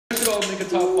y'all make a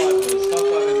top 5 list. Top 5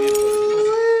 NBA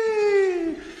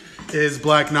players. Is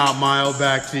Black Not Mild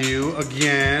back to you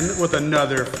again with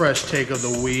another fresh take of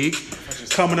the week.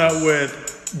 Coming up with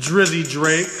Drizzy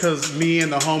Drake, because me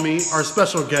and the homie are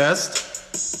special guest.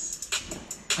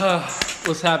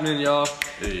 What's happening, y'all?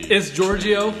 Hey. It's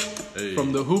Giorgio Hey.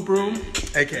 from the Hoop Room,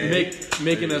 AKA.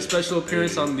 making a special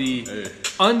appearance on the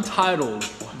untitled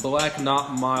Black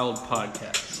Not Mild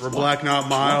podcast. We're Black Not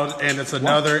Mild, and it's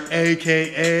another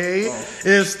AKA.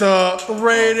 It's the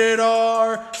Rated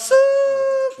R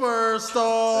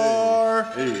Superstar.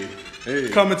 Hey.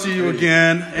 Coming to you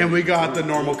again, and we got the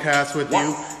normal cast with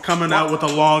you. Coming out with a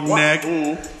long neck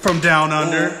from down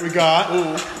under. We got.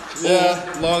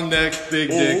 Yeah, long neck, big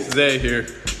dick, Zay here.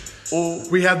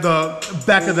 We have the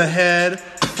back of the head,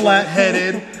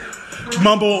 flat-headed,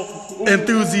 mumble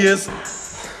enthusiast.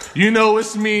 You know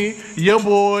it's me, your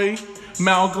boy,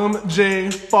 Malcolm J.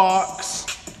 Fox.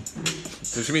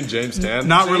 Does she mean James Tan?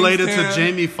 Not James related to Tan.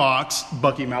 Jamie Foxx,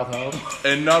 Bucky Mouthhole.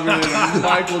 And not related to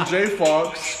Michael J.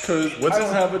 Fox, because I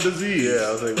don't have a disease. Yeah,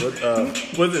 I was like, what?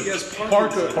 What's it?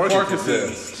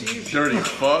 Parkinson's. Dirty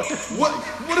fuck. What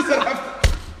does that have?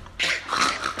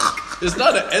 It's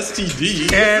not an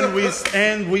STD.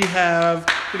 And we have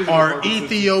our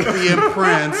Ethiopian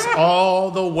prince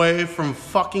all the way from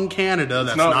fucking Canada.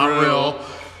 That's not not real. real.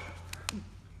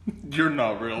 You're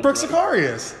not real. Brooke bro.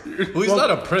 Sicarius. Well, he's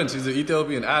not a prince. He's an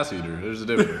Ethiopian ass eater. There's a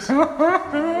difference.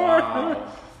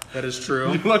 That is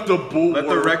true. You like the bull. Let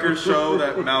the record show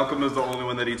that Malcolm is the only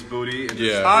one that eats booty. And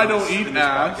Yeah. I don't eat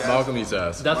ass. Malcolm eats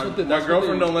ass. That's what the My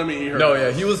girlfriend don't let me eat her. No, ass.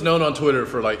 yeah, he was known on Twitter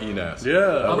for like eating ass.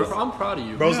 Yeah. I'm proud of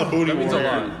you. Bro's the booty that means a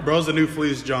warrior. lot. Bro's the new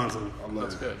Fleece Johnson.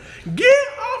 That's good. Get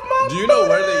off my. Do you know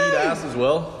where they eat ass as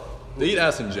well? They eat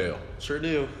ass in jail. Sure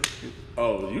do.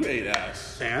 Oh, you ate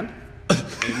ass. And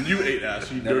And you ate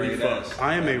ass. You Never dirty ate fuck. ass.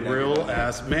 I am a real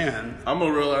ass man. I'm a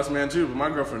real ass man too, but my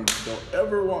girlfriend don't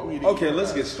ever want me to. Okay, eat let's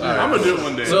ass. get started. I'm gonna do it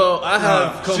one day. So I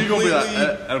have She gonna completely. be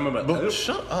like, I'm about. But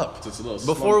shut up. Just a little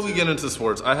Before slow we get into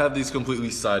sports, I have these completely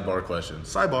sidebar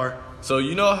questions. Sidebar. So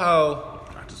you know how,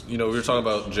 we were talking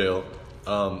about jail.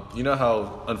 You know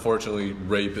how, unfortunately,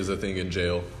 rape is a thing in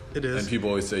jail? It is. And people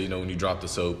always say, when you drop the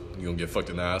soap, you're going to get fucked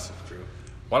in the ass. True.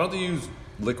 Why don't they use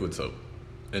liquid soap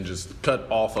and just cut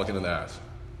all fucking in the ass?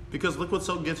 Because liquid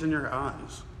soap gets in your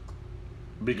eyes.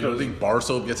 You don't think bar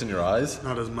soap gets in your eyes?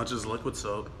 Not as much as liquid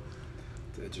soap.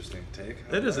 Interesting take.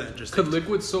 It is interesting. Could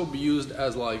liquid soap be used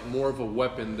as like more of a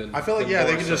weapon than? I feel like, than yeah,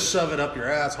 they bar can just soap? shove it up your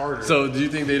ass harder. So do you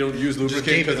think they don't use lubricant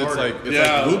gape it because it's harder. like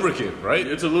Yeah. lubricant, right?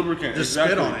 It's a lubricant. Just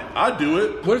exactly. spit on it. I do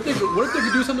it. What if they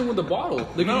could do something with the bottle?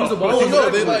 They could No. use the Oh, bottle. Oh as no,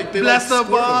 a they liquid. like Bless the squirt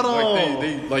 'em. bottle. Like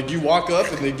they like you walk up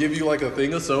and they give you like a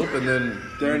thing of soap and then.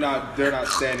 They're not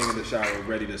standing in the shower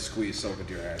ready to squeeze soap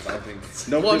into your ass. I don't think.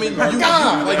 No Well, I prison mean,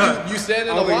 guard. you stand in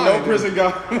I a don't think line. no prison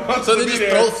guard. wants So to they be just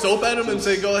there. throw soap at him and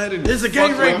say, "Go ahead and." It's a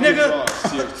gang rape,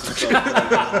 nigga.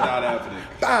 Not happening.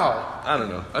 Bow. I don't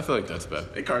know. I feel like that's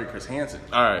bad. They call you Chris Hansen.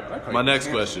 All I right, call my you next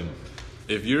Chris question: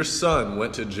 if your son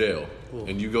went to jail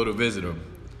and you go to visit him,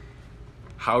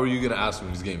 how are you gonna ask him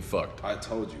if he's getting fucked? I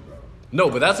told you, bro. No,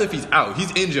 but that's if he's out.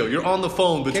 He's in jail. You're on the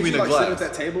phone Can't between you a like sit glass. at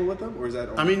that table with them, or is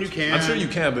that? I mean, you can. I'm sure you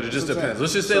can, but it just That's what I'm depends. saying.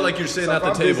 Let's just say like you're sitting So at the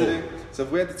if I'm table. visiting- so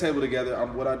if we're at the table together,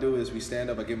 what I do is we stand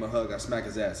up, I give him a hug, I smack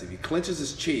his ass. If he clenches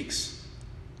his cheeks,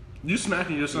 You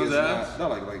smacking your he son's is ass? not,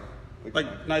 like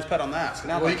Like, nice pat on the ass.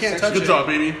 Not Well, like you can't sexual. touch Good it. job,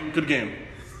 baby. Good game.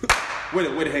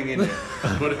 way to hang in there.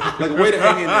 But Like way to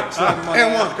hang in there. Slap him on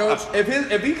And the one, ass. coach.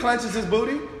 If he clenches his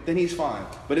booty, then he's fine.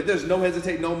 But if there's no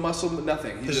hesitate, no muscle,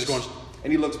 nothing, he He's just going-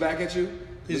 and he looks back at you,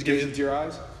 He's he's giving- gazing into your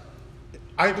eyes.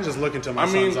 I can just look into my I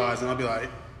mean- son's eyes and I'll be like,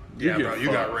 yeah, get bro, you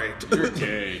got fucked. raped. You're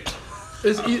gay.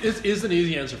 It's an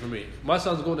easy answer for me. My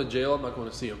son's going to jail. I'm not going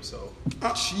to see him, so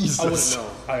Jesus. I wouldn't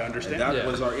know. I understand. That Yeah.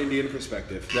 was our Indian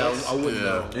perspective. I wouldn't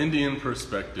know. Indian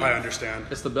perspective. I understand.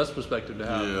 It's the best perspective to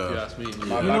have, if you Yeah. ask me.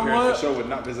 My You know parents what? for sure would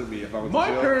not visit me if I was My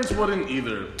in jail. parents wouldn't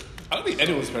either. I don't think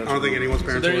anyone's parents. I don't think anyone's So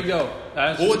parents there you would. go. That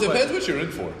answers Well, it the depends question.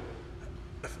 what you're in for.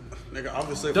 Nigga,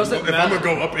 obviously, if Does I'm it gonna matter?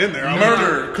 go up in there, I'm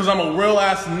Murder, because I'm a real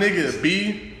ass nigga,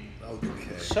 B.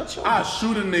 Shut your I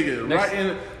shoot a nigga Next- right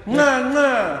in.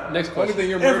 Nah. Next Only question. thing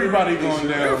you're Everybody murdering going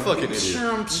is- You're a down. fucking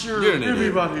idiot. You're an idiot.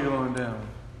 Everybody going down.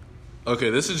 Okay,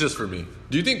 this is just for me.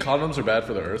 Do you think condoms are bad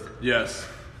for the earth? Yes.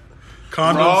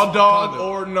 Raw dog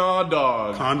or nah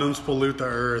dog. Condoms pollute the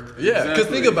earth. Yeah, because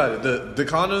think about it. The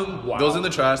condom goes in the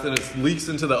trash, then it leaks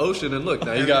into the ocean, and look,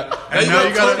 now you got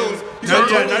turtles. Now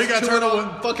you got turtle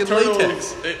with fucking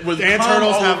latex. And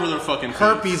turtles all have over their fucking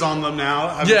herpes face. on them now.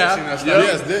 Haven't you seen that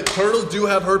stuff? Yes, turtles do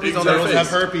have herpes on their Turtles face. have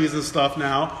herpes and stuff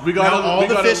now. We gotta- all we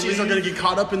the gotta fishies are going to get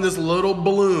caught up in this little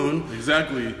balloon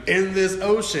Exactly. in this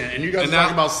ocean. And you guys And are now-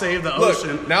 talking about save the look,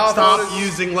 ocean. now if Stop I wanna-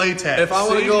 using latex. If I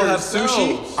want to go have yourselves.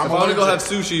 sushi, if I I'm want to go have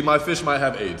allergic. sushi, my fish might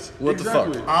have AIDS. What the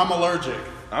Exactly. fuck? I'm allergic.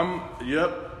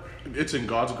 Yep. It's in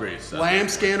God's grace.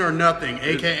 Lambskin or nothing,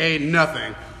 aka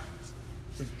nothing.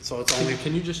 So it's only.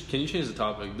 Can you change the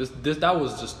topic? That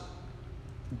was just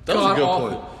That was a good god-awful.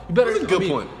 point. You better, That was a good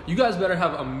point. You guys better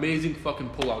have amazing fucking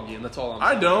pull-out game. That's all I'm I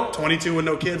saying. don't. 22 with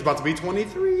no kids, about to be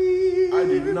 23. I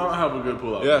do not have a good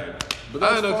pull-out Yeah, game. but But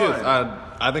I that's had no fine. kids.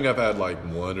 I think I've had like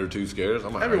 1 or 2 scares.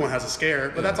 Everyone has a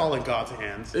scare, but that's all in God's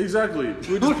hands. Exactly.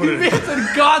 We just put it. It's in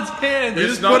God's hands. It's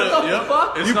Just not put a- the yep.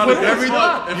 fuck? It's You not put a good everything.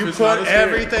 fuck if You it's not put a scare.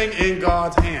 everything in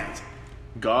God's hands.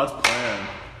 God's plan.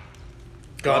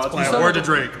 God's You plan. sound Word to like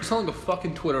Drake. You sound like a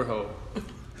fucking Twitter hoe.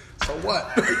 So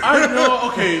what? I know.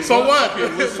 Okay. So what? Okay,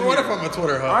 listen So what if here. I'm a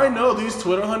Twitter hoe? I know these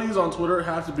Twitter honeys on Twitter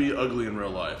have to be ugly in real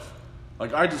life.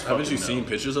 Like I just Haven't fucking you know. seen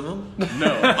pictures of them?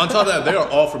 No. On top of that, they are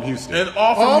all from Houston. And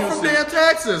all from All Houston from damn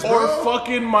Texas, or bro.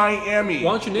 fucking Miami.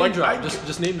 Why don't you name Like, drop? I-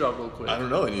 Just name drop real quick. I don't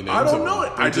know any names. I don't of know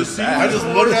them. it. They're I just see I just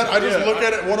look at Yeah. look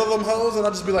at it, one of them hoes, and I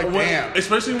just be like, When- damn.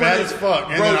 especially when bad they, as fuck.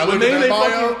 And bro, then I when look they at that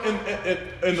bio. fucking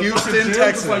in the Houston, fucking gym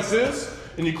Texas. just like this,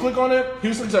 and you click on it,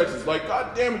 Houston, Texas. Like,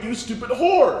 god damn it, you stupid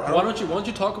whore. Why don't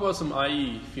you talk about some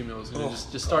IE females and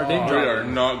just start name We are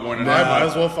dropping? not going to I that. might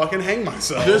as well fucking hang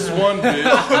myself. This one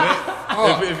bitch.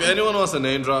 If anyone wants to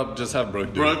name drop, just have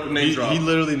Brooke do it. Brooke name drop. He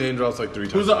literally name drops like 3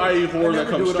 times. Who's the a week. IE whore that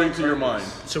never comes do it straight on to your mind?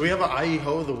 Should we have an IE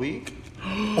hoe of the week?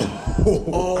 I'm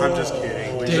just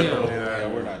kidding. We Damn. shouldn't do that. Yeah,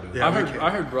 we're not doing Yeah, I we heard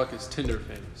can't. Brooke is Tinder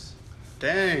famous.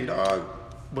 Dang, dog.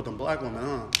 With them black women,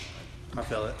 huh? I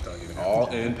feel it. All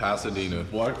in Pasadena.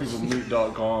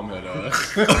 Blackpeoplemeet.com and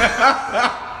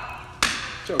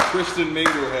Yo, Christian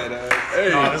Mingle had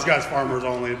hey, Oh, this guy's farmers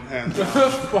only. And,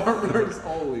 Farmers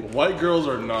only. white girls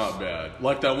are not bad.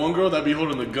 Like that one girl that be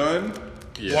holding the gun.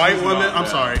 Yeah. white She's women, not I'm bad.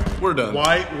 sorry. We're done.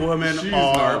 White women She's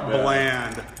are not bad.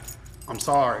 bland. I'm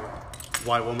sorry.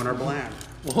 White women are bland.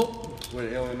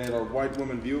 Would alienate our white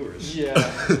women viewers. Yeah.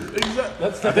 Exactly.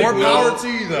 That's the More thing. power to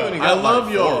you, though. I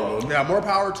love y'all. Yeah, more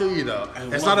power to you, though.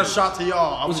 It's love not a it. shot to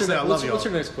y'all. I'm What's just your, saying I love y'all. what's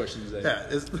your next question, Zay? Yeah,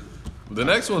 it's, The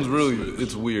next one's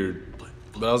it's weird,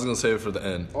 but I was gonna save it for the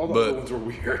end. All the other But ones were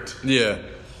weird. yeah,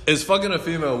 is fucking a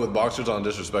female with boxers on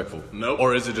disrespectful? Nope.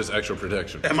 Or is it just extra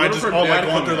protection? am I just for all like dad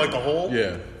going through comment. like the hole?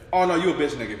 Yeah. Oh no, you a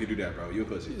bitch nigga if you do that, bro. You a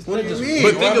pussy. What do you mean?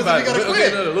 But Why think does about he it. gotta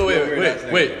Okay, quit? no, Weird wait. ass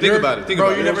Think You're- about it. Think bro,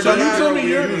 about you it. never So done you that? tell me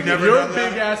You've never your done that?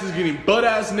 big ass is getting butt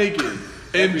ass naked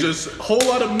and just whole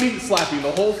lot of meat slapping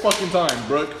the whole fucking time,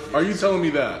 Brooke. Are you telling me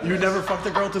that? You never fucked a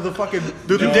girl through the fucking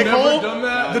the You've dick never hole? done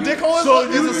that? The dick hole is, So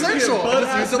is you just essential. get I butt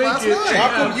just ass used it last naked night. How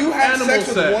come you had Animal sex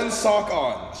with sex. one sock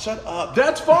on? Shut up.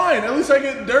 That's fine. At least I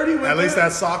get dirty with At least that.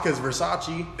 that sock is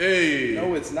Versace. Hey.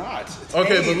 No, it's not. It's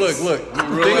Okay, but Hanes. look.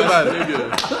 Real Think ass about it.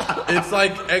 nigga. It's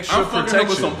like extra I'm fucking up with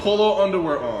protection. some polo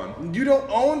underwear on. You don't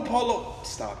own polo.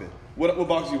 Stop it. What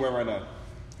box are you wearing right now?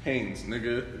 Hanes,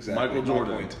 nigga. Exactly, Michael my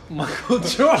Jordan. point. Michael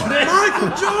Jordan. Michael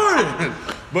Jordan.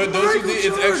 But don't you think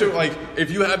it's extra? Like,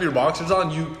 if you have your boxers on,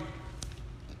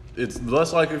 it's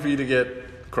less likely for you to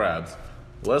get crabs,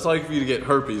 less likely for you to get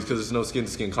herpes because there's no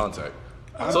skin-to-skin contact.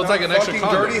 So it's like an extra fucking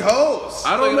condom. dirty hoes.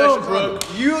 I don't Like an know, extra bro.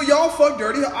 condom. Y'all fuck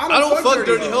dirty. I don't fuck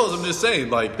dirty hoes. I'm just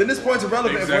saying, like, Then this point's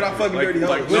irrelevant if we're not fucking dirty hoes.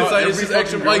 But it's like- it's just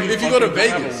extra- like, if you go to Have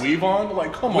Vegas. a weave on,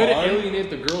 like, come Way to on.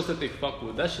 alienate the girls that they fuck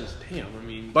with. That's just damn. I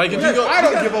mean, like if you go. I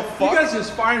don't give a you fuck. guys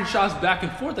just firing shots back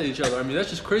and forth at each other. I mean, that's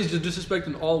just crazy. Just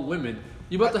disrespecting all women.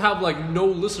 You about to have like no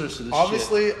listeners to this shit.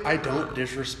 Obviously, I don't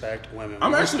disrespect women.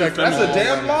 I'm We actually respect That's all a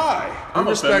damn women. lie. I'm We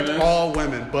a respect feminist. all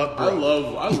women, but I bro.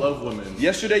 love women.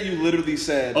 Yesterday you literally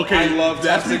said, Okay, I love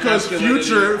that's toxic because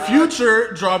masculinity.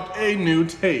 Future dropped a new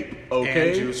tape. And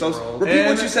Okay, Juice So WRLD. repeat And-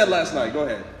 what you said last night. Go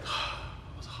ahead.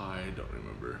 I don't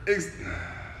remember.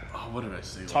 Oh, what did I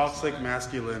say? Toxic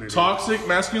masculinity. Toxic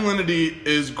masculinity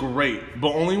is great,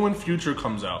 but only when Future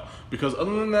comes out. Because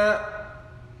other than that,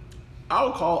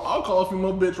 I'll call a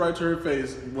female bitch right to her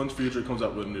face once Future comes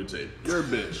out with a new tape. You're a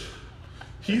bitch.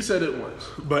 He said it once.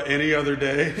 But any other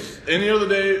day, Any other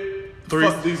day,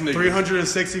 fuck these niggas.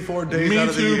 364 days Me out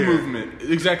of the Too year. movement.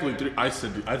 Exactly. That's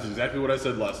exactly what I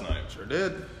said last night. Sure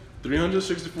did.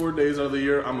 364 days out of the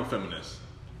year, I'm a feminist.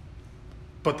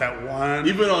 But that one.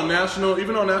 Even on National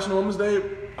Women's Day,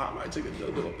 I might take a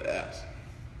dildo up the ass.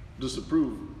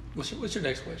 disapprove. What's your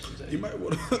next question, Zay? You might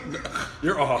want to.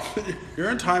 You're off. You're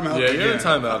in timeout. Yeah, again. you're in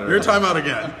timeout. You're in timeout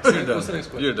again. You're done. What's the next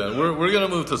question? You're done. We're gonna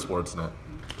move to sports now.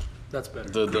 That's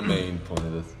better. The main point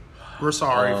of this. We're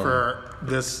sorry for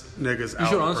this nigga's You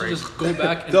should honestly outbreak. just go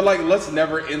back They're and like, let's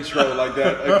never intro like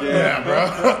that again. Yeah,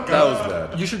 bro. That was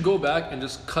bad. you should go back and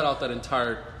just cut out that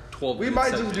entire 12 We minute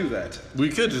might segment. just do that. We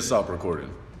could just stop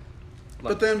recording.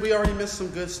 But then we already missed some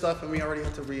good stuff, and we already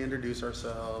have to reintroduce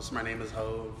ourselves. My name is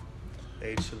Hove.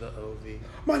 H to the O-V.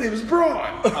 My name is Braun.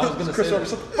 I was gonna Chris say Webber, that.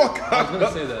 shut the fuck up. I was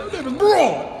gonna say that. My name is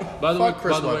Braun. By the way, Fuck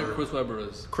Chris Webber. Chris Webber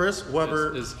is Chris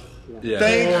Webber. is horrible. Yeah.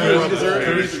 Thank you.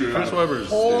 Very true. Chris Webber's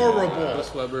Horrible.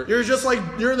 Chris Webber. You're just like,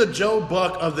 you're the Joe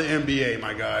Buck of the NBA,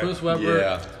 my guy. Chris Webber.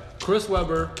 Yeah. Chris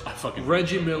Webber. fucking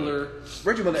Reggie Miller.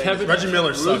 Reggie Miller. Kevin. Reggie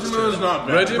Miller sucks. Reggie Miller's too. not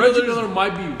bad. Reggie Reggie Miller's- Miller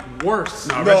might be worse.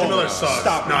 No, No, Reggie Miller sucks.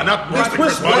 stop No, it. not next to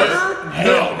Chris Chris Webber. Webber?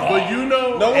 Hell no. But you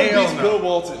know, No one Hell beats no. Bill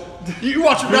Walton. You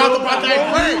watch your mouth about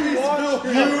that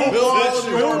play.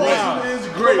 Bill Walton is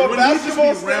great. From a When he just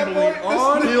basketball be rambling standpoint,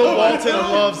 on. Bill Walton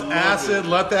loves acid.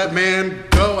 Let that man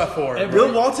go for it.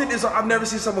 Bill Walton is. I've never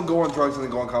seen someone go on drugs and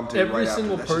then go on commentating Every right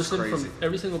single after. That's just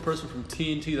person crazy. from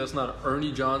TNT that's not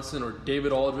Ernie Johnson or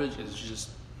David Aldridge is just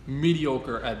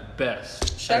mediocre at best.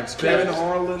 Shaq's Kevin cool.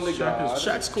 Harlan, the god.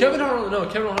 Shaq's cool. Kevin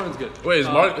Harlan's good. Wait, is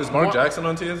Mark Jackson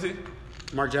on TNT?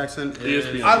 Mark Jackson is.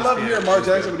 ESPN. I love hearing Mark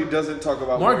Jackson, but he doesn't talk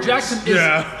about Mark Warriors. Jackson is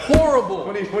Yeah. horrible.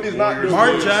 When he's not doing Mark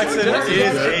Warriors. Jackson Jackson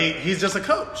is is he's just a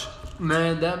coach.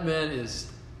 Man, that man is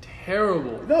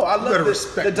terrible. No, I better love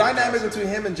respect the Mark dynamic between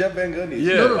him and Jeff Van Gundy.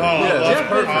 Yeah. No, no, yeah, no. that's Jeff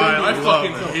perfect. Van I love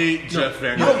fucking him. hate Jeff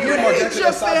Van You don't Gundy. hear Mark hate Jackson Jeff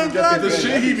aside Van from Jeff Van Gundy. The Gundy.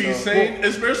 shit he be So- saying,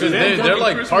 especially They're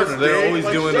like Christmas partners. They're Day, always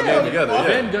like, doing shut the game the together. fuck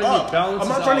Yeah. Van Gundy up. balances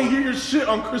I'm not trying to out. hear your shit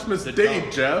on Christmas Day,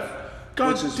 down. Jeff.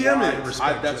 God Which is damn why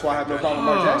it. that's why I have no problem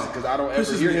with Mark Jackson, because I don't ever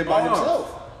Pisses hear me him by off.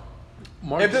 himself.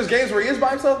 If there's games where he is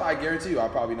by himself, I guarantee you, I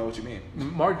probably know what you mean.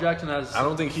 Mark Jackson has. I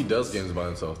don't think he does games by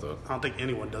himself though. I don't think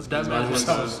anyone does That games by man has-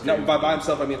 themselves. No, by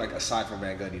himself, I mean like aside from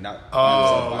Van Gundy, not.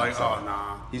 Oh, by like himself. oh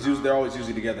nah. They're always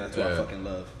usually together. That's what I Yeah. fucking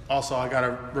love. Also, I got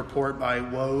a report by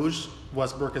Woj.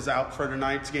 Westbrook is out for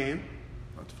tonight's game.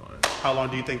 That's fine. How long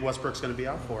do you think Westbrook's going to be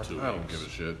out for? I don't give a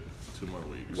shit. 2 more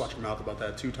weeks. Watch your mouth about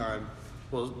that. Two-time.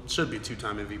 Well, it should be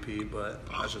two-time MVP, but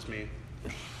that's just me.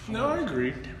 No, I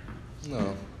agree.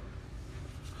 No.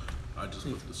 I just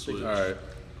flipped the switch. All right.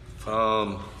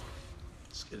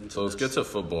 Let's get into So let's this. get to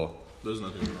football. There's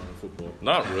nothing wrong with football.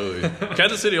 Not really.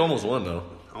 Kansas City almost won though.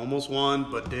 Almost won,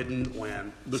 but didn't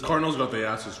win. The Cardinals got their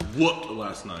asses whooped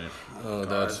last night. Oh,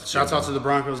 that's Shouts out to the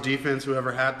Broncos defense,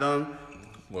 whoever had them.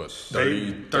 what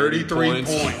 33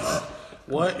 points.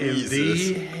 What in the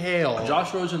Jesus. hell?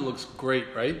 Josh Rosen looks great,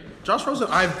 right? Josh Rosen,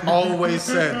 I've always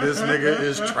said this nigga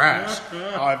is trash.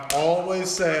 I've always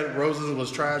said Rosen was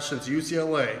trash since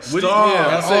UCLA. What do you- yeah,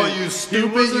 I And say- all you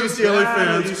stupid wasn't UCLA bad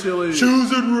at fans UCLA.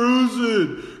 choosing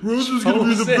Rosen. Rosen's going to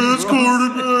be the best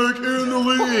quarterback in the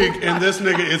league. And this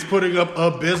nigga is putting up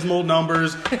abysmal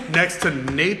numbers next to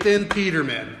Nathan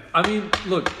Peterman. I mean,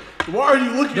 look. Why are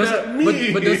you looking at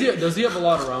me? But does he have a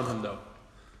lot around him though?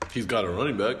 He's got a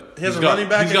running back. He has He's a got, running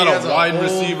back. He's and got he has a wide old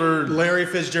receiver. Larry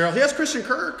Fitzgerald. He has Christian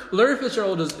Kirk. Larry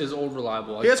Fitzgerald is old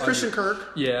reliable. He has Christian Kirk.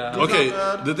 Yeah. Okay,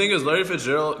 not bad. the thing is, Larry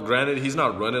Fitzgerald. Granted, he's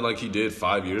not running like he did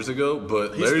 5 years ago,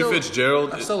 but He's Larry still-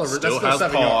 Fitzgerald that's still, still has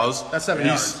 7 paws. yards. That's 7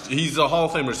 yards. He's a Hall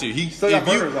of Fame receiver. Still got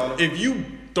burners on him. If you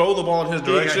throw the ball in his He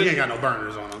ain't, got, direction, he ain't got no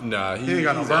burners on him. nah, He ain't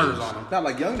got no he's burners average. on him. Not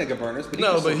like young nigga burners, but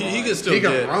No, he but he can still He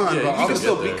can get. run, yeah, but he can can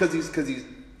still get be there. because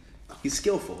he's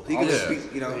skillful. He can Yeah. just be,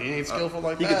 you know. He ain't skillful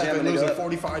like he can that. jam They're a nigga losing up.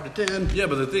 45 to 10. Yeah,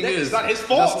 but the thing Nigga, is, it's not his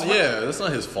fault. That's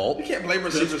not his fault. You can't blame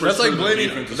receivers. That's like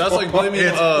blaming. That's like blaming.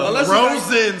 It's unless you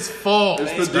guys- Rosen's fault.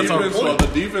 It's the That's our defense. point. The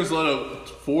defense let up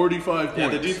 45 Yeah,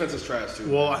 points. the defense is trash too.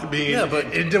 Well, I mean, Yeah, but-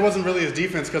 it wasn't really his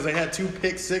defense because they had 2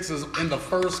 pick sixes in the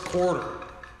first quarter.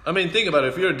 I mean, think about it.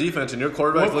 If you're a defense and your What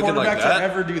quarterback's looking like quarterbacks that,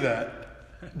 ever do that?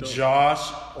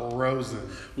 Josh Rosen.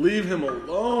 Leave him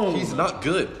alone. he's not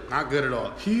good. Not good at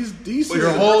all. He's decent.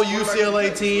 Your whole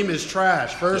UCLA team is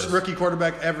trash. First rookie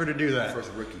quarterback ever to do that.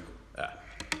 First rookie.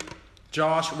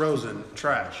 Josh Rosen,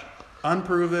 trash.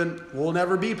 Unproven, will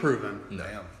never be proven.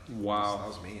 Damn. Wow. That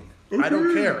was mean. I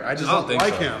don't care. I just I don't, don't think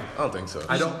like so. him. I don't think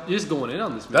so. You're just going in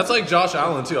on this. Man. That's like Josh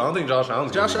Allen too. I don't think Josh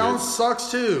Allen's Josh Allen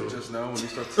sucks too. Just know when you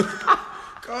start.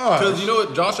 God. Because you know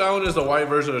what? Josh Allen is the white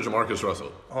version of Jamarcus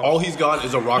Russell. All he's got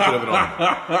is a rocket of an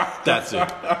arm. That's it.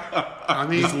 I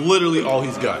mean, That's literally all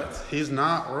he's got. he's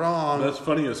not wrong. That's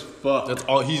funny as fuck. That's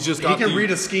all. He's just He got. can the,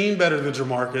 read a scheme better than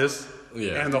Jamarcus.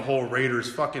 Yeah. And the whole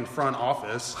Raiders fucking front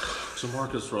office.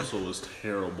 Jamarcus Russell was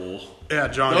terrible. Yeah,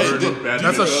 John That was Gruden. look bad.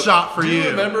 That's a shot for Do you you.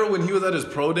 remember when he was at his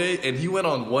pro day and he went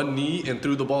on one knee and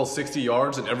threw the ball 60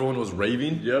 yards and everyone was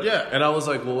raving? Yep. Yeah. And I was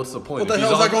like, well, what's the point? What the If he's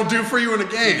hell is that on- going to do for you in a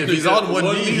game? If he's on one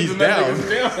knee, he's and that down.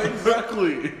 nigga's down.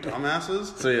 Exactly.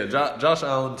 Dumbasses. So yeah, Josh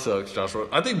Allen sucks.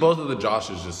 I think both of the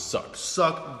Joshes just suck.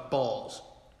 Suck balls.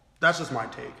 That's just my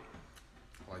take.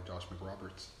 I like Josh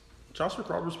McRoberts. Josh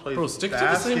McRoberts plays Bro, stick to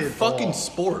the same basketball. fucking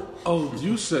sport. Oh,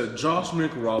 you said Josh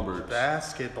McRoberts.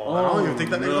 Basketball. I don't even think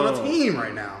that nigga's on a no. team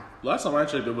right now. Last time I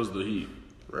checked, it was the Heat.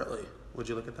 Really? Would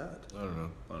you look at that? I don't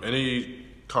know. Any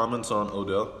comments on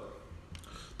Odell?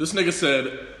 This nigga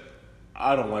said,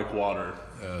 I don't like water.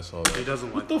 Yeah, I saw He that. doesn't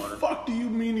What like the water. fuck do you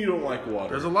mean you don't like water?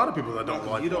 There's a lot of people that don't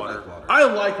like You don't water. like water. I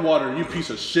like water, you piece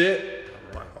of shit.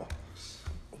 Wow.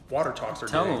 Water talks are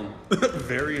Tell getting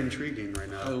very intriguing right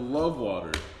I now. love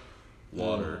water.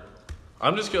 Water.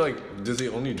 I'm just kidding, like, does he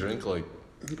only drink, like,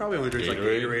 He probably only drinks like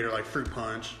Gatorade? Gatorade or like fruit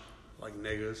punch, like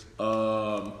niggas.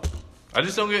 I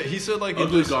just don't get, he said, like,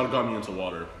 Ugly God got me into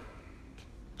water.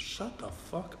 Shut the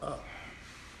fuck up.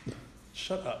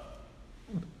 Shut up.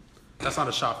 That's not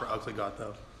a shot for Ugly God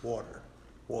though. Water.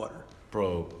 Water.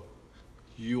 bro,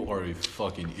 you are a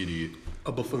fucking idiot.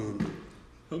 A buffoon.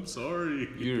 I'm sorry.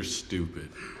 You're stupid.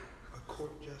 A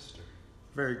court jester.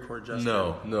 Very court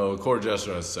gesture. No, Court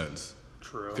Jester has sense.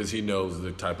 True. Because he knows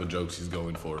the type of jokes he's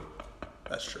going for.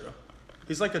 That's true.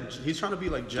 He's trying to be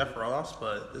like Jeff Ross,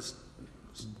 but it's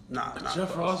not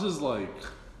Jeff close. Ross is like,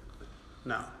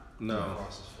 No. no.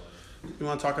 You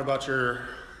want to talk about your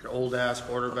old ass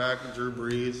quarterback, Drew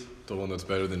Brees? The one that's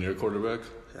better than your quarterback?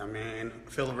 I mean,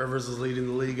 Phillip Rivers is leading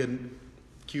the league in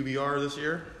QBR this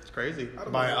year. It's crazy.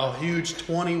 By a huge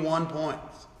 21 points.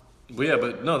 Well, yeah,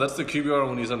 but no, that's the QBR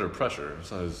when he's under pressure.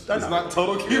 It's not, his, That's not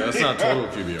total QB. yeah, that's not total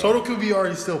QBR. total QBR.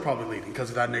 He's still probably leading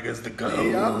because that nigga is the GOAT.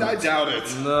 I doubt it.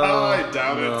 No, I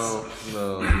doubt it.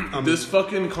 no. This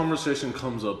fucking conversation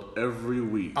comes up every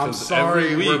week. I'm sorry.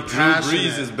 Every we're week, Drew passionate.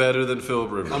 Brees is better than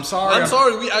Phillip Rivers. I'm sorry. I'm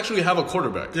sorry. We actually have a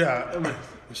quarterback. Yeah.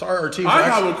 I'm sorry. Our team's I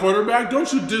actually. have a quarterback.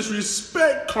 Don't you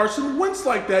disrespect Carson Wentz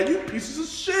like that, you pieces of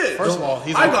shit. First of all,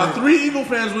 he's I got unproven. 3 Eagle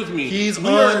fans with me. He's We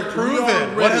are unproven.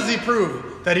 ready. What has he proved?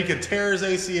 That he could tear his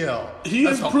ACL. He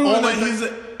That's has the proven only that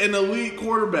thing he's an elite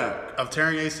quarterback. of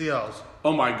tearing ACLs.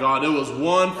 Oh my god, it was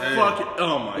one fucking.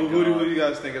 Oh my Who do god. you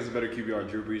guys think has a better QBR,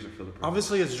 Drew Brees or Phillip Rivers?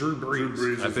 Obviously, it's Drew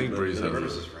Brees. I think Brees Phillip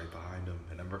Rivers has is it. right behind him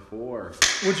at number 4.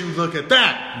 Would you look at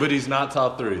that? But he's not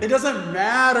top 3. It doesn't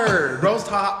matter. Bro's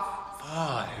top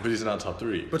 5. But he's not top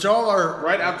 3. But y'all are.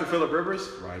 Right after Phillip Rivers,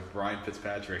 right, Brian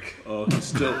Fitzpatrick. Oh, he's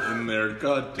still in there.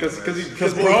 God damn it.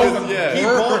 Because bro, he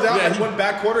balled out yeah, and went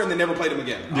back quarter and they never played him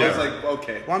again. I was like,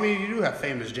 okay. Well, I mean, you do have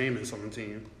famous Jameis on the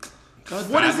team.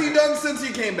 What has he done since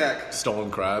he came back? Stolen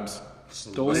crabs.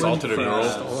 Stolen Assaulted a girl.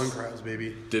 crabs. Stolen crabs,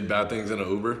 baby. Did bad things in an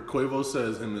Uber. Quavo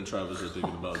says him and Travis are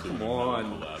thinking about doing a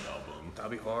collab album.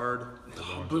 That'd be hard.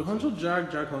 But Huncho Jack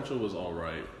Huncho was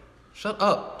alright. Shut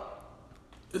up.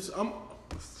 It's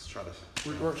Let's try this.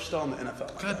 We're still in the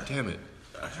NFL. God damn it.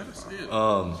 I haven't seen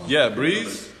it. Yeah,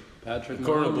 Breeze. Patrick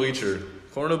Corner Mahomes.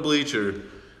 bleacher.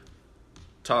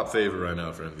 Top favorite right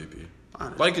now for MVP.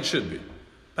 Honest. Like it should be.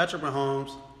 Patrick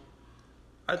Mahomes.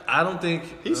 I don't think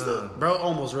He's still. Bro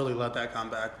almost really let that come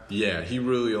back. Yeah, he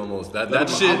really almost that I'm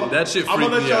shit I'm freaked gonna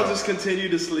let me y'all out. just continue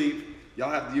to sleep. Y'all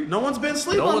have you. No one's been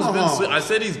sleeping No on one's been Mahomes. sleep. I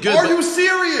said he's good. Are but you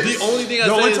serious? The only thing I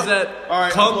The say only is ti- that All right,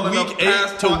 I'm come pulling week up 8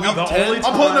 past to pod- week the 10. only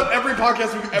I'm pulling up every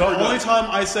podcast we've The ever only done.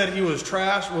 time I said he was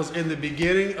trash was in the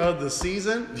beginning of the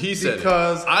season. He said it.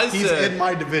 because I he's said- in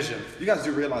my division. You guys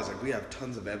do realize like we have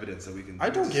tons of evidence that we can. I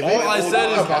don't give All a I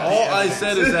said is about the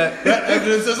evidence. that That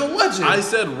evidence is a legend. I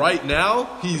said right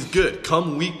now he's good.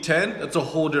 Come week 10, that's a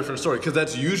whole different story because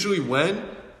that's usually when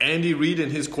Andy Reid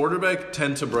and his quarterback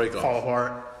tend to break fall off.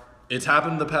 apart. It's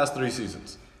happened the past 3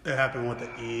 seasons. It happened with the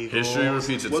Eagles. History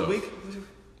repeats itself. What week?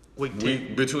 Week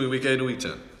 10. Between week 8 and week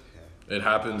 10. It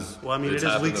happens. Well, I mean, it's it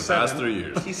is happened week the past 7. 3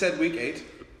 years. He said week 8.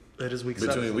 It is week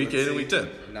Between 7. week 8 and week 10.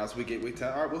 Now it's week 8, week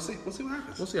 10. All right, we'll see. We'll see what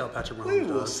happens. We'll see how Patrick We Mahomes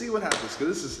will does. see what happens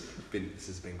because this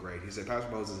has been great. He said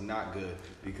Patrick Mahomes is not good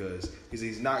because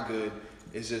he's not good.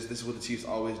 It's just this is what the Chiefs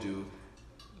always do.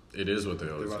 It is what they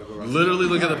always They're about to do. go right Literally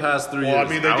look at the past 3 Well, years. I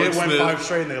mean, they Alex did win Smith, 5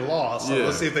 straight and they lost. So Yeah.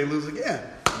 let's see if they lose again.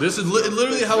 This is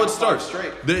literally how it It's not 5 starts.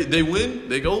 straight. They win,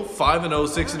 they go 5-0,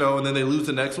 6-0, and then they lose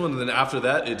the next one, and then after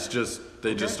that, it's just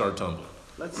they just start tumbling.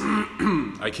 Let's see.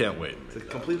 I can't wait. It's a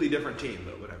completely different team,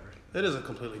 but whatever. It is a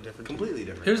completely different team. Completely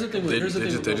different. Here's the thing. They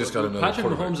With just got another Patrick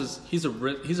quarterback. Mahomes is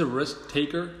he's a risk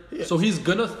taker, so he's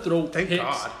gonna throw Thank picks.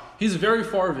 God. He's very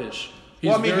Favre-ish.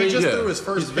 Well, I mean, he just yeah, threw his he's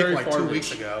first pick very like 2 far weeks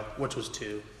reach. ago, which was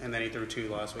 2, and then he threw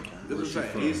 2 last weekend.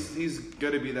 He's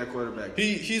gonna be that quarterback.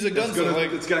 He's a It's gunslinger. gonna,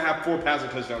 Like it's gonna have 4 passing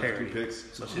touchdowns and Harry. 2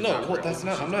 picks. no, well, that's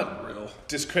not. I'm not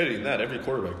discrediting that. Every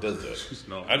quarterback does that.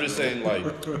 No. I'm just saying,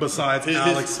 like, Besides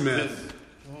Alex Smith.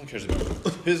 no one cares about him.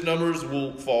 His numbers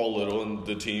will fall a little, and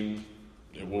the team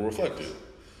it will reflect it,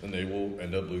 and they will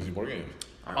end up losing more games.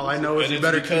 All I know is And you it's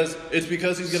better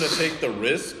because he's going to take the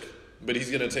risk, but he's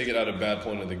going to take it at a bad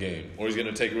point in the game, or he's going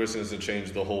to take risks and it's going to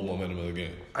change the whole momentum of the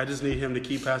game. I just need him to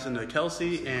keep passing to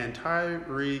Kelsey and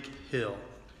Tyreek Hill.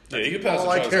 Yeah, he can pass all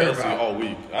to I Travis care Kelce about. all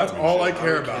week. That's all I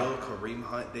care about. Hill, Kareem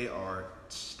Hunt, they are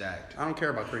stacked. I don't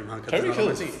care about Kareem Hunt because Tyreek he's Hill not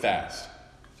on is my team. fast.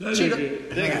 Cheetah.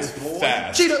 That nigga's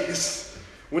fast. Cheetah.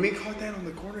 When he caught that on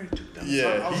the corner, it took that.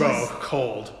 Yeah, I was, Bro, like,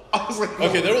 cold. I was like,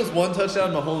 Okay, there was one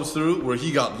touchdown Mahomes threw where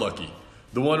he got lucky.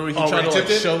 The one where he Oh, tried where to he like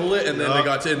tipped it? shovel it, and then Yup. they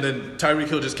got to, and then Tyreek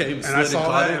Hill just came, slid I saw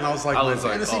caught that, it. and I was like, my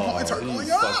fantasy points are going he's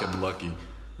up. fucking lucky.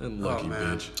 And lucky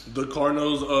man. bitch. The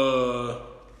Cardinals, Oh,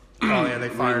 yeah, they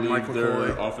fired renewed Mike their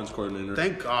McCoy. offense coordinator.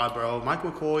 Thank God, bro. Mike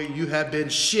McCoy, you have been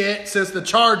shit since the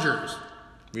Chargers.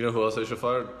 You know who else they should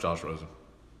fire? Josh Rosen.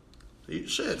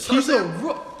 Shit. He's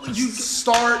a You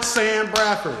start Sam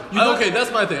Bradford. Okay, that's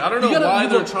my thing. I don't know You gotta- why you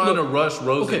they're look- trying to look- rush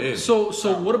Rosen Okay, in. so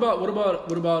what about backup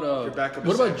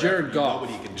what is about Sam Jared Bradford. You know Goff? what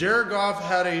he can do. Jared Goff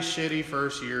had a shitty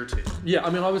first year, too. Yeah, I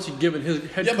mean, obviously, given his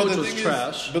head yeah, but coach the was thing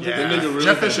trash. is, but the Yeah, thing is, really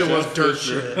Jeff got Fisher Jeff was dirt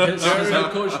Fisher. shit. his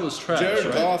head coach was trash. Jared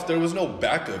right? Goff, there was no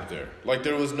backup there. Like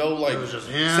there was no like. was just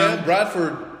him. Sam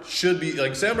Bradford should be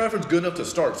like Sam Bradford's good enough to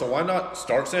start. So why not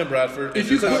start Sam Bradford? If and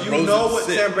you just could- let You Rosen know what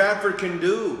sit? Sam Bradford can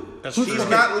do. That's He's true.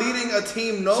 not leading a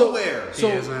team nowhere. So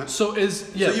He isn't. so is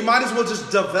So you might as well just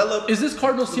develop. is this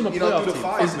Cardinals team a You know, playoff through the team?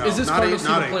 five. Is this not Cardinals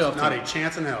team a playoff not team? a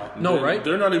chance in hell. No, right?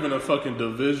 They're not even a fucking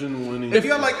division winning. if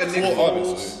you got like a Nick Well, Foles,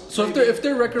 obviously. So if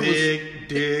their record was Big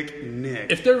Dick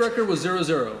Nick. if their record was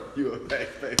 0-0, you a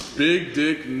hey. Big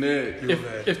Dick Nick.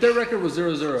 if their record was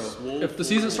 0-0, if the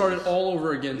season started all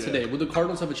over again today, would the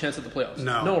Cardinals have a chance at the playoffs?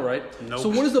 No. No, right? Nope. So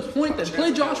what is the point then?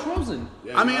 Play Josh Rosen.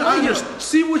 I mean, Play I him. understand.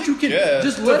 See what you can. Yeah.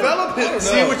 Just let Develop him. him.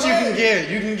 See what you can get.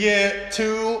 You can get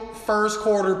 2 first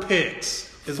quarter picks.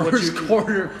 Is what you First can.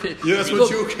 quarter pick. Yeah, that's what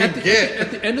you can get.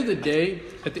 At the end of the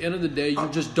day, you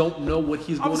just don't know what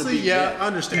he's going to Obviously, be. yeah, yet. I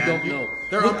understand. You don't know.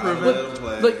 They're Look, unproven.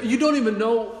 but, like you don't even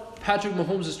know Patrick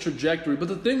Mahomes' trajectory. But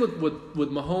the thing with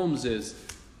Mahomes is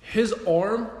his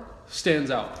arm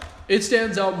stands out. It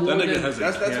stands out more That nigga than has a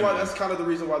That's cannon. why. That's kind of the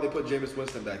reason why they put Jameis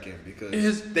Winston back in because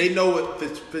His- they know what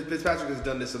Fitzpatrick has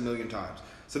done this a million times.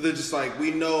 So they're just like,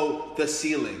 we know the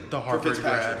ceiling The for Harvard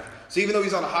Fitzpatrick. grad. So even though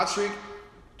he's on a hot streak,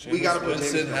 we got to put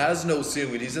Winston Jameis. has no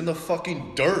ceiling. He's in the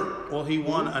fucking dirt, Well, he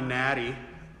won a natty,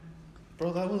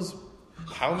 bro. That was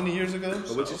how many years ago?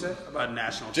 What'd you say? a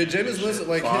national. Jameis Winston,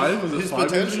 like Five? Was it his 5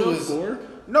 years potential ago? is. 4?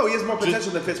 No, he has more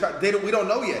potential than Fitzpatrick. We don't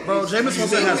know yet. Bro, Jameis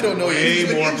Winston has don't know yet. way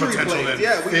He's an more injury potential player. than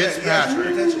Yeah, he has Fitzpatrick.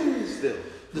 potential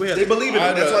still. had- They believe in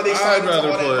him. That's why they signed him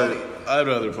to all that money. I'd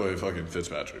rather play fucking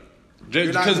Fitzpatrick.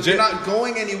 You're not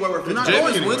going anywhere with not Fitzpatrick.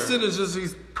 going Jameis anywhere. Winston is just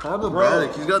he's Bro,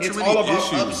 problematic. He's got too it's many all about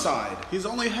issues. upside. He's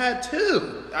only had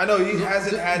 2. I know he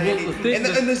hasn't had well, any, the thing-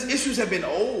 and his issues have been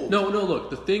old. no. Look,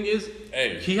 the thing is,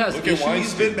 Hey, he has look at issues. Weinstein.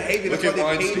 He's been behaving. Look That's at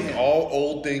why they paid Weinstein. him. All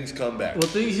old things come back. Well,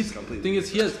 thing is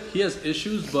he has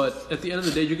issues, but at the end of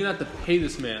the day, you're gonna have to pay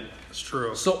this man. That's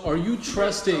true. So, are you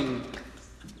trusting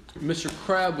Mr.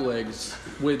 Crab Legs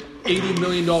with $80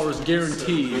 million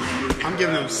guaranteed? I'm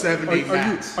giving him 70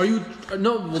 max. Are you?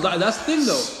 No. Well, that's the thing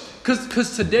though.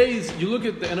 Because today's, you look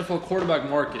at the NFL quarterback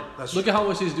market. Look at how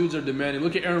much these dudes are demanding.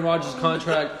 Look at Aaron Rodgers'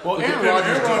 contract. Well, Look at- Aaron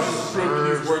Rodgers is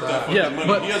proving he's worth that fucking yeah, money.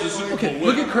 but He has a Super okay, Bowl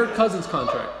look win. at Kirk Cousins'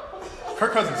 contract.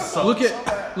 Kirk Cousins sucks.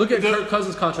 Look at Kirk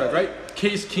Cousins' contract, right?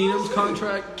 Case Keenum's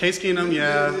contract. Case Keenum,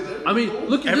 yeah. I mean,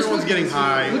 look at Everyone's getting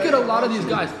high. Look at a lot of these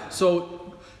guys. So,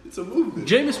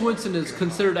 Jameis Winston is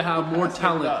considered to have more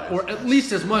talent, or at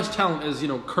least as much talent as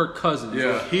Kirk Cousins.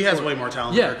 Yeah. He has way more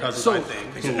talent Yeah, than Kirk Cousins, so- I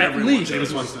think. Because at everyone, least-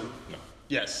 Jameis Winston.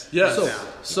 Yes. Yes.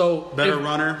 So Better if,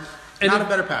 runner. and Not if- a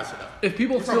better passer, though. if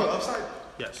people From the feel, upside,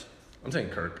 Yes. I'm saying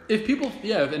Kirk. if people,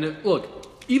 yeah, and if, look,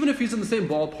 even if he's in the same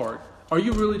ballpark, are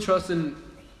you really trusting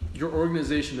your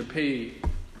organization to pay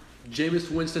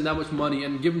Jameis Winston that much money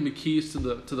and give him the keys to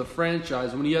the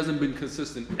franchise when he hasn't been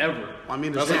consistent ever? I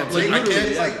mean, That's it's what I'm Jay, I literally, can't.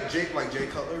 it's like Jay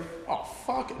Cutler. Oh,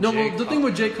 fuck it. No, Jay well, the thing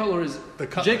with Jay Cutler is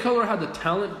Cutler. Jay Cutler had the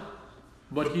talent,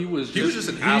 but he was He was just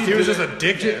a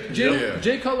dickhead.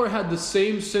 Jay Cutler had the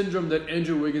same syndrome that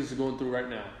Andrew Wiggins is going through right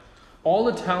now. All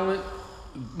the talent,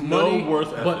 money,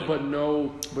 worth but ethic.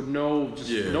 no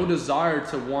desire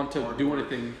to want to do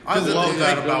anything. I love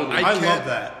that about. I I love can't-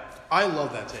 that. I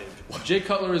love that take. Jay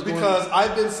Cutler is Because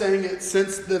I've been saying it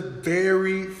since the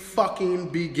very fucking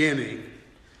beginning.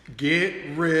 Get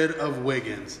rid of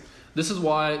Wiggins. This is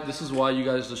why you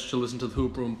guys just should listen to the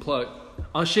Hoop Room plug.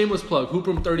 On shameless plug, Hoop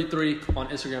Room 33 on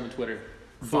Instagram and Twitter.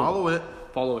 Follow it.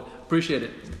 Appreciate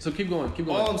it. So keep going.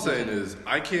 All I'm saying is,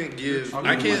 I can't if I'm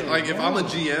a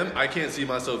GM, I can't see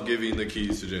myself giving the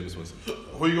keys to Jameis Winston.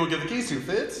 Who are you going to give the keys to,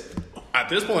 Fitz? At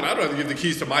this point, I'd rather give the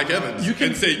keys to Mike Evans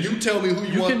and say, you tell me who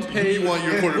you want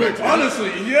your quarterback to be.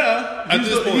 Honestly, yeah. At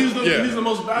this point, he's the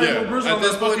most valuable person At on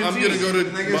this that point, fucking I'm team. going to go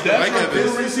to Mike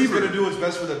Evans. Evans. He's going to do what's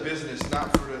best for the business,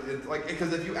 not for the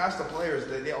because if you ask the players,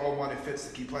 they all wanted Fitz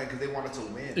to keep playing because they wanted to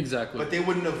win. Exactly. But they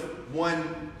wouldn't have won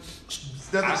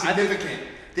nothing significant.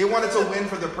 They wanted to win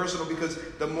for their personal because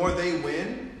the more they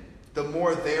win, the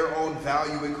more their own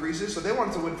value increases. So they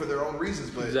wanted to win for their own reasons.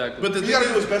 But Exactly. But you got to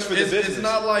do what's best for the business. It's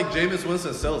not like Jameis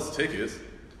Winston sells tickets.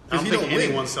 I don't think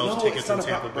anyone sells tickets in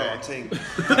Tampa Bay.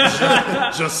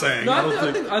 Just saying. No,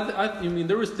 I mean,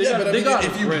 there was. They got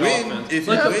if you great win, offense. if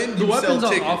Like, you win, the you weapons sell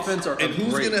on tickets. offense are and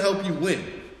who's great. going to help you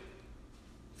win?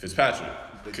 Fitzpatrick.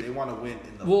 But they want to win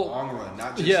in the Well, long run,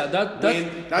 not just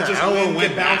I win, win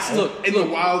get bounced Look, in the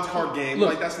wild card game. look,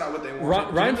 Like that's not what they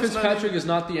want. Ryan Fitzpatrick is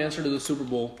not the answer to the Super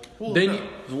Bowl.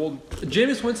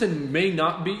 Jameis Winston may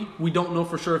not be. We don't know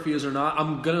for sure if he is or not.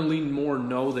 I'm gonna lean more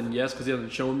no than yes because he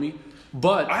hasn't shown me.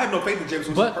 But I have no faith in James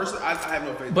Winston. Personally, I have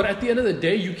no faith. But at the end of the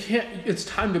day, you can't. It's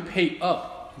time to pay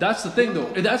up. That's the thing, though.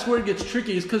 And that's where it gets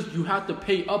tricky. Is because you have to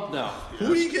pay up now.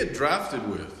 Who did he get drafted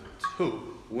with? Who?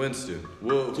 Winston.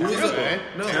 Well, who Tampa was Bay. it?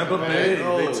 No, Tampa Bay.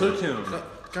 They took him. No,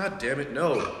 God damn it,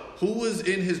 no. Who was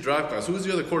in his draft class? Who was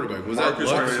the other quarterback? Was Marcus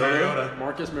that Lux? Mariota.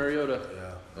 Marcus Mariota.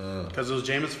 Because it was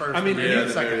Jameis first. I mean,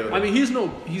 second. I mean, he's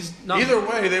not. Either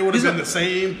way, they would have he's been not- the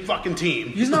same fucking team.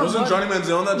 He's not. Wasn't much- Johnny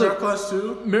Manziel in that Look, draft class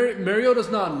too?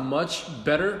 Mariota's not much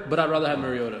better, but I'd rather have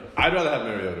Mariota. I'd rather have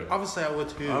Mariota. Obviously, I would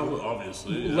too.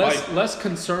 Obviously. Less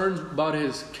concerned about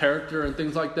his character and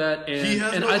things like that. And He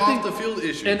has and no I think, off the field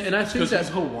issues. And I think Because that he's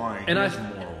Hawaiian. And He I has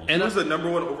morals. and He I, was the number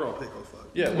one overall pick. Oh fuck.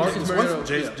 Yeah, Marcus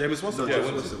Mariota. Yeah. Jameis Winston. Yeah,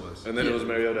 Winston was. And then it was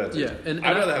Mariota. Yeah, and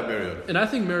I'd I- rather have Mariota. And I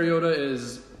think Mariota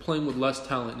is playing with less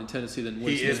talent in Tennessee than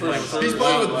Winston. is playing with He's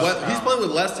playing with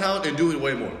less talent and doing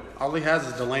way more. All he has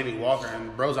is Delaney Walker,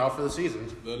 and bro's out for the season.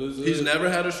 That is He's it. never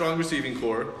had a strong receiving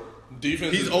core.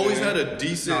 Defense. He's is always bad. had a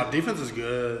decent. Defense is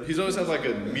good. He's always had like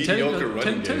a mediocre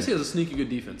running Tennessee game. has a sneaky good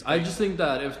defense. I just think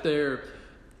that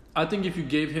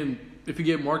if you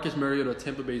gave Marcus Mariota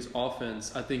Tampa Bay's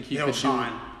offense, I think He'll could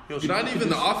shine. He'll It's not shine. even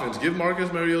the offense. Give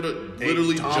Marcus Mariota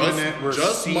literally dominant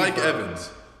just Mike receiver. Evans.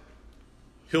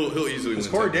 He'll easily win. Because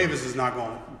Corey Tampa Bay. Davis is not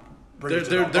going.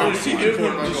 They're receiving Give core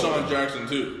him not Deshaun going. Jackson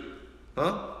too.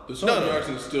 Huh? Deshaun No.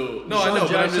 Jackson's still. No, I know, but I'm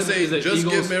Jackson just saying, is a just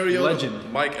Eagles give Mariota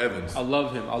legend. Mike Evans. I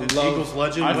love him. Eagles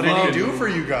legend. I What did love he do him. for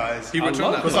you guys? He returned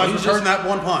love that. him. Besides He's return just- that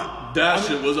one punt. That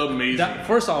shit was amazing.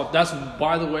 First off, that's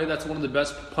one of the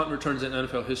best punt returns in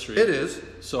NFL history. It is.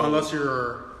 So- Unless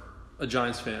you're, A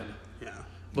Giants fan. yeah.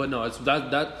 But no, it's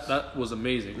that was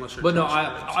amazing. Unless you're But no,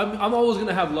 Josh I'm always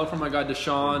gonna have love for my guy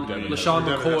Deshaun, Definitely. LaShawn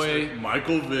Definitely. McCoy,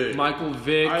 Michael Vick. Michael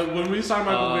Vick. When we signed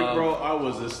Michael Vick, bro, I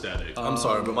was ecstatic. I'm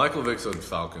sorry, but Michael Vick's a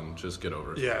Falcon. Just get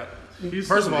over it. Yeah. He's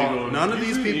First of still all, Eagle. none of He's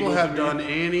these an people Eagle have to done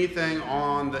me. anything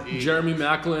on the Eagles. Jeremy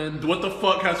Maclin. What the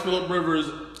fuck has Philip Rivers?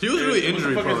 He was really what the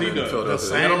injury fuck has prone he in done? The Philadelphia.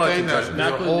 They same don't like thing that concussions. the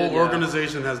Macklin whole did, yeah.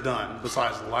 organization has done,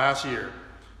 besides last year.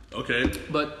 Okay,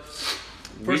 But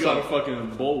we first got a off,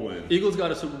 fucking bowl win. Eagles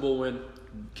got a Super Bowl win.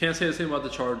 Can't say the same about the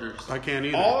Chargers. I can't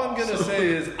either. All I'm gonna say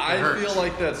is I hurts. feel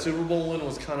like that Super Bowl win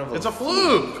was kind of It's a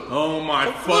fluke. Oh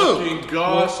my fluke. fucking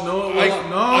gosh! No, it I, was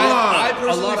not. I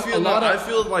personally A feel lot that. of- I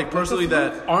feel like personally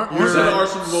that Aren't You said that- our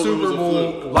Super Bowl was a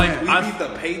fluke. like We I beat the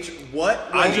Patriots. What?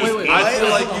 I Wait, just wait, I what? feel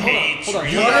like Hold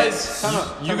on. you What? guys Time out.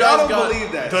 you Time out. guys I don't got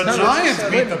believe that. The Time out. Giants beat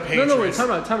the No, Patriots. wait,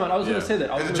 time out. I was gonna say that.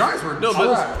 And the Giants were No,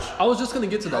 but- trash. I was just gonna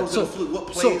get to that. was So, it a fluke?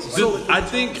 What so, plays? so,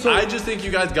 I just think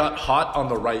you guys got hot on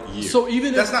the right year. so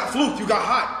even That's if not fluke. You got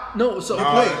hot. no, so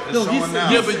No, wait, it's no, showing he's, now.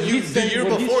 yeah, but you he's the saying year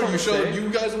what he's before trying you to showed say. you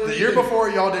guys were The year before,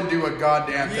 y'all didn't do a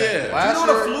goddamn thing. Yeah. Last You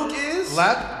know what a year- fluke is?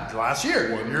 Last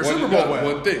year, your Super Bowl win.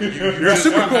 One thing. Your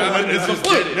Super Bowl win is a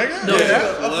fluke, nigga. No,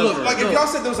 Yeah. look, Like no. if y'all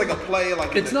said there was like a play,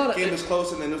 like It's the not a- game was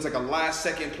close, and then there was like a last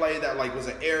second play that like was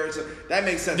an error. So that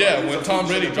makes sense. Yeah, Like, it was when a Tom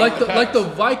fluke. Brady like dropped the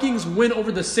Vikings win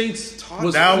over the Saints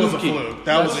was That was a fluky. fluke.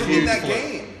 That was a in huge that fluke.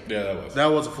 game. Yeah, that was.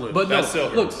 That was a fluke. But no, That still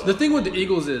hurts. look, the thing with the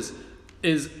Eagles is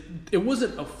it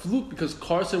wasn't a fluke because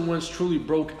Carson Wentz truly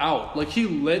broke out. Like he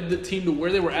led the team to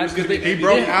where they were at. was gonna Because be- He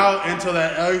broke out until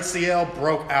that ACL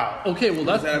broke out. Okay, well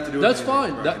does that have to do with that's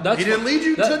anything, fine. right? That's He didn't fine. lead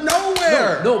you That- to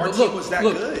nowhere. No, Our but team look, was that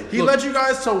look, good. He look, led you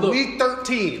guys to Look. week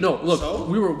 13. No, look, So?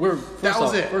 we're first That was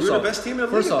off, it. First We were the off, best team in the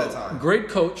first league at off, that time. great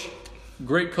coach,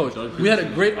 Great coach. We had a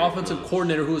great offensive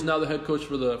coordinator who is now the head coach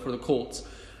for the Colts.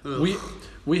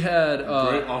 We had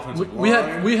Great offensive we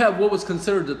line. had what was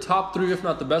considered the top 3, if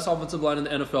not the best offensive line in the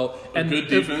NFL, and good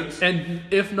defense. and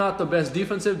if not the best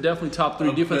defensive, definitely top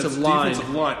 3 defensive best line.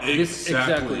 defensive line,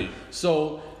 exactly.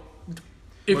 So,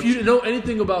 if you know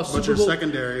anything about But Super your Bowl,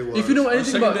 secondary was. if you know Our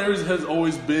anything about secondaries has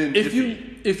always been if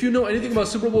you know anything about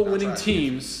Super Bowl winning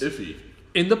teams, iffy.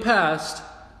 in the past,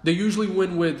 they usually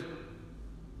win with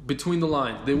between the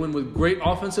lines. They win with great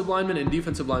offensive linemen and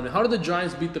defensive linemen. How did the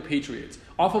Giants beat the Patriots?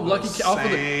 Off of luck. That's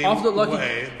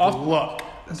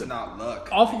not luck.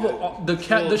 Off of the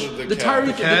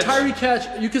Tyree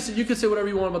catch. You can say whatever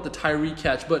you want about the Tyree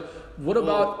catch, but what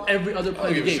about every other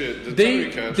play in the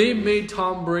game? They made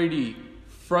Tom Brady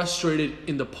frustrated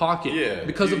in the pocket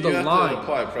because of the have to line.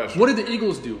 apply pressure. What did the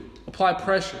Eagles do? Apply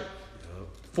pressure.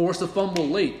 Force a fumble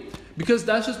late. Because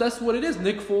that's what it is.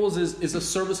 Nick Foles is a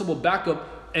serviceable backup,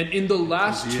 and in the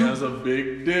last He two has a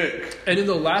big dick. and in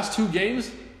the last 2 games,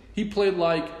 he played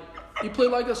like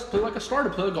a starter,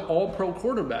 played like an all-pro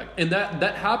quarterback, and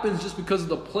that happens just because of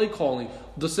the play calling.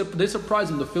 They surprised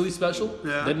him. The Philly special,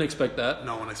 Yeah. They didn't expect that.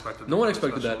 No one expected. No one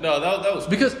expected that. No, that was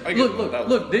Because I get it, that was-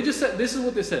 look, they just said this is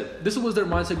what they said. This was their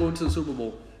mindset going to the Super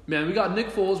Bowl. Man, we got Nick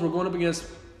Foles. We're going up against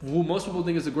who most people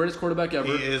think is the greatest quarterback ever.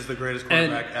 He is the greatest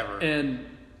quarterback ever. And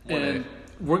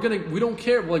we don't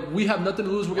care. Like, we have nothing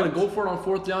to lose. We're gonna go for it on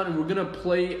 4th down, and we're gonna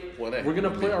play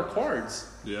our cards.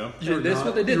 Yeah. And that's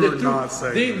what they did.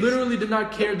 They literally did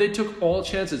not care. They took all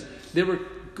chances. They were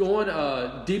going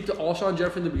deep to Alshon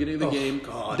Jeffrey in the beginning of the game.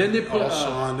 God. Then they put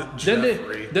Alshon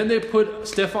Jeffrey. then they put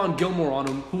Stephon Gilmore on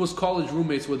him, who was college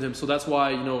roommates with him. So that's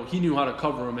why he knew how to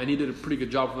cover him, and he did a pretty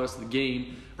good job for the rest of the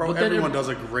game. Bro, But then everyone does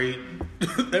a great.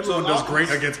 Everyone does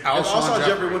great against If Alshon Jeffrey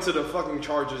Jeffrey. went to the fucking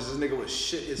Chargers, this nigga would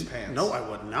shit his pants. No, I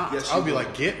would not. Yes, I would you be would.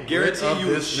 like, get rid Guarantee of you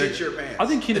would this shit nigga. your pants. I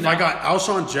think Keenan. If I got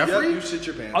Alshon Yep, Jeffrey, you shit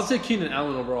your pants. I'd say Keenan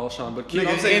Allen over Alshon, but Keenan.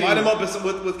 I'm saying line him up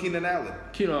with Keenan Allen.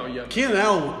 Yeah. Keenan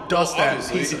Allen will dust that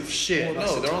obviously. piece of shit.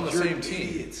 No, they're on the You're same team.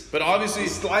 idiots. But obviously,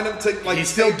 Just line him to like. He's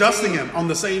still same dusting team. him on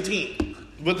the same team.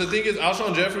 but the thing is,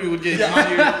 Alshon Jeffrey would get easier.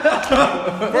 First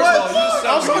of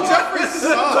all, Alshon Jeffrey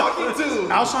sucks. Talking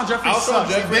to. Alshon Jeffrey Alshon sucks.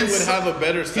 Jeffrey would have a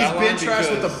better He's stat been line trash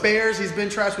with because- the Bears. He's been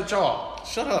trash with y'all.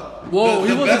 Shut up. Whoa,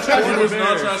 he wasn't best trash player with He was the not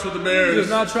Bears. trash with the Bears. He was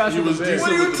not trash He with was the Bears.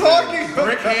 decent What are you with the Bears. talking about?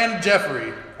 Rick and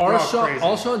Jeffrey. We're all crazy.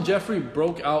 Alshon Jeffrey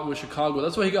broke out with Chicago.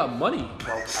 That's why he got money.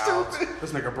 Broke out.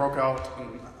 This nigga broke out.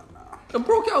 And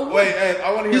broke out. what? Wait, hey,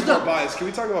 I want to hear He's more not- bias. Can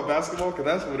we talk about basketball? Because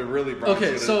that's what it really brought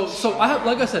Okay, to. so I have,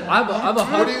 like I said, I have a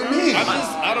hot. What do you mean?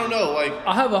 I don't know. Like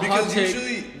I have a hot because take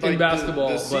usually, in like, basketball,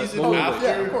 the but season wait, after,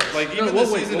 yeah, of course. like No, even we'll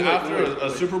the wait, season we'll wait, after we'll wait.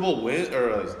 a Super Bowl win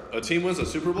or a team wins a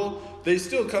Super Bowl, they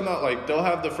still come out like they'll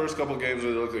have the first couple games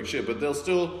where they look like shit, but they'll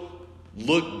still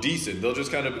look decent. They'll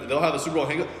just they'll have the Super Bowl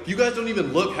hang up. You guys don't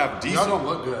even look half decent. Y'all don't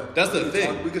look good. That's the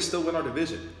thing. We could still win our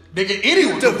division. Nigga,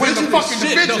 anyone can win the Division is fucking shit.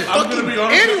 division. No, I'm gonna be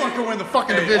honest. Anyone can win the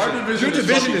fucking Our division. division Your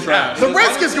division fucking is trash. The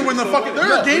Redskins can win the fucking.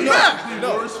 They're a game back. The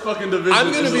worst fucking division.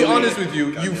 I'm gonna in be the honest league. with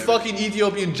you, you fucking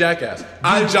Ethiopian jackass.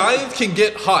 The Giants can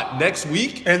get hot next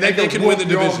week, And they can win the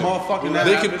whoop your division. motherfucking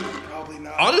They ass. can. Probably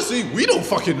not. Honestly, we don't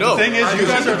fucking know. The thing is, you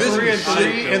guys are Division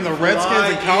 3-3, and the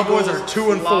Redskins and Cowboys are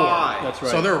 2-4. That's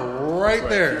right. So they're right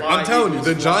there. I'm telling you,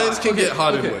 the Giants can get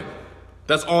hot and okay. win.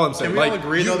 That's all I'm saying. Can we all like,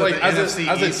 agree you, though like, that the as NFC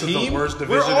a East is team, the worst We're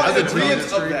division all as in a agreement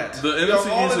team? of that. The We are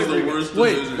NFC all East in is the agreement. worst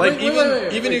Wait, division. like wait, even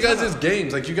wait, you guys'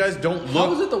 games, like you guys don't look.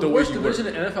 How is it the way worst you division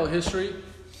were. in NFL history?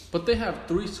 But they have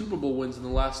 3 Super Bowl wins in the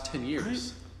last 10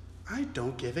 years. I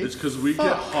don't give a It's because we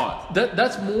get hot.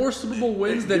 That's more Super Bowl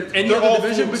wins than any They're other all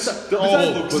division flukes. besides They're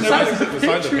all flukes. besides the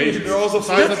Besides the Patriots. They're also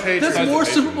Besides the flukes. Patriots. That's more the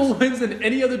Super Patriots. Bowl wins than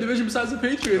any other division besides the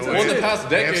Patriots. Well, in the That's it. past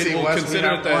decade, AFC we'll West, we consider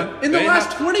have that. one. In the they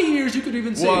last have- 20 years, you could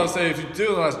even say Well, I'll say if you do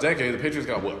in the last decade, the Patriots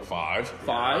got what 5?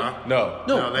 5. No,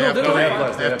 No, they have they three. don't They have have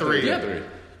 5. They have 3. They Yeah. have 3.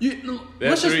 You, They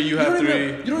have 3. You have 3.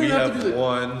 You don't We even have to have do the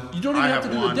 1. You don't even I have to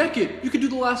have do one. the decade. You could do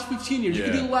the last 15 years. You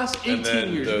could Yeah. do the last 18 And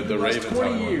then years. the- You could do the the last Ravens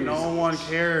 20 have one. years. No one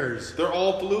cares. They're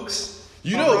all flukes.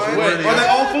 You know, Ryan? wait, Are they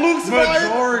all flukes? Ryan?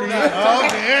 Majority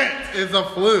of it is a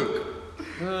fluke.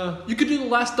 You could do the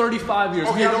last 35 years.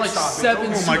 Okay, we have don't like stop it. 7 Oh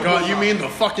my Super god, Bowls. you mean the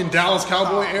fucking Dallas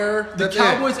Cowboy era? The That's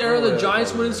Cowboys it. era, the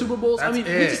Giants winning Super Bowls. That's I mean,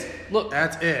 we it. just, look.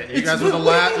 That's it. You It's- guys were the wait,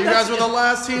 last. wait, You that's guys were the it.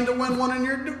 last team to win one in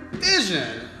your division.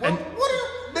 What are you,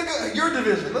 nigga? Your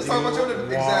division. Let's talk about your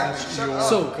division. Exactly. Shut up.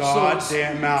 So-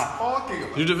 Goddamn mouth. Talking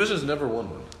about. Your division's never won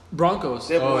one. Broncos.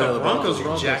 Oh, yeah, The Broncos, you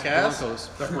Broncos, jackass. Broncos.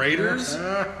 The Raiders,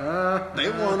 they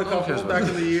won a couple back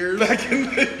in the years. Back in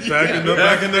the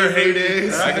Back in their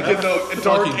heydays. Back in the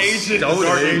dark Fucking ages. Stone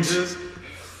Dark Age. ages.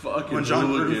 Fucking When John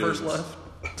Gruden hooligans. first left.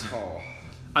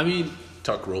 I mean,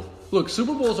 Tuck rule. Look,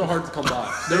 Super Bowls are hard to come by.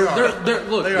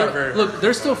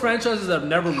 There's still franchises that have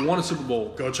never won a Super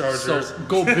Bowl. Go Chargers. So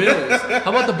go Bills. How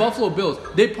about the Buffalo Bills?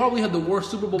 They probably had the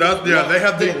worst Super Bowl. They have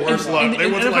the worst luck. They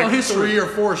went to NFL like history. 3 or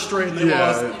 4 straight and they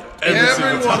lost.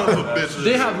 Every one of them bitches.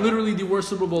 They have literally the worst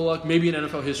Super Bowl luck maybe in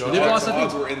NFL history. They lost.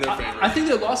 Odds were in their favor. I think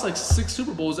they lost like 6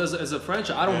 Super Bowls as a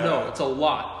franchise. I don't know. It's a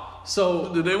lot. So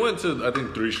They went to, I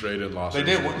think, 3 straight and lost. They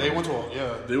did. They went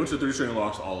to They went to 3 straight and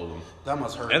lost all of them. That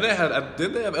must hurt. And they had,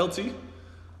 didn't they have LT?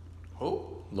 Who?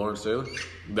 Lawrence Taylor?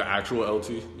 The actual LT?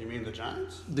 You mean the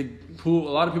Giants? who a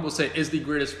lot of people say is the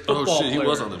greatest football player. He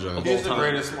was on the Giants. He's the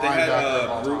greatest linebacker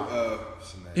of all time.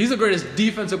 He's the greatest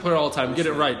defensive player of all time. Get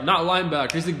it right. Not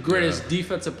linebacker. He's the greatest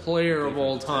defensive player of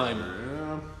all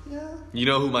time. You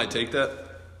know who might take that?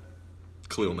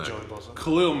 Khalil Mack.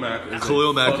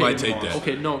 Khalil Mack might take that.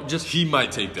 Okay, no, just He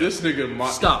might take that. This nigga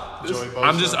might stop.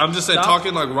 I'm just saying, Stop.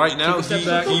 talking like right now, Take a step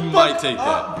back. he might take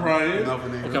that. Brian.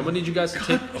 Okay, I'm gonna need you guys to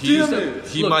take. He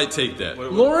Look, might take that.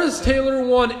 Lawrence Taylor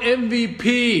won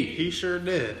MVP He sure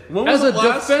did. When was as a the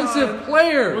last defensive time-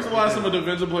 player. When was the last time a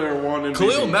defensive player won MVP?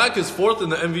 Khalil Mack is 4th in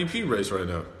the MVP race right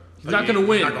now. He's not gonna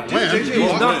win. Not gonna win.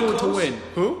 He's not going to win.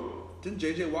 Who? Didn't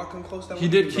JJ Watt come close? That He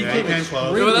one? did. He came came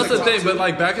close. Yeah, but that's the thing. But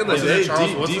like back in the Wasn't day, it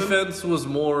Charles Woodson? defense was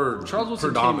more Charles Woodson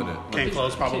predominant. Came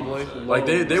close, probably. Like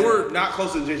they were. Not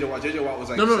close to JJ Watt. JJ Watt was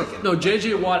like No. second. No,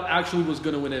 JJ Watt actually was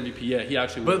gonna win MVP. Yeah, he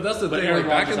actually. But would. that's the thing. Aaron Like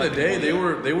back Rodgers in the actually day,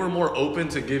 won. they were more open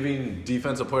to giving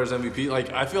defensive players MVP.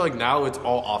 Like I feel like now it's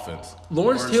all offense.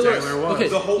 Lawrence Lawrence Taylor. Taylor was. Okay,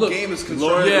 The whole look, game is Lawrence-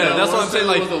 controlled. Yeah, that's what I'm saying,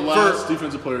 Lawrence like, Taylor was the last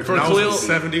defensive player. for to Khalil- win.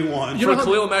 71. You know For how-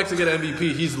 Khalil Mack to get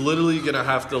MVP, he's literally gonna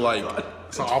have to like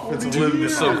It's an offensive do limit.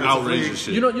 some outrageous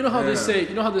shit. You know how they say.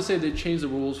 You know how they say they changed the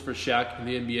rules for Shaq in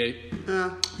the NBA. Yeah.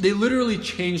 They literally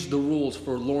changed the rules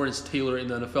for Lawrence Taylor in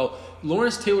the NFL.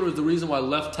 Lawrence Taylor is the reason why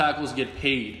left tackles get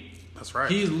paid. That's right.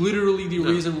 He's literally the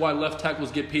reason why left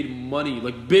tackles get paid money,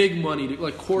 like big money,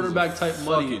 like quarterback type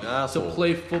money fucking to asshole.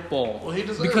 play football. Well, he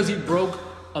deserves because he it. broke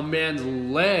a man's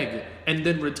leg and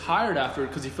then retired after it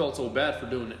because he felt so bad for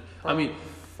doing it. I mean,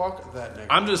 Fuck that nigga.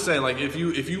 I'm just saying, like, if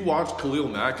you watch Khalil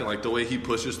Mack and like the way he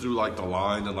pushes through like the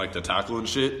line and like the tackle and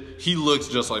shit, he looks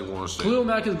just like Lawrence Taylor. Khalil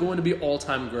Mack is going to be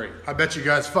all-time great. I bet you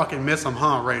guys fucking miss him,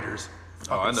 huh, Raiders?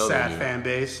 Oh, I Fucking know they sad do. fan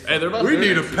base. Hey, they're about We to-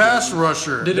 need a pass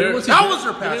rusher. Did anyone see that Derek- was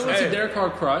their Did pass anyone see rusher. Derek Carr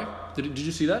cry? Did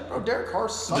you see that? Bro, Derek Carr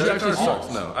sucks. Derek Carr sucks.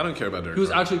 sucks. No, I don't care about Derek. He was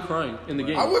Carr. actually crying in the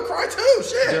game. I would cry too.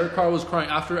 Shit. Derek Carr was crying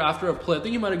after a play. I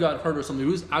think he might have got hurt or something.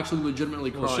 He was actually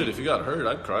legitimately crying. Well, shit, if you got hurt,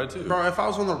 I'd cry too. Bro, if I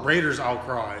was on the Raiders, I'll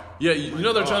cry. Yeah, you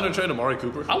know they're trying to trade Amari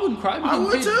Cooper. I wouldn't cry. I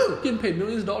would too. Getting paid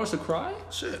millions of dollars to cry?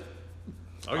 Shit.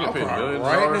 I'll get I'll paid cry millions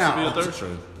right of dollars now. to be a third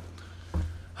string.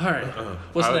 All right.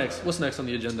 What's I would- next? What's next on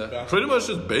the agenda? Pretty much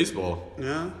just baseball.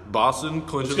 Yeah. Boston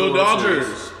clinches Let's go the World Dodgers.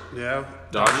 Series. Yeah.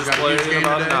 Dodgers Got a play huge in game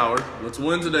about today. an hour. Let's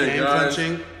win today, Game guys.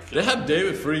 clinching. They have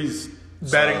David Freeze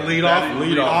Batting leadoff. batting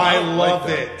leadoff. I I like love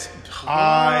that. it.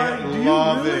 I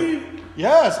love it.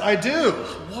 Yes, I do.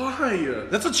 Why?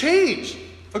 That's a change.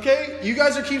 Okay? You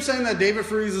guys are keep saying that David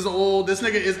Freeze is old. This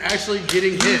nigga is actually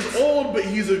getting He's hits. old, but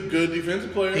he's a good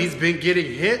defensive player. He's been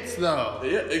getting hits though.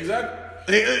 yeah, exactly.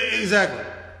 Exactly.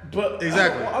 But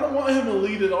Exactly. I don't want him to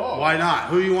lead it off. Why not?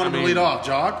 Who you want him to mean- lead off?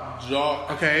 Jock? Jock.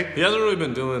 Okay. He hasn't really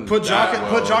been doing. Put Jock that in-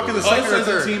 well put Jock in the over second Us or as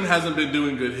a third. team hasn't been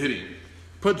doing good hitting.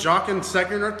 Put Jock in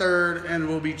second or third and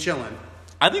we'll be chilling.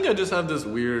 I think I just have this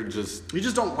weird just. You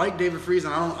just don't like David Freeze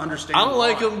and I don't understand I don't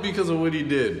like why. him because of what he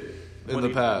did in What the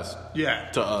he- past. Yeah.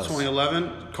 To us.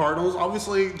 2011 Cardinals.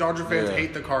 Obviously, Dodger fans Yeah.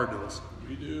 hate the Cardinals.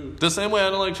 We do. The same way I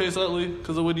don't like Chase Utley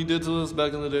because of what he did to us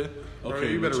back in the day.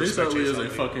 Okay, you but better Chase respect Utley Chase is a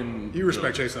Utley. fucking. You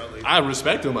respect Chase Utley. I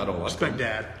respect him. I don't like Respect him.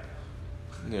 Dad.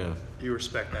 Yeah, You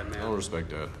respect that I man. don't respect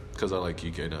that because I like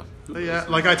Kike now. But yeah,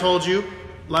 like I told you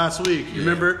last week. You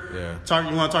remember? yeah.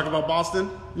 You want to talk about Boston?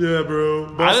 Yeah, bro.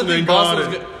 Boston I didn't think ain't got Boston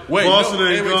was it. good. Wait, Boston no,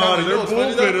 ain't hey, wait, got time it. out. You Their know what's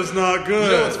funny, bullpen though? is not good.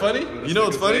 You know what's funny? You know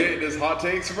what's funny? There's hot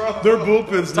takes, bro. Their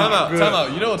bullpen's Time not out, good. time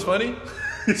out. You know what's funny?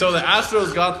 So the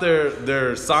Astros got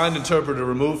their signed interpreter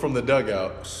removed from the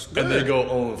dugout, and they go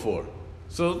 0-4.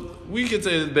 So we could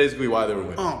say that's basically why they were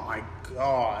winning. Oh my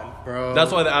god, bro.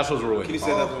 That's why the Astros were Can you winning.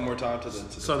 say that one more time to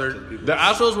the So they're- people? The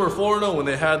Astros were 4-0 when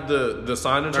they had the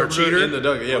signed interpreter cheater? in the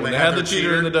dugout. Yeah, When when they they had had the their cheater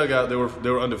cheater? in the dugout, they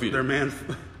were undefeated. their man.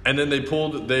 And then they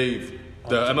pulled the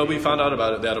MLB found out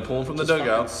about it. They had to pull him from the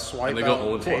dugout, Swipe and they go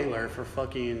out 0-4. Taylor for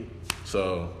fucking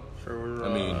So for I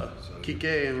mean,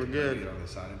 Kike and we're good. You know, the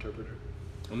sign interpreter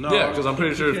No, yeah, because I'm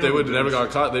pretty sure if they would have never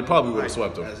got caught, they probably would have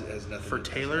swept them. has nothing For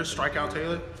Taylor, strikeout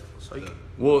Taylor. So you-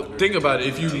 Well, think about it.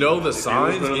 If you know the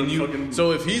signs better and than you, fucking-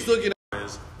 so if he's looking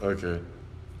at, okay,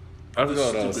 I forgot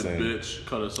what I This was stupid saying. bitch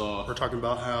cut us off. We're talking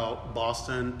about how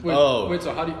Boston. Wait, Oh. wait.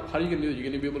 So how you gonna do it? You're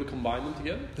gonna be able to combine them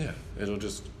together? Yeah, it'll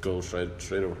just go straight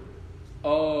over.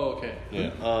 Oh, okay. Yeah.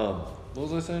 What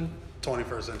was I saying?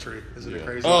 21st century. Isn't it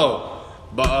crazy? Oh,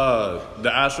 but the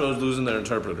Astros losing their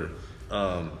interpreter.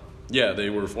 Yeah, they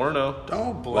were 4-0.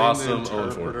 Don't blame Lost the them 0-4.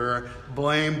 interpreter.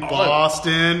 Blame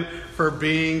Boston for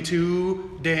being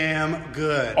too damn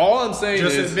good. All I'm saying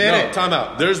Just is, admit it. time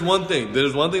out. There's one thing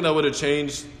that would have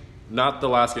changed. Not the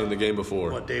last game, the game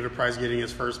before. What, David Price getting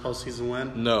his first postseason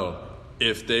win? No,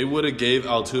 if they would have gave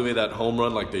Altuve that home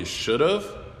run like they should have,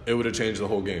 it would have changed the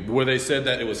whole game. Where they said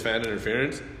that it was fan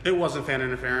interference. It wasn't fan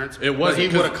interference. It wasn't, But he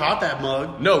 'cause- would have caught that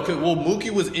mug. No,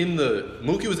 Mookie was in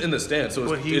the stand, so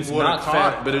But he it's would've not caught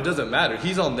fan. it. But it doesn't matter.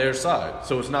 He's on their side,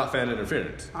 so it's not fan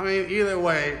interference. I mean, either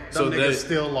way, them niggas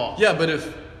still lost. Yeah, but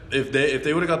if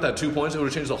they would have got that 2 points, it would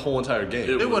have changed the whole entire game.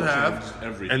 It would have. changed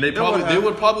everything. And they have.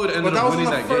 would probably have But ended that up was in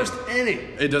winning the that first game. inning.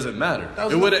 It doesn't matter. That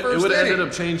was It in would the it first would have ended inning.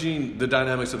 up changing the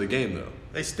dynamics of the game though.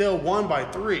 They still won by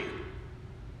 3.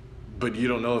 But you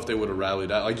don't know if they would have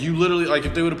rallied out. Like you literally, like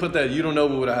if they would have put that, you don't know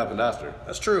what would have happened after.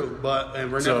 That's true,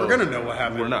 and we're So, never going to know what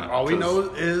happened. we're not, All we 'cause know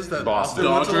is that Boston-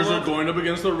 Boston went to Dodgers the are World- going up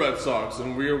against the Red Sox,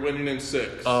 and we are winning in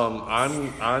 6.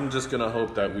 I'm just gonna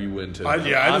hope that we win today. I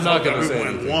I'm just not hope gonna that we say win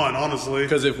anything. one, honestly.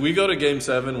 Because if we go to Game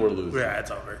 7, we're losing. Yeah,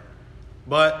 it's over.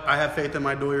 But I have faith in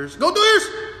my Doyers. Go Doyers!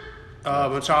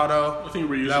 Machado. I think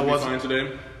Ryu's that will be was fine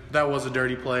today. that was a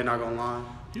dirty play. Not gonna lie.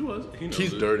 He was. He knows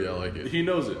He's it. dirty. I like it. He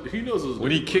knows it. He knows it.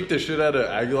 When he kicked the shit out of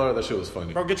Aguilar, that shit was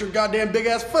funny. Bro, get your goddamn big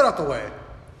ass foot out the way.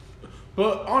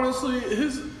 But honestly,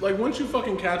 once you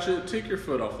fucking catch it, take your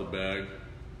foot off the bag.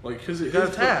 Like his. You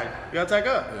gotta tag. You gotta tag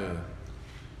up. Yeah.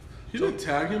 He didn't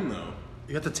tag him though.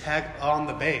 You have to tag on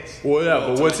the base. Well, yeah,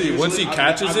 but once he Usually,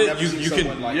 catches I've it, never seen you can.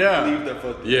 someone, like, yeah. leave their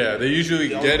foot. Yeah, they usually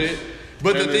get it.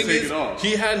 But And the then thing take is, it off.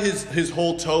 he had his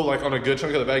whole toe like on a good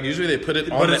chunk of the bag. Usually they put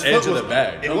it on But the his edge foot of was- the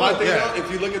bag. And one thing Yeah. though,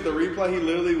 if you look at the replay, he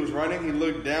literally was running. He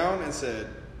looked down and said,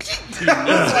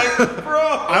 like, bro.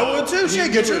 I would too.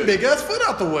 Shit, get your big ass foot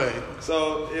out the way.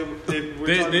 So if we're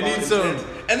They- talking they about need some- intent.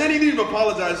 And then he didn't even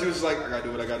apologize. He was just like, I gotta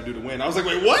do what I gotta do to win. I was like,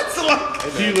 wait, what? So like,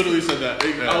 He literally said that. I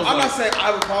was I'm like, not saying I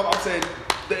have a problem. I'm saying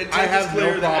the intent I have is clear,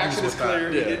 no the problems action is with that.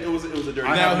 clear. Yeah. It was a dirty.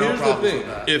 I Now have no here's the problems thing: with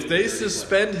that. if they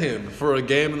suspend him for a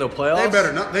game in the playoffs, They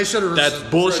better not. They should have. That's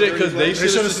bullshit because they They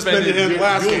should have suspended him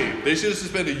last game. They should have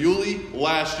suspended Yuli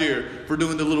last year for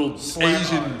doing the little Slam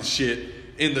Asian on. shit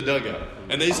in the dugout.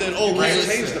 And they said, "Oh, You can't let's-"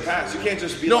 change the past. You can't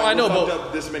just be No, like, I know, we fucked but-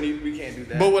 up this many. We can't do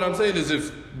that. But what I'm saying is,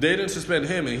 if they didn't suspend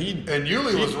him and And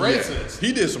Yuli was racist.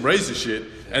 he did some racist shit,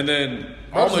 and then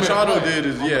Bro, all made a Machado play did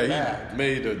is on the he bag.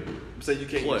 made a. So you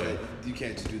can't play. you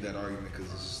can't just do that argument because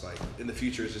it's just like in the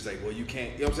future it's just like, well, you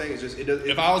can't. You know what I'm saying? It's just it does.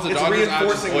 If I was the it's Dodgers, I'd just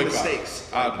reinforcing the boycott. mistakes.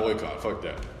 I'd boycott. Fuck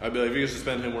that. I'd be like, if you can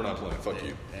suspend him, we're not playing. Fuck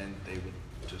you. And they would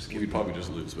just give. We'd probably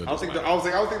just lose. But I don't think. I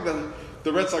don't think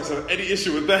the Red Sox have any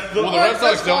issue with that. well, the Red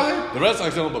Sox That's don't. fine. The Red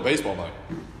Sox don't, but baseball might,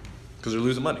 because they're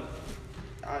losing money.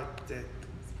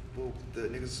 Well, the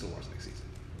niggas still watch next season.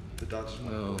 The Dodgers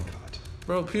want No. to boycott.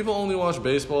 Bro, people only watch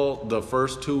baseball the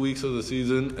first 2 weeks of the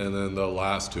season and then the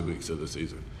last 2 weeks of the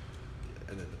season.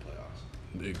 And then the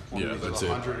playoffs. Yeah, that's it.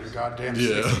 100 and goddamn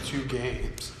Yeah. 62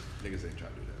 games. Niggas ain't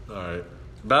trying to do that. All right,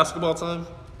 basketball time.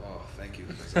 Oh, thank you.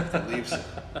 I have to leave soon.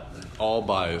 All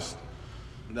biased.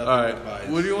 Nothing All right, but bias.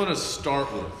 what do you want to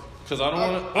start with? Because I don't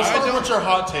want to. Let's start with your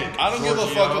hot take. I don't give a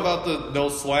Giorgio. fuck about the no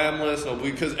slam list, no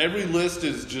because every list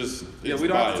is just Yeah, it's we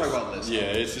don't have to biased. talk about lists. Yeah,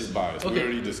 it's just biased. We Okay.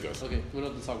 already discussed. Okay, we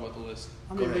don't have to talk about the list.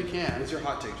 I mean, Go we ahead. can. What's your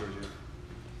hot take, Giorgio?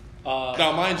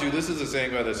 Now, mind you, this is the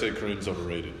same guy that said Kareem's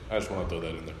overrated. I just want to throw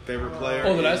that in there. Favorite player?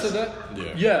 Oh, did I is- say that?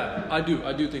 Yeah. Yeah, I do.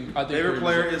 I think. Favorite Kareem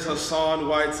player is- is Hassan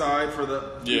Whiteside for the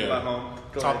people Yeah. at home.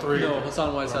 Go Top ahead. three. No,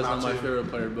 Hassan Whiteside's Well, not my two. favorite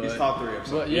player, but He's top 3. I'm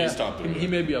sorry. But yeah, He's top three. he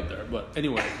may be up there. But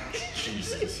anyway,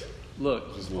 Jesus,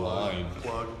 look. just lying.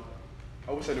 Plug.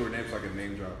 I wish I knew her name so I could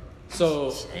name drop.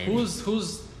 So Same.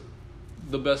 who's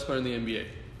the best player in the NBA?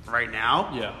 Right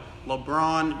now? Yeah.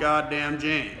 LeBron goddamn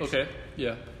James. Okay.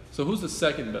 Yeah. So who's the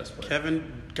second best player?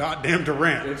 Kevin goddamn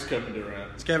Durant. it's Kevin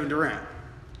Durant. It's Kevin Durant.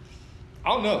 I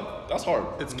don't know. That's hard.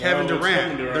 It's Kevin No, it's Durant.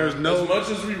 Kevin Durant. There's no. As much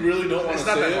as we really don't want It's to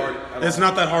not say that it, hard. at It's all.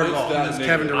 not that hard at It's all. that It's nigga.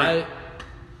 Kevin Durant.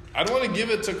 I don't want to give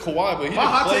it to Kawhi, but he My didn't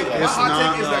hot play take, my last It's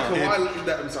hot take is not- that no,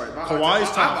 Kawhi. I'm sorry. My Kawhi's hot take, I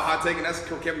have tough. a hot take, and that's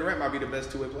Kevin Durant might be the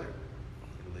best two-way player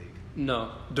in the league. No.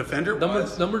 Defender Number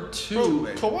wise. number Bro, two.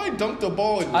 Kawhi dunked the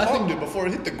ball and I think- palmed it before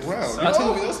it hit the ground. I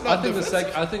think, No, that's not I think the defensive.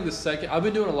 second. I think the second. I've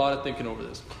been doing a lot of thinking over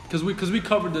this because we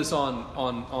covered this on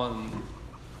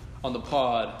the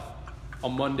pod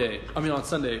on Monday. I mean on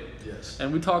Sunday. Yes.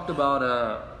 And we talked about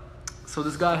So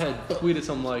this guy had tweeted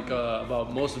something like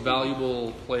about most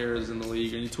valuable players in the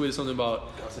league, and he tweeted something about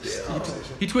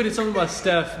he tweeted something about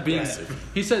Steph being.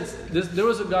 He said there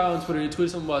was a guy on Twitter. He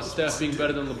tweeted something about Steph being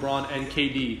better than LeBron and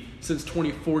KD since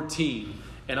 2014,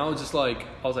 and I was like,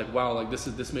 wow, like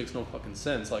this makes no fucking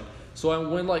sense. Like, so I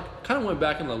went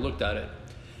back and I looked at it.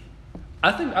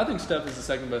 I think Steph is the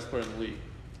second best player in the league.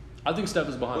 I think Steph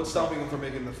is behind. What's stopping him from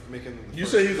making the You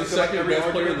say he's the second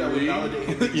best player in the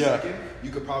league? Yeah. Second,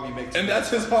 you could probably make. And that's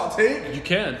his hot take? You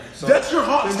can. So, that's your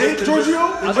hot take, Giorgio?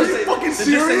 Are you fucking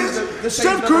serious?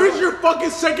 Steph Curry's your fucking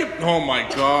second. Oh my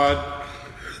god.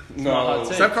 No.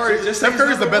 Steph Curry's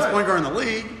the best point guard in the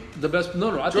league. The best?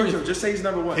 No. I think Giorgio, just say he's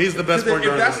number one. He's the best point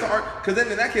guard. If that's because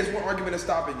then in that case, what argument is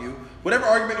stopping you? Whatever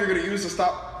argument you're going to use to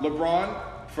stop LeBron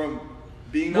from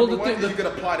being number one, you could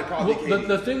apply to probably KD.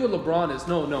 The thing with LeBron is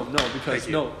no, because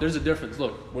there's a difference.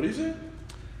 Look, what do you say?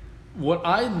 What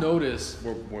I noticed,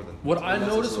 what I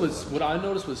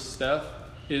noticed with Steph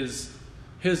is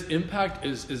his impact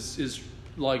is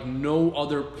like no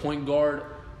other point guard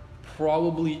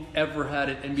probably ever had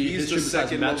in NBA He's history the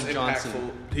second besides most Magic Johnson.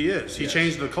 impactful. He is. He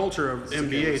changed the culture of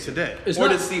NBA today. It's Or not,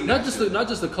 did Steve not Nash just do not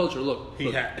just the culture. Look,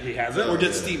 He has it. Or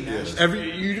did Steve Nash?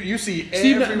 You see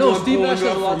Steve everyone Nash has a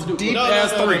pulling lot up to do. deep No,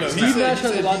 ass no, no, no, no. threes. Steve Nash He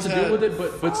has a said lot he's to had- do with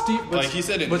it, but Steve, like he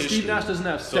said in but Steve history. Nash doesn't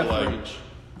have So, Steph like, range.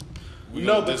 We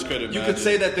No, don't but discredit you Magic. could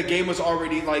say that the game was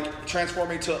already like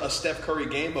transforming to a Steph Curry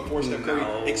game before Steph Curry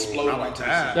exploded not like onto that.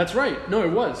 the scene. That's right. No,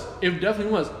 it was. It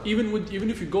definitely was. Even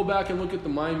if you go back and look at the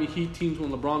Miami Heat teams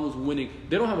when LeBron was winning,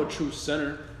 they don't have a true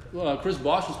center. Chris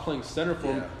Bosh was playing center for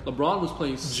him. LeBron was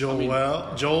playing.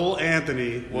 Joel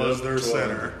Anthony was their Joel.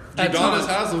 center. At Udonis times,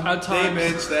 has him. at They times,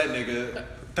 benched that nigga.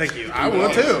 Thank you. I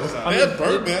would too. They had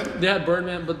Birdman. They had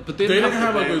Birdman, but they They didn't didn't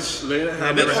have have a good. They didn't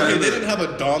have never a had Okay, it. they didn't have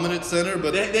a dominant center,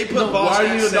 but They put No, Bosh why at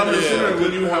do you need a dominant center center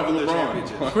when you before have all the LeBron?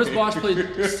 championships. Chris Bosh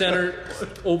played center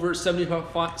over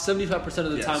 75%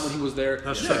 of the time when he was there.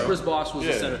 That's So true. Chris Bosh was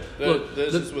the center.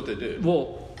 that's just what they did.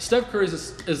 Well, Steph Curry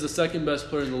is the second best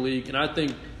player in the league, and I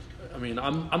think,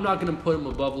 I'm not going to put him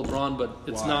above LeBron, but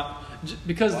it's not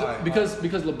because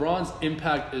LeBron's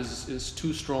impact is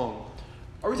too strong.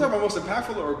 Are we talking about most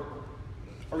impactful, or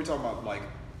are we talking about like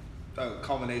a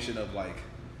culmination of like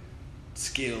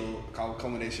skill,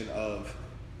 culmination of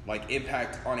like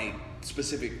impact on a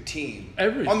specific team?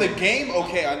 Everything. On the game,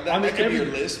 okay, that could be your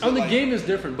list. On but, the like, game is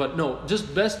different, but no,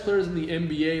 just best players in the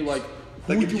NBA. Like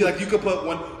if you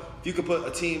could put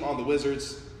a team on the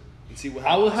Wizards and see what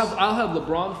I'll happens. have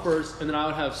LeBron first, and then I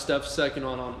would have Steph second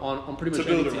on pretty much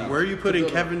To build any team. around. Where are you putting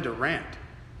build Kevin Durant?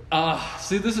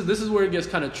 See, this is where it gets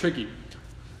kind of tricky.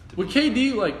 With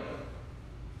KD, like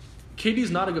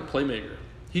KD's not a good playmaker.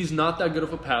 He's not that good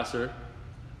of a passer.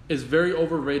 Is very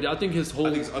overrated. I think his whole.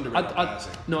 I think it's underrated on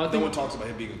passing. No one talks about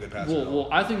him being a good passer. Well,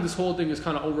 I think this whole thing is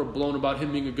kind of overblown about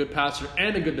him being a good passer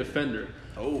and a good defender.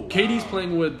 Oh, KD's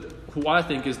playing with who I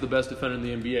think is the best defender in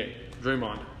the NBA,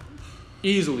 Draymond.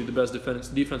 Easily the best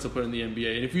defensive player in the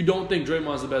NBA. And if you don't think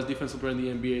Draymond's the best defensive player in the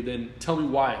NBA, then tell me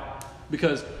why.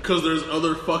 Because there's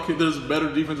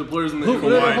better defensive players in the Who-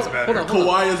 NBA. Kawhi's better.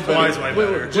 Kawhi is better. Kawhi's way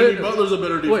better. Jimmy Butler's a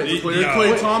better defensive player.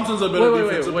 Klay Thompson's a better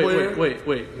defensive player.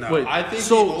 Wait. No. I think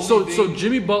So the only thing-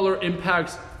 Jimmy Butler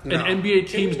impacts an No. NBA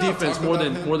Can we team's not defense talk more about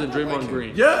than him? more than I don't Draymond like him.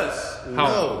 Green. Yes.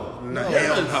 How? No. No.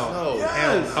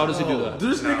 Yes. How does he do that?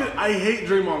 This nigga, I hate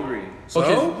Draymond Green.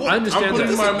 Okay, Well, I I'm understand putting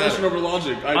that. my doesn't emotion matter. over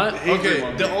logic. I hate Okay,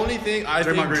 Draymond the Green. only thing I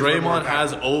think Green's way more Draymond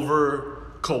has over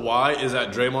Kawhi is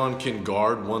that Draymond can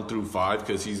guard 1 through 5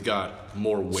 because he's got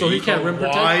more weight. So he can't rim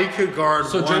protect. Kawhi could guard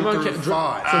So 1 Draymond through can't-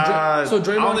 5. So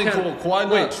Draymond I don't think can't- Kawhi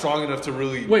wait. not strong enough to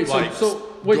really Wait, so- like so-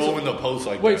 wait, go so- in the post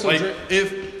like wait, that. so Like Dray-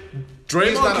 if He's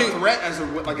Draymond not a can threat as a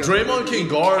like. Draymond can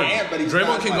guard-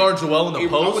 Draymond can guard Joel in the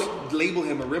post, I would label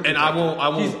him a rim and I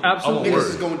won't He's absolutely- Niggas is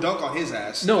worry. going to dunk on his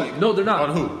ass. No, Like, no, they're not.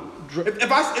 On who? If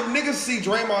niggas see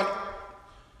Draymond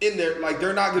in there, like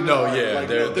they're not gonna. No, like, yeah, like,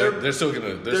 they're they're still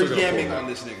gonna they're still gonna yamming pull on that.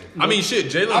 this nigga. I mean, shit, I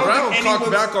Jalen don't Brown think cocked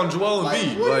anyone's- back on Joel like,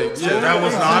 Embiid. what are you Like, talking yeah, That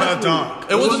was not a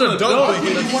dunk. it wasn't a dunk, but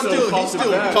he He still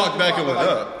cocked back and went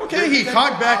up. Okay, he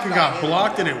cocked back and got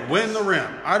blocked and it went in the rim.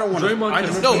 I don't want to. Draymond I can-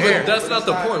 just No, care. but that's not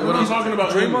the point. We're What not I'm talking about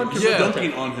Draymond him can- Yeah.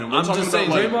 dunking on him. We're I'm talking just about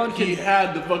saying, like, Draymond can- he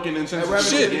had the fucking intention. I'd rather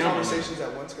Shit. do to conversations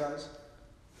at once, guys.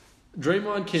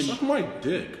 Draymond can. Suck my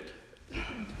dick.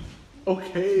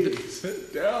 Okay,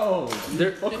 sit down.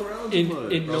 There, Fuck around in, too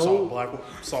much. in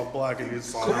Saw black and he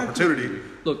saw an opportunity.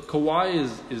 Look, Kawhi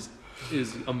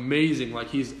is amazing. Like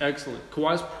he's excellent.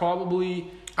 Kawhi's probably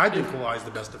I think Kawhi's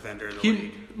the best defender in the he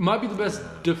league. might be the best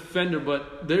defender,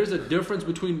 but there's a difference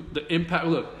between the impact.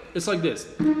 Look, it's like this.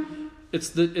 It's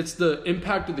the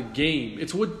impact of the game.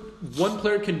 It's what one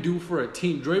player can do for a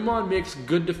team. Draymond makes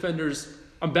good defenders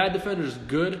A bad defender is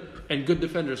good, and good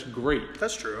defender is great.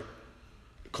 That's true.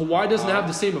 Kawhi doesn't have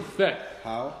the same effect.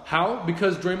 How? How?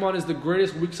 Because Draymond is the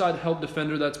greatest weak side help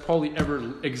defender that's probably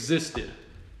ever existed.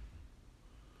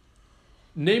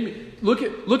 Look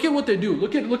at what they do.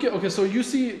 Look at. Okay, so you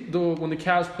see when the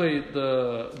Cavs play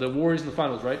the Warriors in the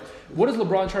finals, right? What does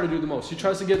LeBron try to do the most? He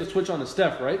tries to get the switch on to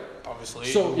Steph, right? Obviously.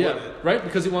 So yeah, right,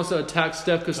 because he wants to attack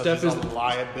Steph because Steph is a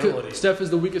liability. Steph is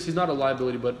the weakest. He's not a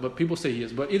liability, but people say he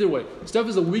is. But either way, Steph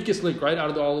is the weakest link, right, out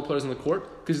of all the players on the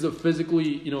court because he's the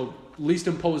physically, least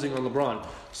imposing on LeBron.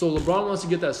 So LeBron wants to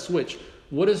get that switch.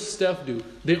 What does Steph do?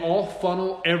 They all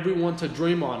funnel everyone to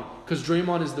Draymond because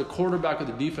Draymond is the quarterback of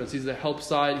the defense. He's the help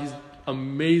side. He's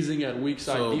amazing at weak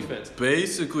side defense.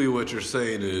 Basically, what you're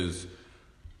saying is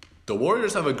the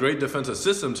Warriors have a great defensive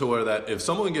system to where that if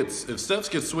Steph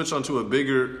gets switched onto a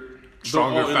bigger,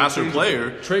 stronger, faster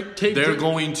player, they're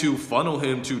going to funnel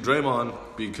him to Draymond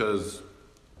because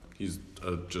he's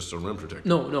just a rim protector.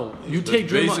 No. You take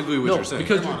Draymond. Basically, what you're saying.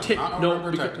 Because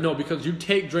because you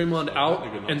take Draymond out,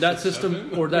 and that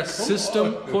system quote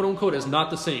unquote is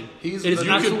not the same. If you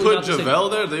could put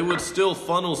JaVale there, they would still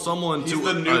funnel someone to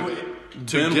get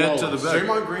to the back.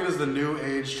 Draymond Green is the new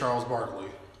age Charles Barkley.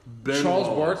 Charles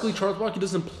Barkley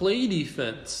doesn't play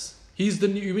defense. He's the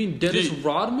new. You mean Dennis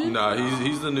Rodman? Nah,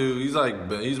 he's the new. He's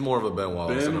more of a Ben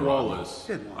Wallace. Ben Wallace.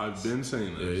 I've been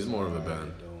saying this. Yeah, he's more of a Ben. I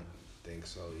don't think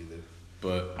so either.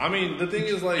 But I mean, the thing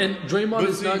is and Draymond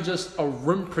is not just a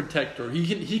rim protector.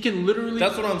 He can literally.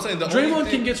 That's what I'm saying. Draymond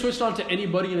can get switched on to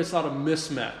anybody, and it's not a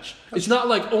mismatch. It's not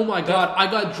like, oh my God, I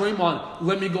got Draymond.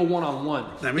 Let me go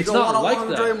 1-on-1. It's not like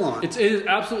that. Draymond. It is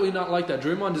absolutely not like that.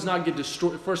 Draymond does not get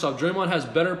destroyed. First off, Draymond has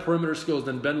better perimeter skills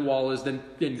than Ben Wallace, than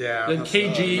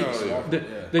KG, than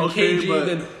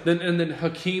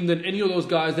Hakeem, than any of those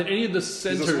guys, than any of the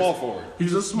centers. He's a small forward.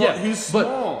 He's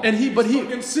small. But he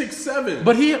fucking 6'7".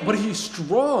 But he's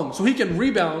strong, so he can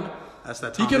rebound. That's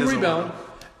that. He can rebound.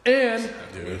 And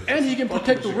he can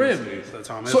protect the rim.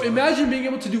 So imagine being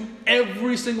able to do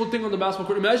every single thing on the basketball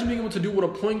court. Imagine being able to do what a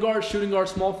point guard, shooting guard,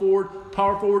 small forward,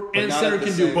 power forward, and center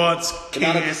can do. But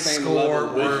can't score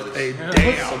worth a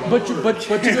damn. But you He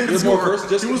was 4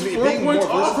 points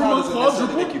off from a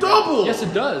quadruple double. Yes,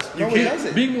 it does. No, it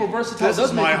doesn't. Being more versatile This does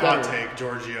is make my you hot better. take,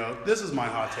 Giorgio. This is my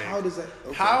hot take. How does that?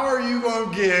 Okay. How are you going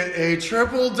to get a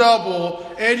triple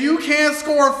double and you can't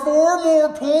score 4 more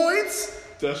points?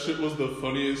 That shit was the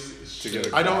funniest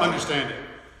shit. I don't understand it.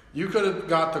 You could have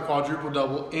got the quadruple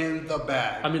double in the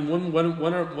bag. I mean, one of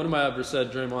my ever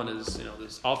said Draymond is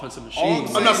this offensive machine.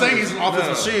 I'm not saying he's an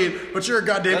offensive machine, but you're a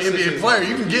goddamn NBA player.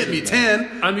 You can get me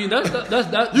 10. I mean, You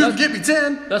can get me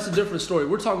 10. That's a different story.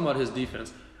 We're talking about his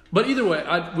defense. But either way,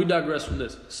 we digress from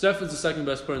this. Steph is the second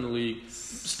best player in the league.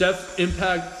 Steph's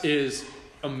impact is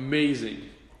amazing.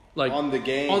 Like on the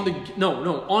game? On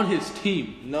his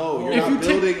team. No, you're not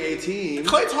building a team.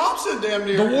 Klay Thompson damn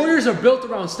near. The Warriors are built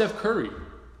around Steph Curry.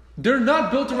 They're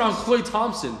not built around Klay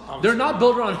Thompson. They're not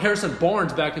built around Harrison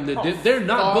Barnes back in the day. They're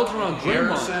not built around Draymond.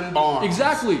 Harrison Barnes.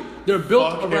 Exactly. They're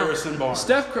built around Harrison Barnes.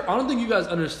 Steph Curry. I don't think you guys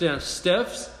understand.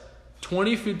 Steph's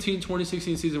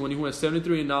 2015-2016 season when he went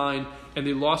 73-9 and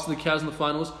they lost to the Cavs in the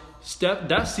finals. Steph,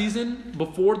 that season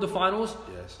before the finals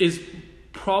is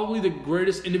probably the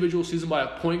greatest individual season by a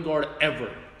point guard ever.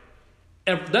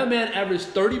 That man averaged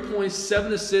 30 points,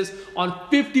 7 assists on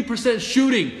 50%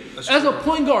 shooting. As a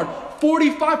point guard,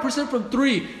 45% from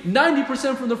 3,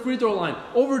 90% from the free throw line,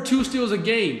 over 2 steals a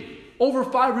game, over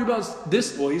 5 rebounds.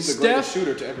 He's the greatest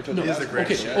shooter to ever touch the basketball.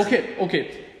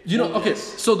 Okay.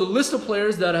 So the list of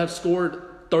players that have scored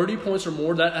 30 points or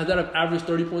more, that have averaged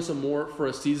 30 points or more for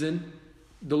a season,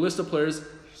 the list of players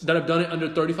that have done it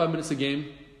under 35 minutes a game,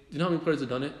 do you know how many players have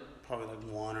done it? Probably like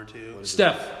 1 or 2.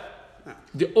 Steph.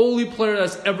 The only player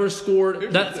that's ever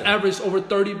scored, that's averaged over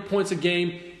 30 points a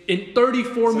game in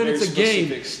 34 minutes a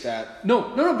game. Stat.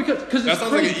 No, because that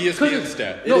sounds like an ESPN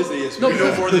stat. It is ESPN. No, You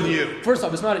know more than you. First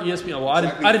off, it's not an ESPN. Well, I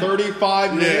didn't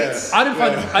 35 minutes. I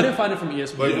didn't find it from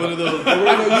ESPN. Like one of those. You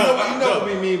know what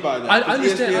we mean by that. I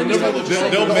understand.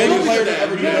 ESPN, they'll make only it player that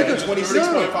ever did like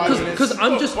 26.5 minutes. Because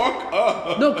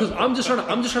I'm just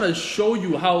trying to show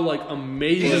you how like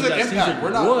amazing that season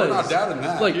We're was. not doubting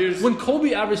that. Like when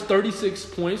Kobe averaged 36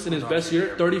 points in his best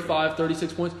year, 35,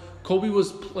 36 points. Kobe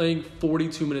was playing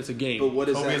 42 minutes a game. But what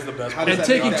is Kobe that? is the best How player. does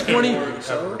And that taking make 20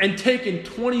 that and taking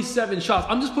 27 shots.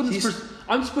 I'm just putting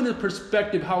in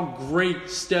perspective how great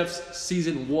Steph's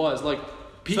season was. Like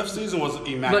Steph's season was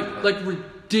immaculate. like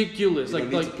ridiculous.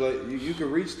 You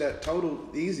can reach that total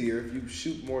easier if you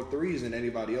shoot more threes than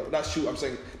anybody else. Not shoot. I'm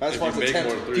saying as far as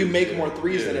attempts, you make more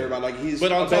threes than everybody. Like he's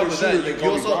But on a better top of shooter that, than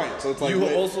Kobe Bryant. So it's like you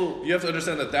have to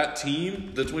understand that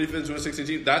team, the 2015-2016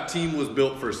 team, that team was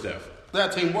built for Steph.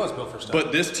 That team was built for Steph.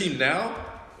 But this team now,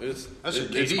 it's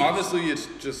honestly, it's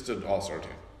just an all-star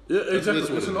team. Yeah,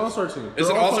 exactly. It's an all-star team. It's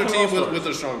an all-star team with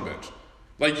a strong bench.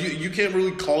 Like you can't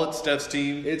really call it Steph's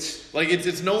team. It's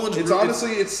no one's. It's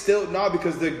honestly, it's still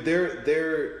because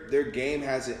their game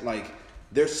hasn't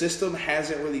their system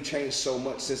hasn't really changed so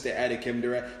much since they added Kevin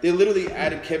Durant. They literally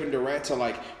added Kevin Durant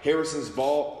to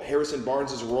Harrison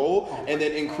Barnes' role, and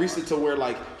then increased it to where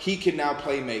he can now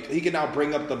make. He can now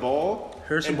bring up the ball.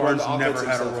 Harrison Barnes never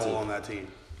had a role on that team.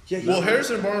 Yeah,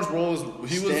 Harrison Barnes' role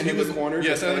was he was in the corner.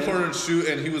 Yeah, stand in the corner and shoot,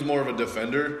 and he was more of a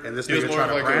defender. And this nigga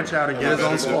tried to branch out and get his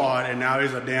own squad, and now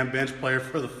he's a damn bench player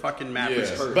for the fucking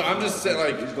Mavericks. Yeah. But I'm just saying,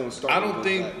 I don't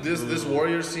think this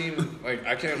Warriors team,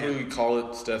 I can't really call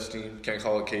it Steph's team. Can't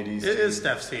call it KD's team. It is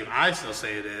Steph's team. I still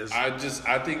say it is. I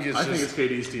think it's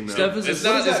KD's team. Steph is it's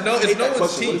no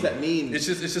one's team. What does that mean? It's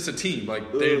just a team.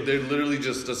 They literally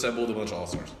just assembled a bunch of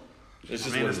all-stars.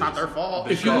 It's not their fault.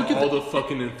 If you look at all the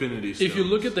fucking infinity stones. If you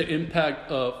look at the impact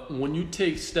of when you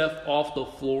take Steph off the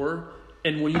floor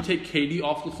and when you take KD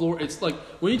off the floor, it's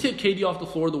when you take KD off the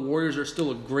floor, the Warriors are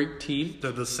still a great team.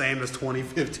 They're the same as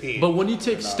 2015. But when you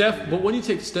take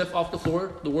Steph off the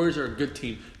floor, the Warriors are a good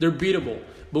team. They're beatable.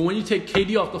 But when you take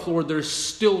KD off the floor, they're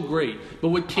still great. But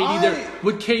with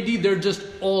KD, they're just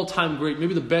all-time great.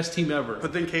 Maybe the best team ever.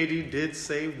 But then KD did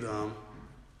save them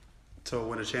to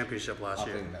win a championship last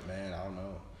year.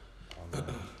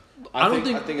 I think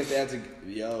if they had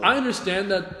to, I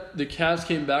understand that the Cavs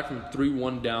came back from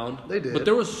 3-1 down. They did, but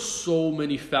there was so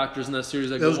many factors in that series.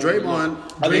 There was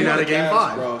Draymond being out of Game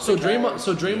 5. So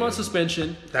Draymond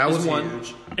suspension. That was one.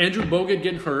 huge. Andrew Bogut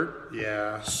getting hurt.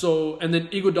 Yeah. So and then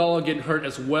Iguodala getting hurt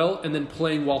as well, and then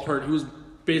playing while hurt. He was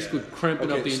basically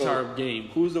cramping up the entire game.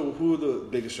 Who are the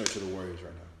biggest strength of the Warriors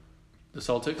right now? The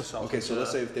Celtics. Okay, so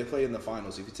let's say if they play in the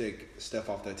finals, if you take Steph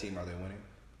off that team, are they winning?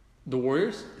 The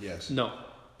Warriors? Yes. No.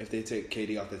 If they take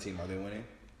KD off the team, are they winning?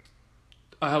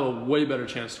 I have a way better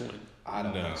chance to win. I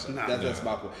don't think so. That's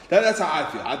my point. That's how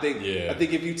I feel. I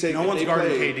think if you take no one's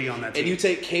guarding KD on that team, and you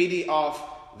take KD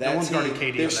off that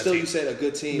team, they're still you said a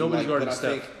good team. Nobody's guarding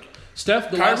Steph.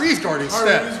 Steph, Kyrie's guarding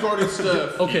Steph. Kyrie's guarding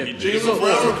Steph. Okay, Jaylen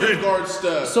Brown can guard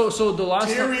Steph. So the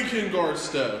last Terry can guard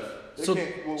Steph. So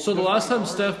the last time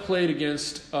Steph played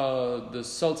against the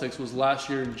Celtics was last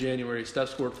year in January. Steph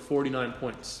scored 49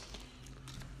 points.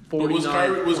 Was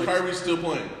Kyrie still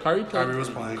playing? Kyrie was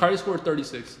playing. Kyrie scored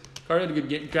 36. Kyrie had a good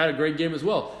game, got a great game as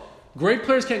well. Great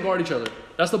players can't guard each other.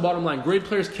 That's the bottom line. Great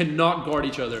players cannot guard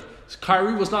each other.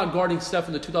 Kyrie was not guarding Steph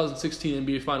in the 2016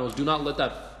 NBA Finals. Do not let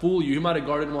that fool you. He might have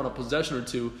guarded him on a possession or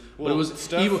two, but it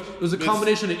was a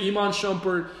combination of Iman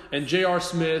Shumpert and J.R.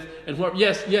 Smith and whoever.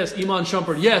 Yes, Iman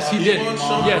Shumpert. Yes, he did.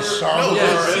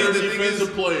 The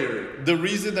defensive player. The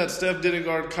reason that Steph didn't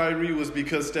guard Kyrie was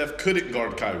because Steph couldn't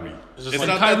guard Kyrie. It's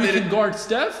not Kyrie can guard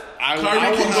Steph?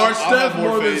 Kyrie can guard Steph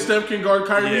more than Steph can guard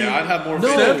Kyrie. Yeah, I'd have more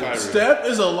faith in Kyrie. Steph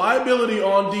is a liability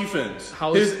on defense.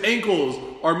 His ankles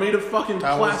are made of fucking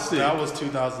plastic. That was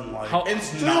 2009. And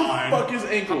still fuck his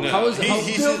ankles.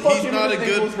 He's not a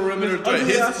good perimeter threat.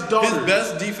 His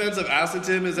best defensive asset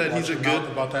to him is that he's a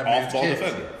good off-ball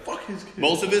defender. Fuck his kids.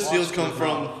 Most of his steals come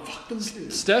from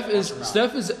Steph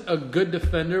is a good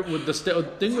defender. With the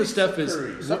thing with Steph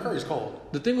is Steph Curry's cold.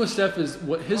 The thing with Steph is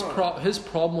what his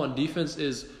problem on defense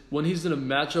is when he's in a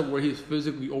matchup where he's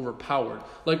physically overpowered.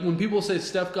 Like when people say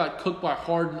Steph got cooked by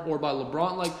Harden or by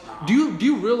LeBron, do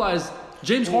you realize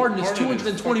James Harden is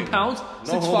 220 pounds,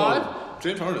 6'5"?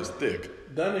 James Harden is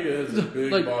thick. That nigga has a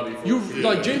big body.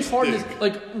 James Harden is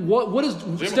what is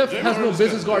Steph has no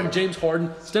business guarding James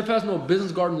Harden. Steph has no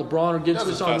business guarding LeBron or getting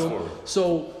Hassan.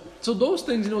 So those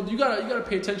things, you gotta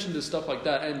pay attention to stuff like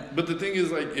that. But the thing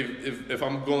is, if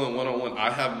I'm going 1-on-1,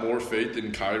 I have more faith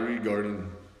in Kyrie guarding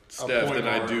Steph than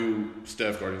I do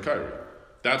Steph guarding Kyrie.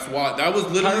 That's why that was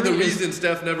literally the reason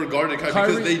Steph never guarded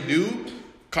Kyrie because they knew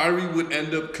Kyrie would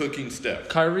end up cooking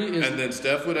Steph. And then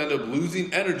Steph would end up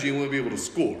losing energy and wouldn't be able to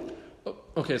score.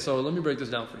 Okay, so let me break this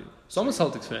down for you. So I'm a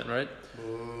Celtics fan, right?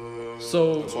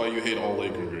 So that's why you hate all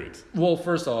Laker grades. Well,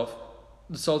 first off,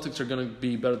 the Celtics are going to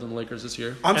be better than the Lakers this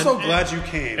year. I'm so glad you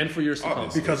came. And for years to come.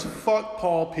 Because fuck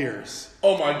Paul Pierce.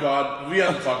 Oh my God, we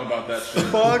have to talk about that shit.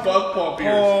 Fuck Paul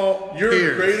Pierce.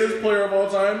 Your greatest player of all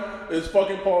time is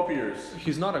fucking Paul Pierce.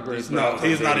 He's not a great player. No,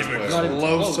 he's not even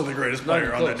close to the greatest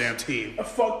player on that damn team.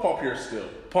 Fuck Paul Pierce still.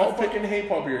 I fucking hate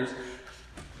Paul Pierce.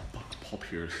 Fuck Paul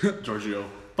Pierce. Giorgio.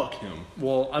 fuck him.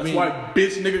 Well, I mean, that's why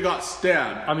bitch nigga got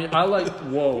stabbed. I mean, I like.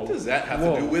 Whoa. What does that have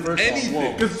to do with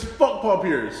anything? Because fuck Paul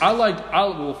Pierce.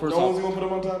 Well, first No off, one's gonna put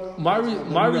him on time now? my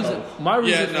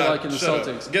reason for liking the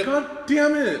Celtics. God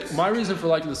damn it. My reason for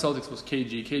liking the Celtics was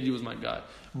KG. KG was my guy.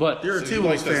 But You're a So you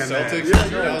T-Wolves like the fan. man. Celtics? Yeah,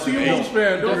 you're a T-Wolves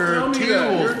fan. Don't You're tell a me that.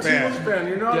 T-Wolves You're a fan. T-Wolves fan.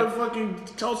 You're not Yeah. a fucking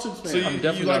Chelsea fan. So you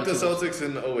definitely like the not a Celtics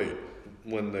in 08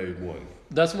 when they won?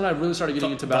 that's when I really started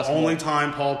getting into The basketball. only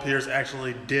time Paul Pierce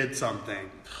actually did something.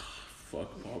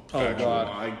 Fuck Paul Oh, Pierce. God.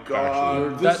 My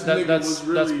God. That's was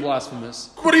really... that's blasphemous.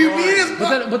 What do you mean?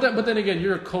 But then again,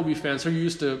 you're a Kobe fan, so you're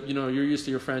used to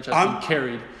your franchise being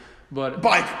carried. But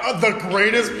By the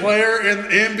greatest player in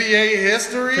NBA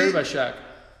history? carried by Shaq.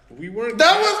 We weren't.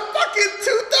 That was fucking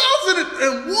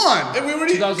 2001. And we were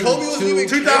 2002. Kobe was even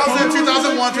 2000,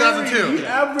 2001, 2002. He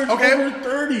averaged Okay. over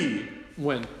 30.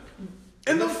 When?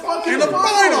 In the fucking In the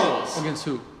finals. Against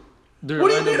who? What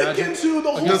do you mean against who? The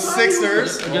whole The time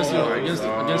Sixers. Against the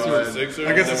Sixers.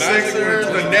 Against the Magic Sixers,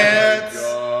 were the top. Nets.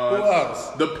 God. Who else?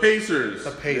 The Pacers.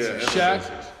 The Pacers. Shaq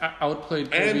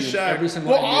outplayed Kobe And in Shaq. every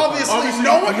single Well, NBA obviously, final.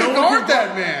 no one can guard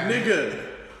that man. Nigga.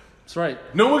 That's right.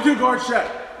 No one can guard Shaq.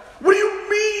 What do you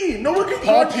mean? No one can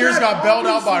Paul guard Pierce Shaq, got bailed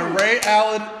out by obviously. Ray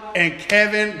Allen and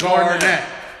Kevin Garnett.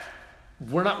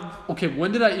 We're not okay.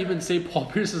 When did I even say Paul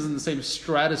Pierce is in the same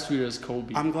stratosphere as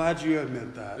Kobe? I'm glad you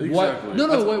admit that. What? Exactly.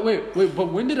 No, wait.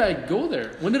 But when did I go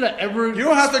there? When did I ever? You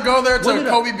don't have to go there When to did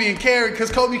Kobe being carried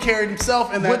because Kobe carried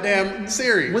himself in that damn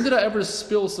series. When did I ever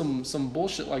spill some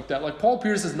bullshit like that? Like Paul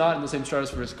Pierce is not in the same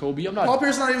stratosphere as Kobe. I'm not. Paul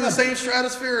Pierce is not even the same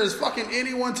stratosphere as fucking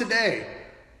anyone today.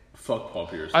 Fuck Paul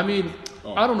Pierce. I mean,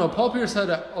 I don't know. Paul Pierce had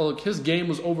his game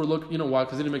was overlooked. You know why?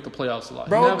 Because he didn't make the playoffs a lot.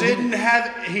 Bro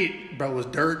bro was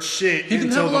dirt shit He didn't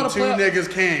until have a lot the of two playoff-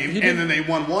 niggas came, He and didn't- then they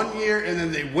won 1 year, and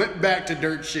then they went back to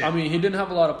dirt shit. I mean, he didn't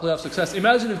have a lot of playoff success.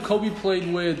 Imagine if Kobe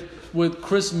played with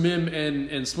Chris Mim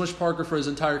and Smush Parker for his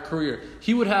entire career.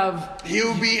 He would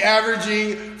be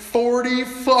averaging 40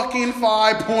 fucking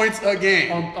 5 points a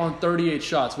game. on 38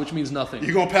 shots, which means nothing.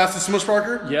 You gonna pass to Smush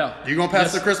Parker? Yeah. You gonna pass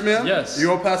Yes. to Chris Mim? Yes. You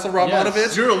gonna pass to Romanovich?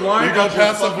 Yes. You're lying. You gonna at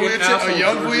pass to your fucking a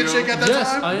young asshole, Vujicic at that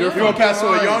Yes, time? I am. You're gonna pass to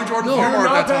a young Jordan No, Farmer You're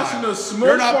at not that passing time. to Smush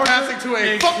You're not Parker passing to a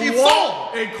and fucking Kwame- soul.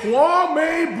 A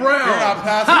Kwame Brown. You're not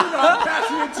passing. You're not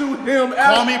passing it to him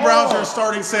at all. Kwame Brown's your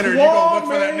starting center. You gonna look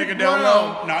for that Kwame nigga down Brown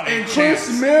low? Not a and chance.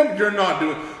 Chris Mim, you're not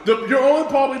doing. You're only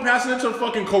probably passing it to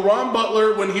fucking Karan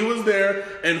Butler when he was there,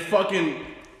 and fucking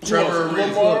Trevor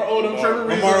Ariza. Lamar Odom, Trevor Ariza.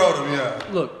 Lamar Odom,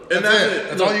 yeah. Look, And That's that's it. it.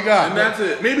 That's all you got. And that's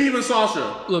it. Maybe even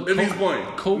Sasha. Look, if he's playing.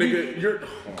 Kobe- Nigga, you're.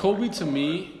 Kobe to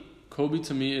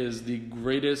me is the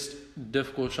greatest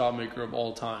difficult shot maker of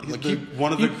all time. He's,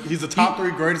 Like he's the top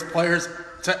 3 greatest players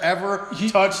to ever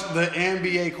touch the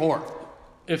NBA court.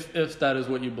 if that is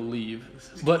what you believe.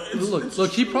 But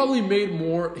look, he probably made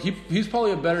more. He's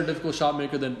probably a better difficult shot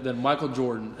maker than Michael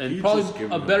Jordan, and He's probably just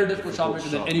giving a him better a difficult shot maker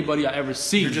difficult than shot anybody I ever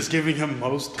seen. You're just giving him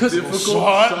most Difficult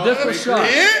shot. difficult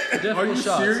shots. Yeah. Difficult Are you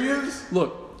shots. serious?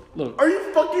 Look. Are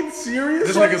you fucking serious?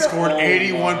 This right nigga now? scored Oh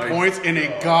 81 my points in a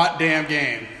goddamn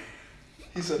game.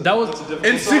 He said That was- that's a difficult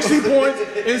And 60 shot. points.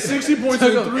 And 60 points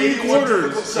in 3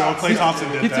 quarters. So Klay Thompson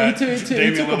did He that. took a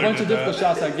Damian bunch Lillard of did difficult that.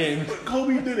 shots that game.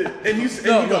 Kobe did it, and he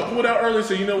No, got pulled out early.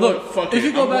 So you know Look, what? Fuck if it.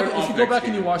 you go I'm back, going if you off go next back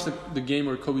and you game. watch the game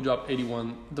where Kobe dropped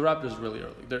 81, the Raptors really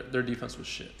early. Their defense was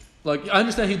shit. Like I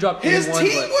understand he dropped 81,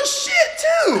 His team but was shit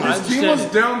too. I His team understand was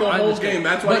it. down the I whole understand. game.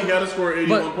 That's why But- he got to score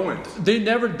 81 but points. They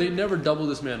never double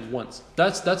this man once.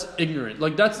 That's ignorant.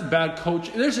 Like that's bad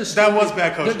coaching. There's just That was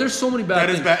bad coaching. There's so many bad. That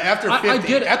is things. bad. After 50, I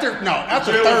get it. after 30,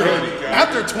 30,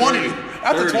 after 20,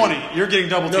 after 30. 20, you're getting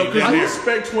double No, teamed. because down I here.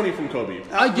 expect 20 from Kobe.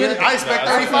 I get it. I expect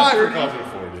Nah, 35 from Kobe him.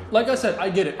 40. Like I said, I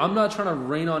get it. I'm not trying to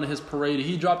rain on his parade.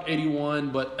 He dropped 81,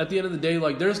 but at the end of the day,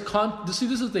 like there's see,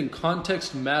 this is the thing.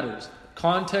 Context matters.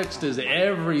 Context is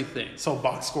everything. So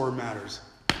box score matters.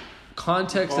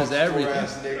 Context is everything.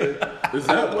 Ass nigga. Is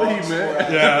that what he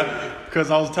meant? Yeah, because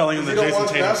I was telling him He that don't Jason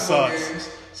watch Tatum basketball sucks. games,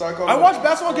 so I call I him- watched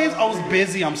basketball games. I was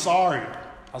busy. I'm sorry.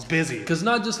 I was busy. Because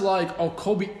not just like, oh,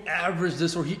 Kobe averaged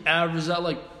this or he averaged that.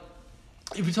 Like,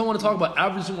 if you don't want to talk about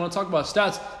average, you want to talk about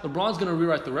stats, LeBron's going to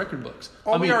rewrite the record books.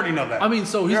 Oh, we already know that. I mean,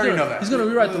 so We he's already gonna, know that. he's going to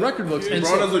rewrite the record books. And LeBron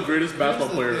so, is the greatest basketball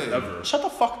the player thing. ever. Shut the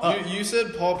fuck up. You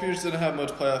said Paul Pierce didn't have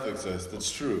much playoff success.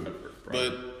 That's true.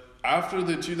 But after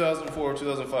the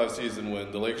 2004-2005 season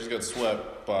when the Lakers got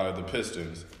swept by the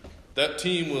Pistons, that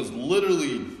team was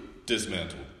literally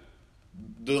dismantled.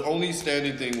 The only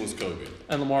standing thing was Kobe.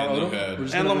 and Lamar And you Odom, had- we're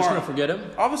just And going Lamar- to forget him.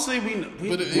 Obviously, we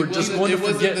But We're just going to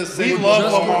forget- The we same love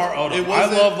just- Lamar Odom. It I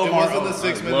wasn't, love Lamar It wasn't the Odom.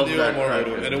 six man love deal that Lamar crack,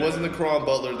 Odom, and it wasn't the Karan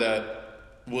Butler that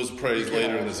was praised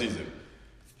later in the season.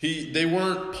 They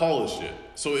weren't polished yet.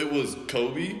 So it was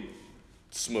Kobe,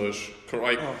 smush.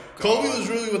 Like Kobe was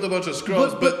really with a bunch of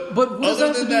scrubs, but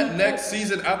other than that next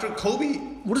season after Kobe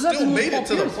still made it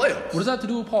to the playoffs. What does that have to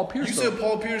do with Paul Pierce? You said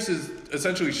Paul Pierce is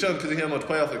essentially shunned because he had much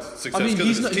playoff success. I mean,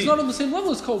 he's not on the same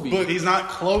level as Kobe. But he's not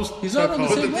close. He's not on the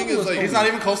same level as Kobe. He's not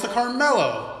even close to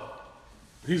Carmelo.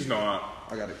 He's not.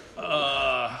 I got it.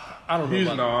 I don't know. He's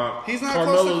not. He's not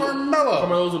close to Carmelo.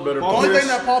 Carmelo's a better player. The only thing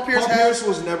that Paul Pierce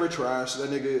was never trash. That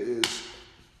nigga is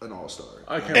an all-star.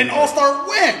 An all-star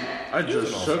when? I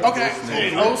just shook Okay,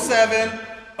 07,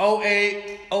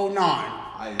 08, 09.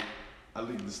 I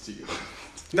leave this to you.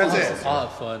 That's it. I'll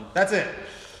have fun. That's it.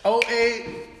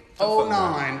 08,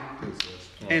 09,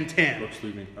 and 10. Brooks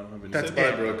leaving. I don't have any. That's Bye,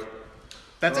 it. Brooke.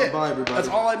 That's it. Bye, everybody. That's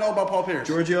all I know about Paul Pierce.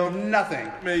 Giorgio,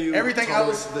 nothing. May you Everything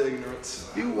else. the ignorance.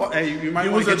 You might He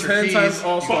want was to a get your 10-time keys.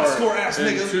 All-Star. Box score ass in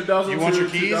nigga. 2002, You want your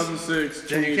keys? 2006,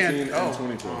 Then you 2018, can't. and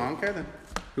 2012. I don't care then.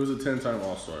 He was a 10-time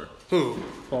All-Star. Who?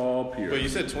 Paul Pierce. Wait, you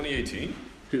said 2018?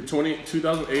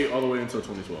 2008 all the way until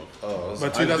 2012. Oh,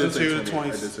 But I did say 2002 to 20 20.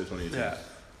 I did say 2018. Yeah.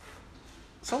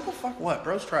 So the fuck what?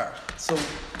 Bro's trash. So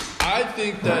I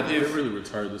think that They if really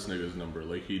retired this nigga's number.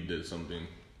 Like he did something.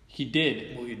 he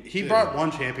did. He brought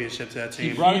one championship to that team.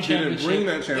 He brought a He didn't championship. bring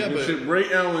that championship.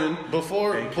 Ray Allen.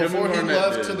 before And he Kevin Garnett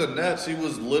left did. to the Nets, he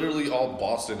was literally all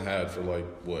Boston had for like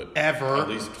what? Ever At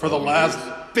least for the 12 last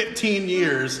years. 15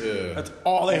 years. Yeah. That's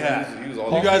all they had. He was all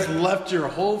You they guys had. left your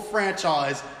whole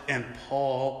franchise in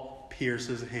Paul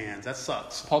Pierce's hands. That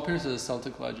sucks. Paul Pierce is a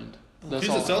Celtic legend. That's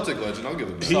He's all. a Celtic legend. I'll give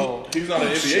him that. So He's not an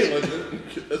NBA legend.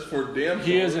 That's for damn sure.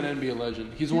 he is an NBA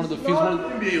legend. He's one of the. not an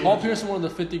NBA Paul legend. Pierce is one of the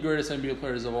 50 greatest NBA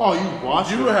players of all. Oh, you watched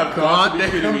You have got to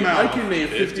be kidding me. I can name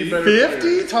 50 better 50?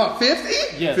 players. Top 50?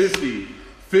 Yes. 50.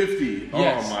 50.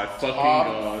 Yes. Oh my fucking Top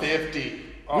god. 50.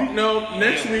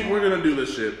 Next week we're gonna do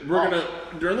this shit.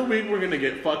 During the week we're gonna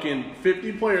get fucking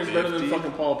 50 players better than 50?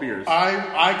 fucking Paul Pierce.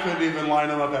 I couldn't even line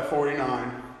him up at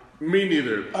 49. Me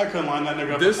neither. I couldn't line that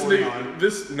nigga up at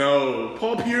 49.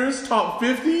 Paul Pierce top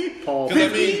 50. Paul 'Cause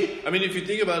 50. I mean, if you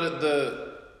think about it,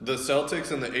 the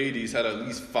Celtics in the '80s had at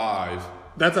least 5.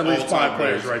 That's at least all-time 5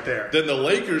 players right there. Then the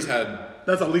Lakers had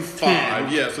That's at least 10.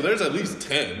 5. Yeah, so there's at least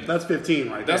 10. That's 15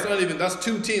 right there. That's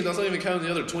 2 teams. That's not even counting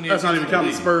the other 28. That's not even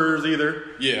counting the Spurs either.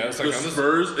 Yeah, it's like The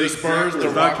Spurs, the Spurs, exactly. the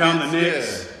It's not Rockets. counting the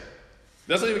Knicks. Yeah.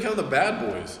 That's not even counting the bad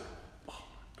boys.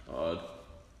 God.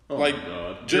 Oh Like my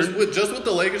god. just with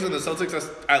the Lakers and the Celtics, that's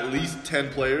at least 10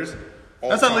 players.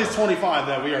 That's at least 25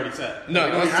 that we already said. No,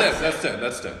 We don't that's have 10. to That's 10.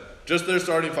 That's 10. Just their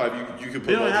starting 5. You could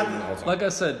put don't both have of them to. all time. Like I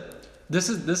said, this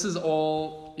is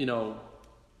all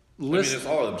list. it's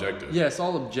all objective. Yeah, it's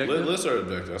all objective. Lists are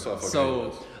objective. That's what I fucking hate So,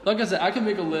 lists. like I said, I can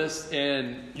make a list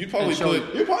and You'd probably and show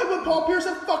put. You probably put Paul Pierce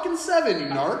at fucking 7, you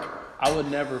narc. I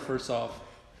would never. First off,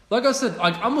 like I said,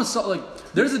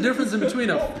 there's a difference in between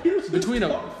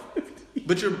a.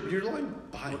 But you're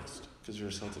like biased because you're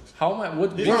a Celtics. How am I?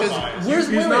 What? He's Where's? biased. Where's?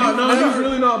 He's wait, not. wait, No, I'm he's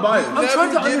really not biased. I'm trying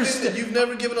to Never given- understand. You've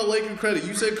never given a Laker credit.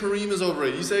 You said Kareem is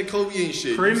overrated. You said Kobe ain't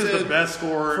shit. Kareem You is said, the best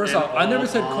scorer. First in off, I never all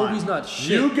said time. Kobe's not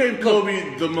shit. You gave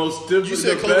Kobe the most difficult. You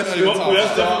said the Kobe best not even top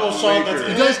Best difficult shot that's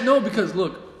You guys know because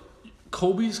look,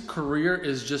 Kobe's career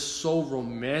is just so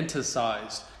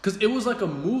romanticized because it was like a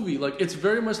movie. Like it's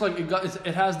very much like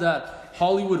it has that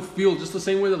Hollywood feel, just the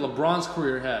same way that LeBron's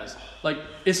career has. Like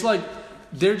it's like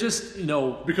they're just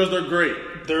because they're great.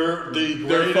 They're the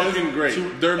They're greatest fucking great. to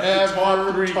They're the ever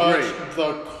top 3 touch great.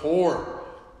 the court.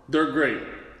 They're great.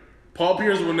 Paul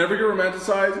Pierce will never get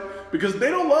romanticized because they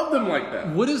don't love them like that.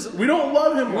 What is? We don't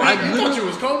love him like I that. literally-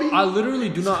 was Kobe? I literally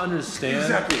do not understand.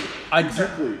 Exactly.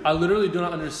 Exactly. I literally do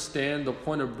not understand the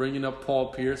point of bringing up Paul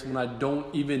Pierce when I don't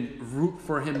even root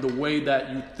for him the way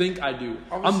that you think I do.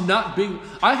 I'm not being.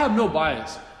 I have no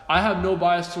bias. I have no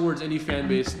bias towards any fan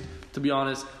base, to be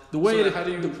honest. The way So how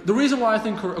do you- the reason why I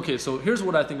think okay, so here's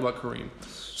what I think about Kareem.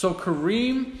 So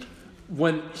Kareem,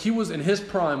 when he was in his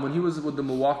prime, when he was with the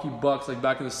Milwaukee Bucks, like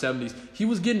back in the 70s, he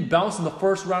was getting bounced in the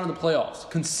first round of the playoffs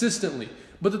consistently.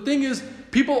 But the thing is,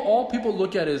 all people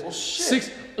look at is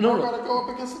We're gotta go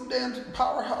up against the damn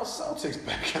powerhouse Celtics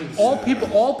back in the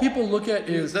all people look at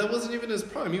is that wasn't even his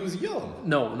prime. He was young.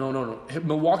 no.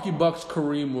 Milwaukee Bucks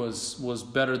Kareem was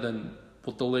better than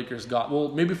what the Lakers got. Well,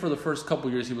 maybe for the first couple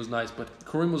years he was nice, but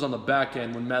Kareem was on the back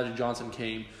end when Magic Johnson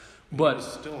came. But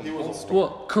Still, he was.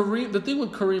 well, Kareem. The thing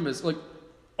with Kareem is like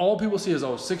all people see is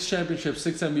 6 championships,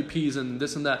 6 MVPs, and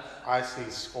this and that. I see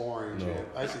scoring, Jim.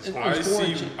 I see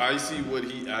scoring. I see what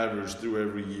he averaged through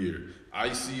every year.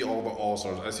 I see all the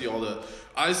All-Stars. I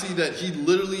see that he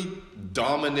literally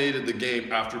dominated the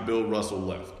game after Bill Russell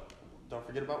left. Don't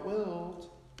forget about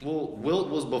Wilt. Well, Wilt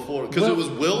was before because it was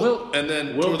Wilt, and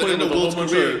then Wilt toward the end of Wilt's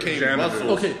career came janitors. Russell.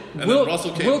 Okay, and Wilt- then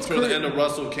Russell came. Wilt's Toward the career- end of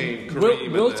Russell came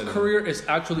Kareem. Wilt's and then, career is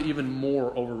actually even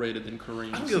more overrated than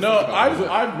Kareem's. I don't give a No, fuck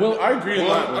about Wilt. I agree with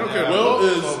that. I don't care.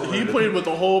 Will he played with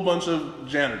a whole bunch of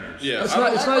janitors. Yeah, It's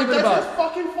not even That's about. his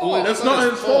fucking fault. Well, That's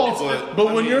not his fault. But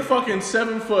I when mean- you're fucking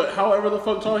 7 foot, however the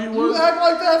fuck tall he You was, act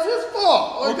like that's his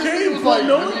fault. Like, okay, this nigga was but like,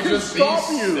 no let one me can just be stop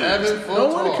you. 7 foot No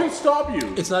one tall. can stop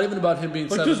you. It's not even about him being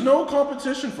Like, 7. there's no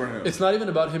competition for him. It's not even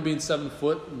about him being 7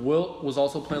 foot. Wilt was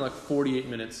also playing like 48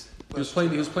 minutes. He was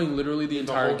playing literally the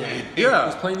entire whole game. game. He Yeah.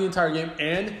 was playing the entire game,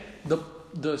 and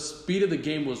the speed of the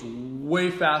game was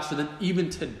way faster than even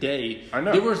today. I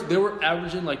know. They were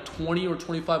averaging like 20 or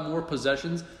 25 more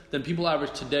possessions than people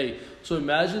average today. So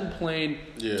imagine playing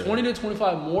 20 to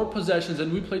 25 more possessions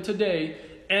than we play today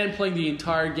and playing the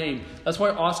entire game. That's why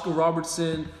Oscar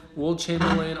Robertson, Will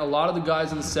Chamberlain, a lot of the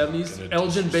guys in the 70s,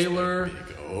 Elgin Baylor,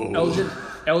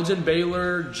 Elgin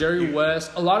Baylor, Jerry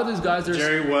West, a lot of these guys are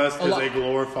Jerry West a is lot- a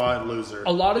glorified loser.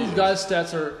 a lot of these guys'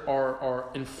 stats are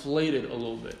inflated a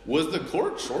little bit. Was the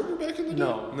court shorter back in the day?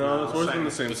 No. No, it's always been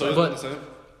the same It's size. always But- been the same.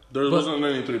 There wasn't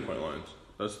any 3-point lines.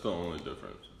 That's the only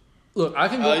difference. Look, I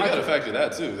can go. You I got to can- factor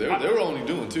that too. They were only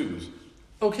doing twos.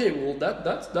 okay, well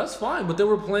that's fine, but they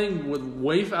were playing with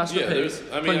way faster Yeah, pace, there's-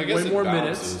 I mean, playing I guess way it more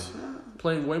balances. minutes,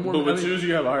 playing way more. But with I mean, twos,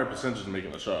 you have a higher percentage of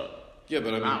making a shot. Yeah, but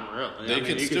I mean, Not really. they I mean,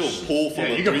 can you still can- pull from yeah,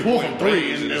 a you can pull from 3-point three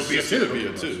range, and and it'll it's be a just gonna two. be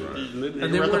a two.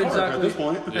 and they weren't exactly at this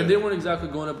point. and they weren't exactly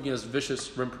going up against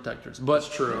vicious rim protectors. But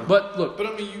That's true. But look, But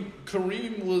I mean,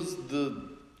 Kareem was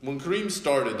when Kareem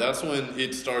started. That's when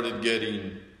it started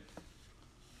getting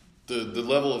the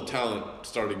level of talent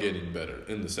started getting better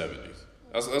in the 70s.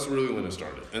 That's really when it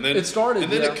started. And then It started,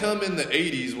 and then yeah. it come in the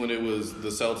 80s when it was the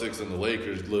Celtics and the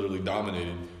Lakers literally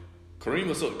dominated.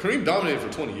 Kareem dominated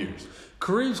for 20 years.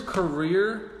 Kareem's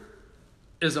career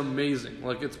is amazing.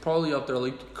 Like it's probably up there.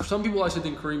 Like some people actually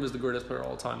think Kareem is the greatest player of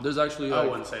all time. There's actually I like,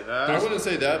 wouldn't say I that. wouldn't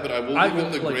say that, but I will I give him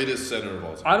will, the like- greatest center of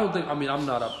all time. I don't think. I mean, I'm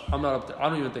not up there. I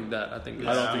don't even think that. I think.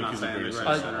 I don't I'm think not he's the saying greatest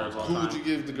greatest center. center of all Who would time. you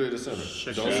give the greatest center? Don't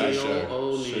say Shaquille Shaq.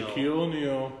 O'Neal. Shaquille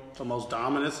O'Neal. The most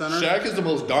dominant center. Shaq is the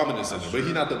most dominant center, but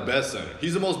he's not the best center.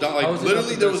 He's the most dominant. I Like was literally,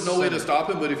 thinking there the was no way to best stop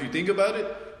him. But if you think about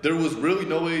it, there was really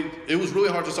no way. It was really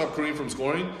hard to stop Kareem from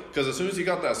scoring because as soon as he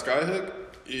got that sky hook,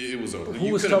 it was over. Who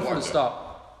You was couldn't tougher to block that. stop?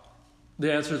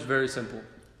 The answer is very simple.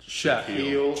 Shaq.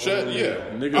 Shaquille Shaq, O'Neal. yeah.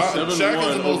 Nigga, Shaq is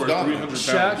 7'1" the most over dominant. 300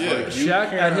 Shaq, pounds. Yeah. Like, you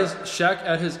Shaq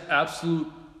at his absolute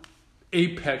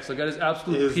apex, like at his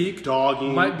absolute Is peak,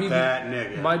 dogging might be that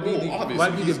nigga. might be Well, the obviously,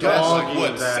 might be he's the got best. like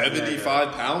what that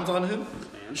 75 pounds on him.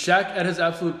 Shaq at his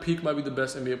absolute peak might be the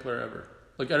best NBA player ever.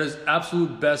 Like at his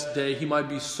absolute best day, he might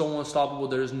be so unstoppable.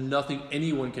 There's nothing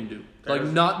anyone can do. Like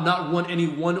any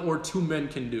one or two men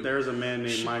can do. There's a man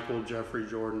named Michael Jeffrey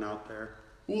Jordan out there.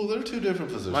 Well, they're two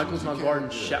different positions. Michael's not You guarding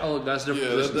can't- Shaq. Oh, that's different.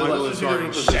 Yeah, position. Michael is is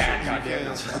guarding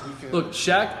Shaq. Look,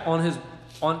 Shaq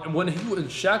when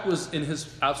Shaq was in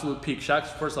his absolute peak. Shaq,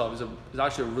 first off, is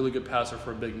actually a really good passer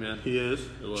for a big man. He is.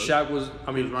 Shaq was,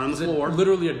 I mean, He's running the he's floor.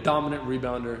 literally a dominant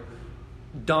rebounder,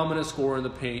 dominant scorer in the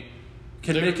paint.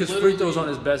 Can They're make his free literally- throws on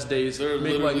his best days. they're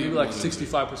Make like literally maybe like one and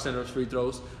 65% of his free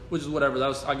throws, which is whatever. That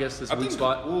was, I guess, his I weak think,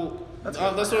 spot. well, that's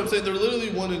what I'm saying. They're literally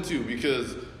 1 and 2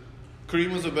 because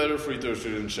Kareem was a better free throw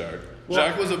shooter than Shaq.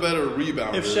 Shaq was a better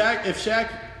rebounder.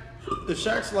 If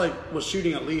Shaq's like was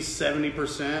shooting at least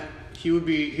 70%, he would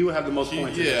have the most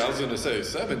points. in Yeah, I history. was gonna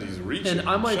say 70s reaching. And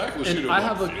I might, Shaq was and shooting I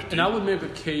like have 50. and I would make a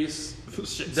case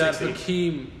that 60.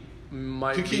 Hakeem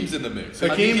might Hakeem's be. in the mix.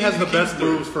 Hakeem has the best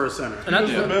Hakeem's moves for a center. And I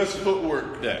He has think the best footwork.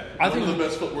 Yeah, I One think of the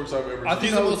best footworks I've ever I seen. he's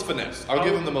think the I would- most finesse. I'll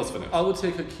give him the most finesse. I would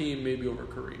take Hakeem maybe over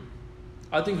Kareem.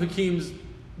 I think Hakeem's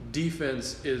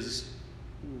defense is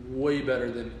way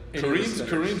better than any of the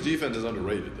centers. Kareem's defense is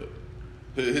underrated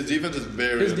though. His defense is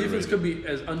very. His underrated. defense could be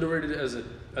as underrated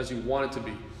as you want it to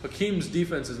be. Hakeem's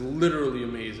defense is literally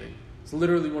amazing. It's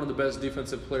literally one of the best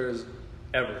defensive players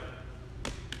ever.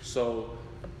 So,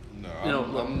 No, you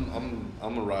know,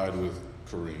 I'm a ride with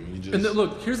Kareem. He just and then,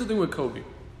 look, here's the thing with Kobe.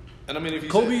 And I mean, if you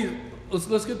Kobe, say,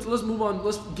 let's move on.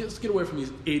 Let's get away from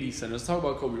these 80 centers. Let's talk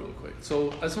about Kobe real quick.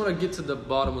 So I just want to get to the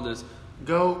bottom of this.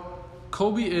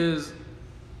 Kobe is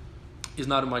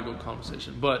not in my GOAT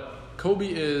conversation, but Kobe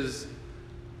is.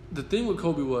 The thing with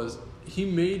Kobe was he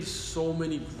made so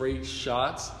many great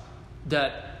shots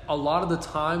that a lot of the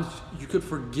times you could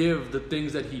forgive the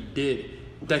things that he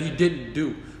didn't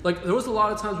do. Like there was a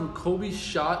lot of times where Kobe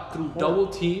shot through double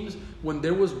teams when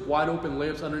there was wide open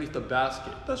layups underneath the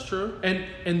basket. That's true.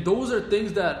 And those are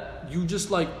things that you just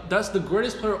like. That's the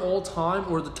greatest player of all time,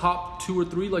 or the top 2 or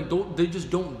 3. Like they just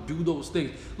don't do those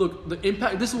things. Look, the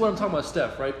impact. This is what I'm talking about,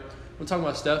 Steph. Right? I'm talking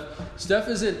about Steph. Steph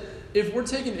isn't if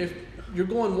you're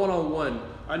going 1-on-1.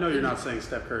 I know you're not saying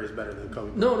Steph Curry is better than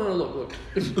Kobe. No. Look.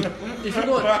 If you're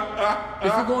going,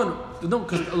 no,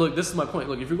 because look, this is my point.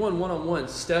 Look, if you're going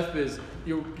 1-on-1,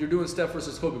 you're doing Steph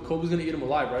versus Kobe. Kobe's gonna eat him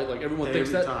alive, right? Like everyone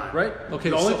thinks that, right? Okay.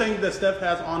 The only thing that Steph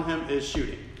has on him is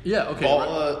shooting. Yeah. Okay.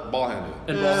 Ball handling.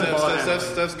 And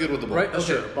Steph's good with the ball. Right. Okay.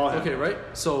 Sure, ball okay. Right.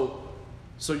 So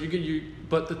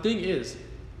but the thing is,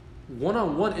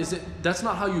 1-on-1 that's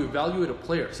not how you evaluate a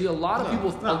player. See, a lot of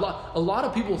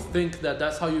people think that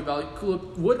that's how you evaluate.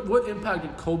 Look, what impact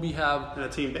did Kobe have in a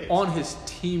team base on his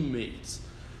teammates?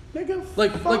 Like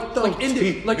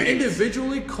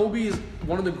Individually, Kobe is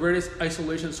one of the greatest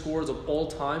isolation scorers of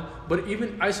all time. But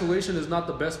even isolation is not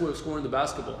the best way of scoring the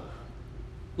basketball.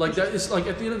 Like that is like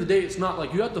at the end of the day, it's not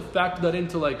like you have to factor that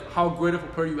into like how great of a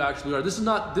player you actually are. This is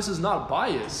not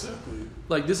bias. Exactly.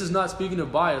 Like this is not speaking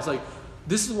of bias. Like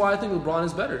this is why I think LeBron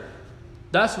is better.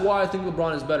 That's why I think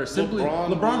LeBron is better. Simply,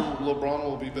 LeBron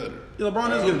will be better. Yeah,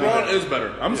 LeBron is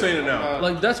better. I'm saying it now.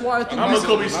 Like that's why I think I'm a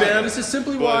Kobe stan. This is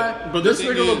simply why. But this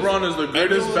nigga LeBron is the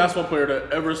greatest basketball player to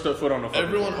ever step foot on the fucking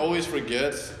Everyone court. always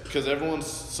forgets because everyone's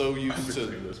so used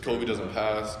to Kobe doesn't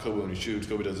pass, Kobe only shoots,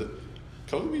 Kobe does it.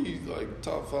 Kobe's like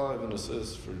top 5 in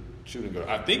assists for shooting guard.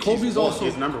 I think Kobe's also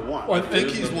he's number 1. I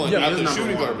think he's one at the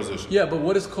shooting guard position. Yeah, but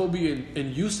what is Kobe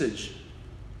in usage?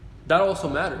 That also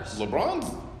matters. LeBron's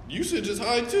usage is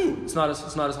high too. It's not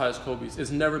as high as Kobe's.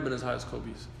 It's never been as high as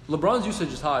Kobe's. LeBron's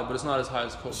usage is high, but it's not as high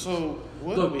as Kobe's. So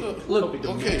what? Look.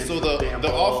 Okay, so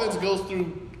the offense goes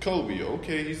through Kobe.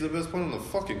 Okay, he's the best player on the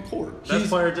fucking court. Best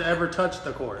player to ever touch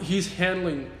the court. He's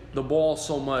handling the ball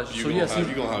so much. You so gonna yes,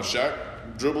 you gonna have Shaq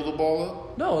dribble the ball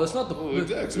up? No, that's not the.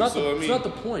 Exactly. It's not the. It's not the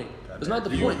point. It's not the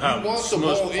point. You want the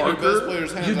ball in your best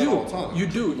player's hands at all times. You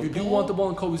do want the ball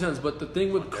in Kobe's hands, but the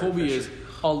thing with Kobe is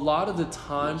a lot of the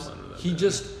times he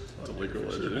just.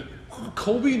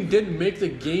 Kobe didn't make the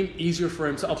game easier for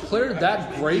him. So a player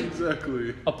that great,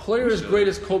 a player as great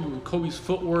as Kobe, with Kobe's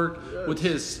footwork, with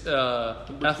his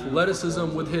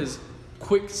athleticism, with his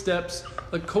quick steps,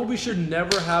 like Kobe should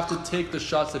never have to take the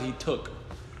shots that he took.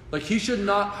 Like he should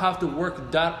not have to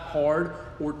work that hard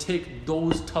or take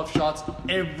those tough shots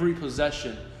every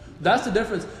possession. That's the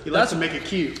difference. He likes to make it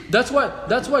cute. That's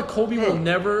why Kobe will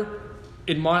never,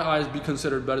 in my eyes, be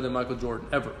considered better than Michael Jordan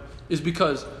ever. Is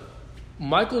because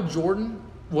Michael Jordan,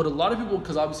 what a lot of people,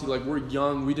 because obviously like we're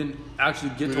young, we didn't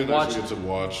actually get to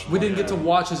watch. We didn't get to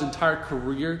watch his entire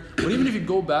career. But even if you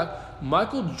go back,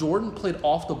 Michael Jordan played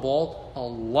off the ball a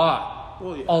lot.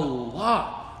 A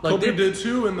lot. Like Kobe did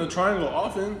too in the triangle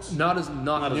offense. Not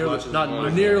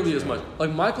nearly as much.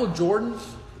 Like Michael Jordan,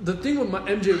 the thing with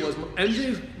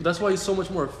MJ, that's why he's so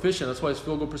much more efficient. That's why his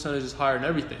field goal percentage is higher and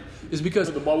everything. Is because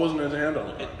but the ball wasn't in his hand all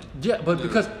the time. Yeah,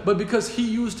 because he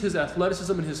used his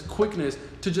athleticism and his quickness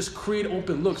to just create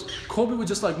open looks. Kobe was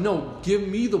just like, no, give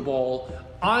me the ball.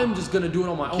 I'm just gonna do it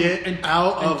on my own. Get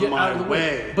out of my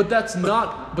way. But that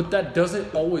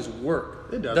doesn't always work.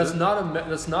 It doesn't.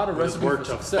 That's not a recipe for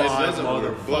success. It doesn't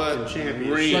work, but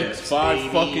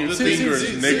 5 fucking fingers,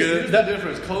 nigga. Here's the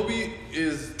difference.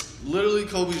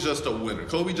 Kobe's just a winner.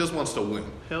 Kobe just wants to win.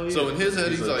 Hell yeah. So in his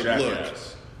head, he's like, jackass. look,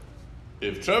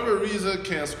 if Trevor Ariza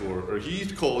can't score, or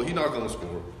he's cold, he's not going to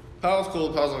score. Powell's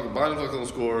cold, Biden's not going to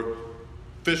score.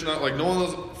 Fish not, like, no one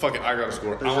else, fuck it, I got to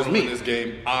score. I want to win this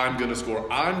game. I'm going to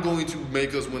score. I'm going to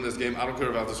make us win this game. I don't care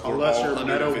if I have to score Unless all you're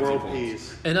 150 Meta World points.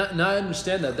 Peace. And I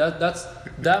understand that.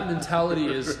 That mentality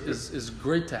is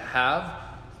great to have.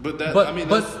 But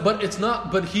it's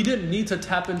not. But he didn't need to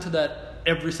tap into that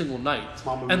every single night. It's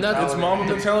Mamba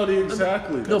mentality,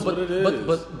 exactly. That's what it is.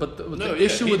 But the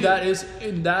issue with that is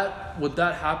with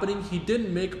that happening, he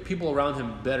didn't make people around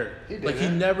him better. He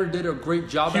never did a great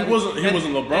job. He wasn't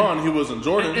LeBron. He wasn't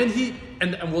Jordan.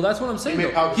 And well, that's what I'm saying.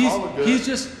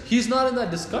 He's not in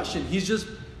that discussion. He's just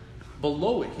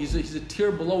below it. He's a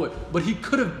tier below it. But he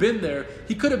could have been there.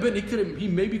 He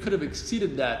maybe could have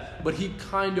exceeded that. But he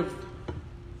kind of.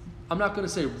 I'm not going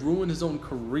to say ruin his own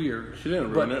career. He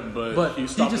didn't ruin it, but he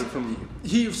stopped it from...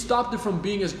 He stopped it from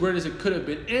being as great as it could have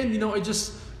been. And,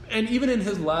 and even in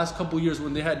his last couple of years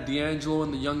when they had D'Angelo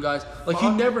and the young guys, like he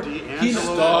never...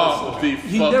 Stop the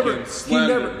fucking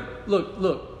slander.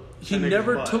 He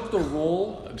never took the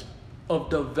role of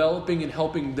developing and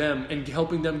helping them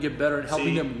get better and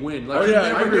helping them win. Like he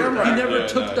never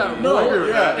took that role.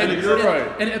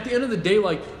 And at the end of the day,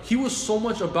 like he was so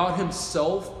much about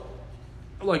himself,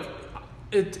 like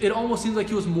it almost seems like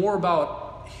he was more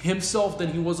about himself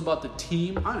than he was about the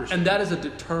team, and that is a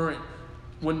deterrent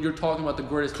when you're talking about the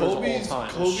greatest players of all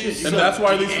time. And that's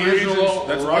why these free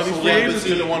agents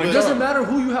didn't want to go. It doesn't matter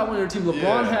who you have on your team.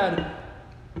 LeBron had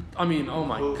I mean, oh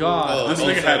my God. This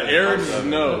nigga had Aaron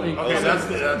Snow. Okay,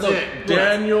 that's it.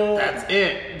 Daniel. That's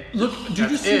it. Look,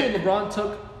 did you see what LeBron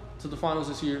took to the finals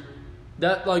this year?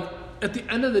 That, like, at the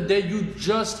end of the day, you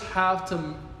just have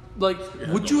to, like,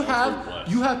 what you have,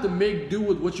 you have to make do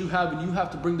with what you have, and you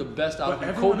have to bring the best out of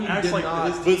it. Kobe did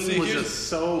not. But see, here's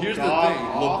the thing.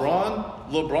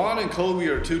 LeBron and Kobe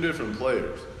are two different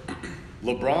players.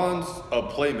 LeBron's a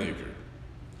playmaker.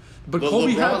 But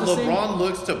Kobe had the same. LeBron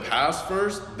looks to pass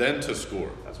first, then to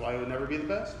score. That's why he would never be the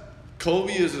best.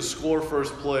 Kobe is a score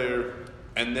first player,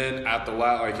 and then at the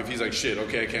last, like if he's like shit,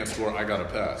 okay, I can't score, I gotta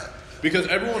pass. Because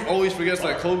everyone always forgets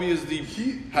that Kobe has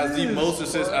the most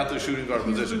assists at the shooting guard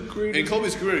position. In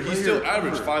Kobe's career, he still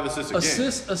averaged 5 assists a game.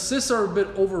 Assists are a bit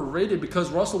overrated because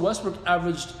Russell Westbrook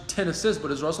averaged 10 assists, but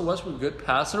is Russell Westbrook a good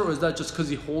passer, or is that just because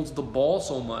he holds the ball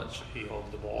so much? He holds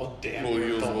the ball damn Well, he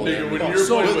near holds the the ball. ball. Nigga, when you're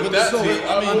playing with that team,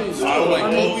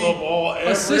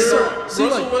 Assists are,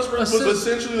 Russell Westbrook was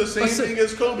essentially the same thing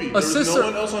as Kobe. There was no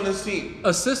one else on his team.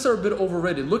 Assists are a bit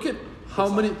overrated. Look at how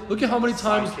many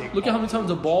times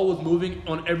the ball was moving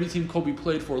on every team Kobe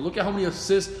played for. Look at how many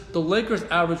assists the Lakers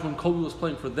averaged when Kobe was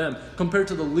playing for them compared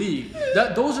to the league.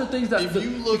 Those are things that if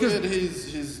you look at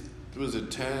his was it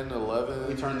 10, 11?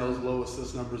 We turn those low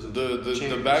assist numbers into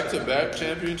the back-to-back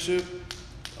championship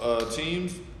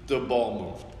teams, the ball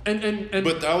moved.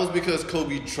 But that was because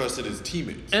Kobe trusted his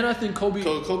teammates. And I think Kobe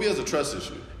has a trust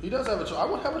issue. He does have a trust. I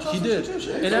would have a trust issue.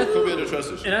 He did. Kobe had a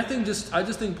trust issue. And I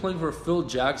just think playing for Phil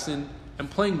Jackson and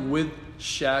playing with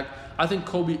Shaq, I think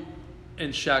Kobe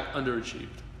and Shaq underachieved.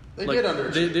 They did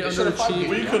underachieve. They underachieved.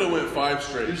 We could have went 5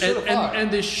 straight.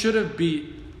 And they should have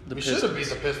beat the Pistons. We should have beat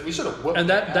the Pistons. We should have whooped. And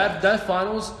that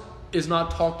finals is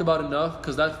not talked about enough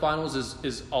because that finals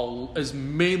is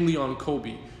mainly on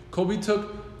Kobe. Kobe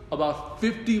took about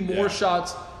 50 more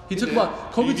shots. He took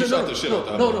about Kobe took shot the shit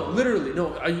out no, literally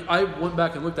no. I went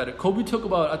back and looked at it. Kobe took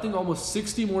about I think almost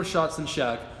 60 more shots than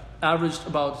Shaq, averaged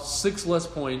about 6 less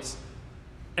points,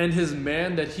 and his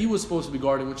man that he was supposed to be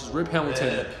guarding, which is Rip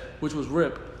Hamilton, was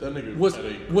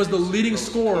the leading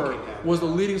scorer. Was the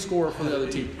leading scorer for the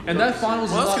other team, and that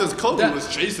finals. Well, that's because Kobe was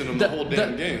chasing him the whole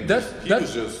damn game. That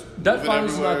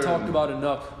finals is not talked about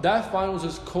enough. That finals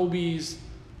is Kobe's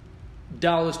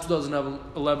Dallas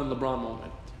 2011 LeBron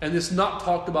moment. And it's not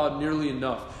talked about nearly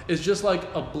enough. It's just like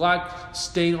a black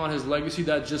stain on his legacy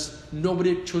that just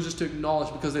nobody chooses to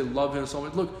acknowledge because they love him so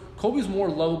much. Look, Kobe's more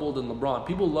lovable than LeBron.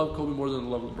 People love Kobe more than they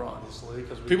love LeBron.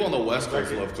 People on the West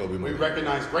Coast love Kobe more. We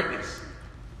recognize greatness.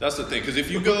 That's the thing, because if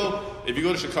you go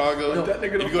to Chicago, if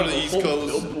you go to the East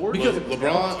Coast, because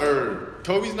LeBron or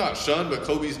Kobe's not shunned, but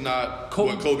Kobe's not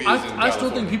what Kobe is in California. I still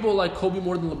think people like Kobe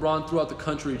more than LeBron throughout the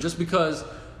country, just because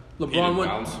LeBron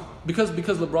went because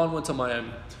LeBron went to Miami.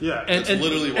 Yeah, and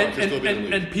literally why Kobe didn't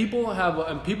leave. And people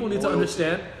need to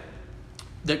understand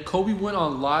that Kobe went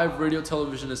on live radio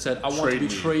television and said, "I want to be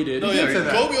traded." No,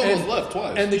 yeah, Kobe almost left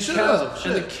twice. And the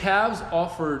Cavs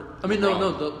offered. I mean, the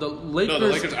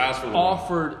Lakers asked for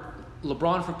offered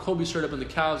LeBron for Kobe straight up, and the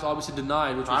Cavs obviously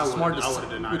denied, which was a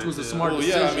smart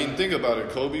decision. I mean, think about it.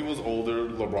 Kobe was older.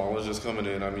 LeBron was just coming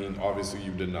in. I mean, obviously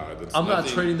you denied. I'm not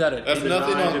trading that at. That's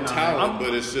nothing on talent,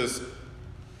 but it's just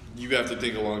you have to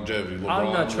think of longevity.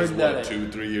 LeBron was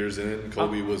 2-3 years in.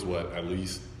 Kobe was at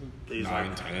least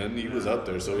 9-10. He was up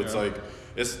there, so it's like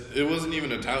it wasn't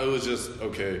even a talent. It was just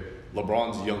okay.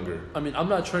 LeBron's younger. I mean, I'm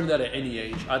not trading that at any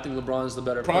age. I think LeBron's the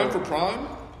better prime player. For prime.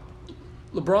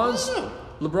 LeBron's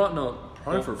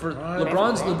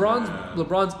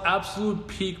absolute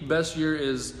peak best year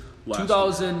is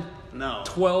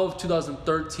 2012,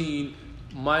 2013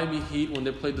 Miami Heat when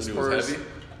they played the Spurs.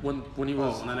 When he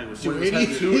was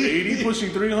 280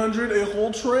 pushing 300 a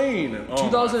whole train.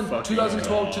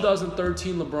 2012,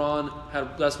 2013 LeBron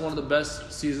that's one of the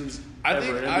best seasons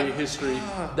ever in NBA history.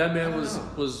 That man was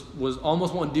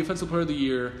almost won Defensive Player of the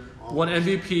Year, won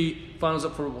MVP, finals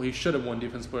up for he should have won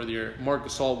Defensive Player of the Year. Marc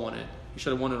Gasol won it. He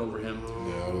should have won it over him.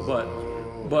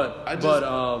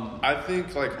 I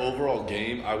think like overall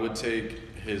game, I would take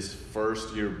his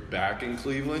first year back in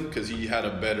Cleveland because he had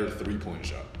a better 3-point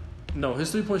shot. No,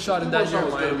 his 3-point shot in that year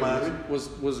was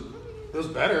it was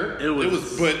better.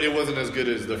 But it wasn't as good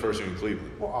as the first year in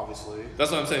Cleveland. Well, obviously.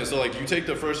 That's what I'm saying. So like you take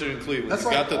the first year in Cleveland, he's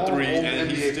got the 3,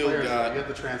 and he still got. You get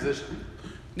the transition.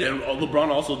 Yeah, LeBron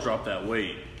also dropped that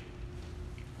weight,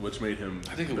 which made him.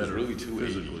 I think it was really too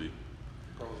physically.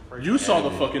 You saw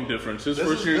the fucking difference. His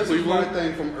first year in Cleveland. This is my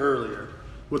thing from earlier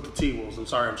with the T-Wolves. I'm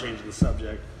sorry I'm changing the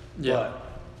subject. Yeah. But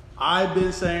I've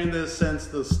been saying this since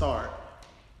the start.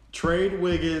 Trade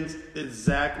Wiggins. It's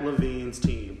Zach LaVine's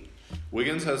team.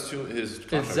 Wiggins has his.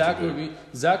 Zach LaVine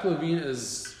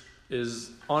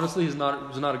is honestly he's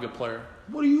not a good player.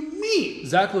 What do you mean?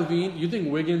 Zach LaVine, you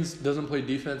think Wiggins doesn't play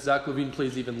defense? Zach LaVine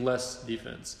plays even less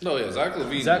defense. No, yeah, Zach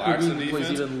LaVine lacks in defense.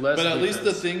 Plays even less but at defense. least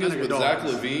the thing is with Zach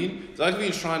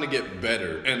LaVine's trying to get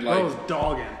better. And like, Bro's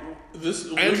dogging.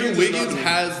 Andrew Wiggins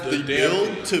has the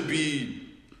build to be.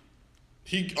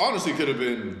 He honestly could have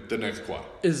been the next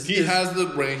Kawhi. He has the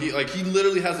rank. He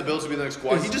literally has the build to be the next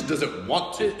Kawhi. He just doesn't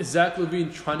want to. Is Zach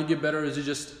LaVine trying to get better, or is he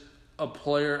just a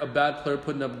bad player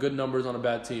putting up good numbers on a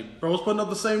bad team? Bro was putting up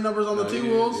the same numbers on the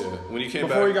T-Wolves when he came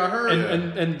before back, he got hurt.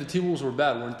 And the T-Wolves were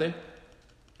bad, weren't they?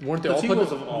 Weren't they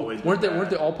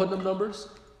all putting up numbers?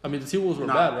 I mean, the T-Wolves were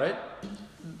bad, right?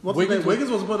 Wiggins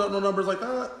wasn't putting up no numbers like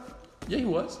that. Yeah, he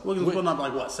was. Wiggins was putting up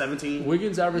like what, 17?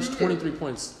 Wiggins averaged 23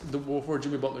 points before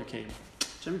Jimmy Butler came.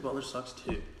 Jimmy Butler sucks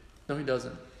too. No, he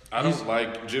doesn't. I don't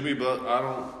like Jimmy Butler.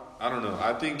 I don't know.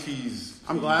 I think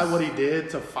I'm glad what he did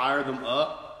to fire them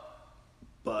up,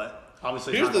 but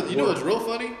obviously. You know what's real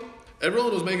funny?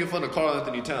 Everyone was making fun of Karl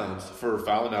Anthony Towns for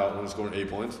fouling out when scoring 8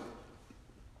 points.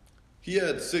 He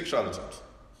had 6 shot attempts.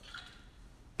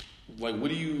 Like,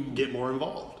 what do you get more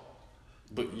involved?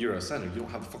 But you're a center. You don't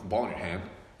have the fucking ball in your hand.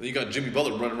 Then you got Jimmy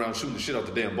Butler running around shooting the shit out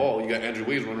the damn ball. You got Andrew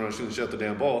Wiggins running around shooting the shit out the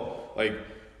damn ball. Like.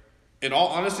 In all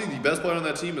honesty, the best player on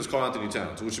that team is Karl Anthony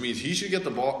Towns, which means he should get the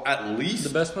ball at least.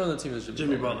 The best player on the team is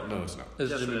Jimmy Butler. No, it's not.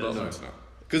 It's Jimmy Butler. No, it's not.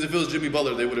 Because if it was Jimmy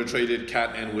Butler, they would have traded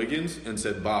Cat and Wiggins and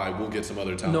said, "Bye, we'll get some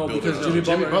other talent." No, because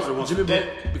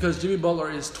Jimmy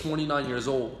Butler is 29 years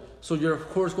old. So you're of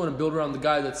course going to build around the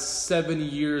guy that's 7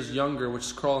 years younger, which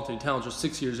is Karl Anthony Towns, or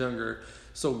 6 years younger.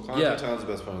 So Karl Anthony Towns is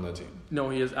the best player on that team. No,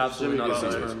 he is absolutely not the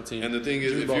best player on the team. And the thing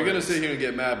is, if you're going to sit here and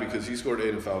get mad because he scored 8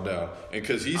 and fouled out, and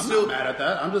because he's I'm still not mad at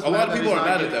that. I'm just a lot of people are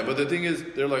mad getting... at that. But the thing is,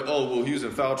 they're like, "Oh, well, he was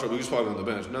in foul trouble. He was probably on the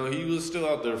bench." No, he was still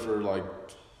out there for like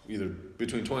either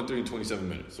between 23 and 27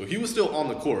 minutes. So he was still on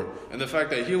the court. And the fact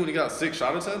that he only got 6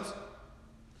 shot attempts,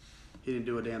 he didn't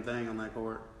do a damn thing on that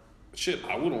court. Shit,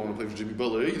 I wouldn't want to play for Jimmy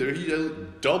Butler either. He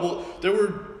doubled. There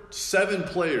were 7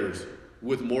 players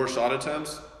with more shot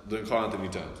attempts than Karl Anthony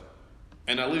Towns.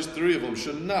 And at least 3 of them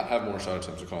should not have more shot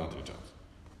attempts than Karl Anthony Towns.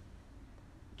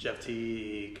 Jeff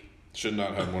Teague should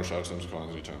not have more shot attempts than Karl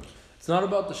Anthony Towns. It's not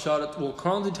about the shot. Well,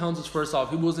 Karl Anthony Towns is first off.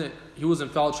 He was in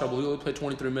foul trouble. He only played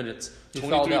 23 minutes.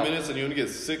 23 minutes and you only get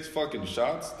 6 fucking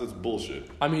shots? That's bullshit.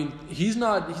 I mean, he's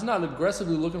not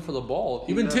aggressively looking for the ball.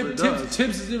 Even Tibbs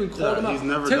has even called him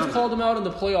out. Tibbs called him out in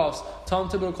the playoffs. Tom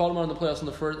Thibodeau called him out in the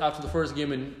playoffs after the first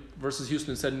game versus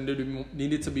Houston, said he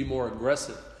needed to be more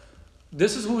aggressive.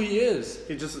 This is who he is.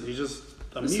 This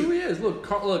is who he is. Look,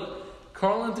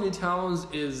 Karl Anthony Towns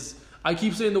is. I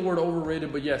keep saying the word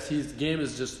overrated, but yes, his game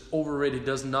is just overrated. He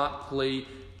does not play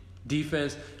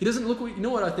defense. He doesn't look. You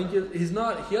know what I think? He's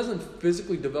not. He hasn't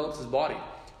physically developed his body.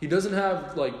 He doesn't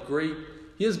have great.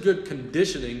 He has good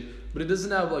conditioning, but he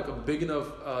doesn't have a big enough,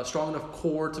 strong enough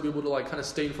core to be able to kind of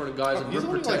stay in front of guys and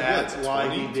protect. That's why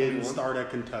he didn't start at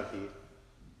Kentucky.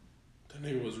 That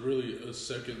nigga was really a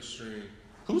second string.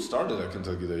 Who started at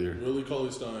Kentucky that year? Willie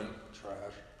Cauley-Stein. Trash.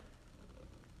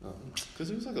 Because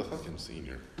he was a fucking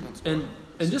senior. And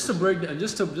just to break down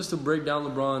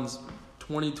LeBron's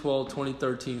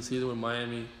 2012-2013 season with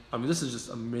Miami. I mean, this is just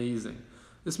amazing.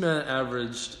 This man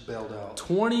averaged bailed out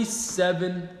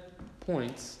 27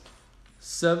 points,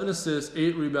 7 assists,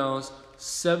 8 rebounds,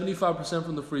 75%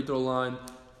 from the free throw line,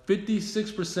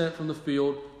 56% from the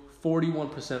field, 41% from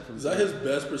the field. Is that his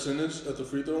best percentage at the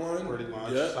free throw line? Pretty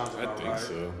much. Yeah, I think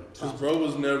so. Because bro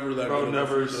was never that good.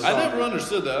 I never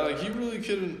understood that. He really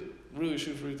couldn't really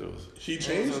shoot free throws. He's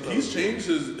changed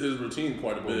his routine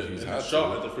quite a bit. He's had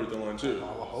shot at the free throw line too. I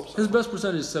hope so. His best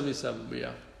percentage is 77, but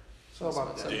yeah. So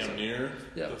about that. Damn near.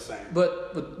 Yeah. The same.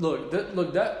 But look,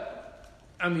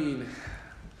 I mean,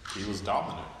 he was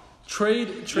dominant.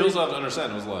 Trade. You also have to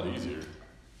understand it was a lot easier.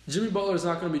 Jimmy Butler is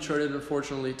not going to be traded,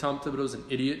 unfortunately. Tom Thibodeau's an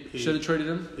idiot. He should have traded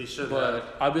him. He should have.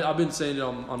 But I've been saying it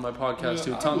on my podcast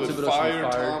too. Tom Thibodeau should be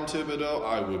fired. Tom Thibodeau.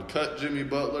 I would cut Jimmy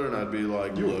Butler, and I'd be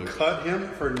like, "You would cut him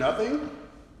for nothing?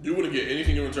 You wouldn't get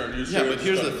anything in return. But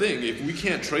here's the thing: if we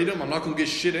can't trade him, I'm not going to get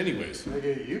shit anyways.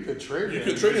 Nigga, you could trade him. You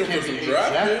could trade him for some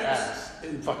draft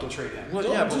picks and fucking trade him. Well,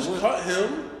 just cut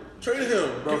him. Trade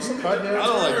him. Bro, cut him. I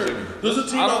don't like Jimmy. There's a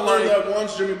team out there that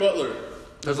wants Jimmy Butler.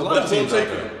 There's a lot of teams out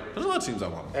there. There's a lot of teams I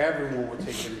want. Everyone would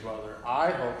take Jimmy Butler.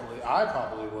 I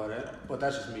probably wouldn't, but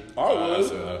that's just me. I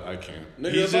would. I can't.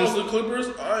 Nigga, if I was the Clippers,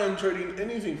 I am trading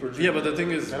anything for Jimmy. Yeah, but the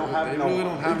thing is, they really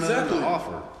don't have nothing to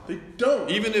offer. They don't.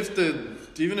 Even if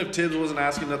Tibbs wasn't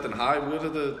asking nothing high, what are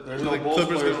the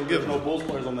Clippers going to give him? There's no Bulls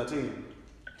players on that team.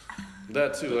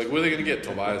 That too. What are they going to get?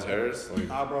 Tobias Harris?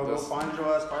 Bro, go find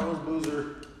your ass Carlos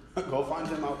Boozer. Go find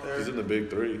him out there. He's in the big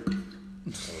 3.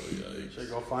 yikes. Should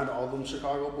go find all them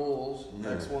Chicago Bulls.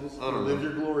 Next ones. Live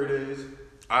your glory days.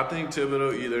 I think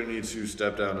Thibodeau either needs to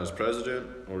step down as president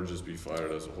or just be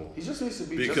fired as a whole. He just needs to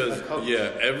be because just a coach.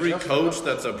 Every coach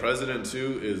that's a president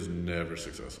too is never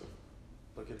successful.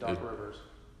 Look at Doc Rivers.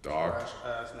 Doc. Trash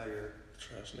ass nigga.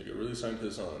 Trash nigga really signed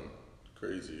his son.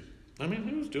 Crazy. I mean,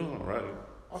 he was doing all right.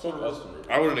 I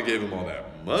I wouldn't have gave him all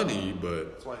that money,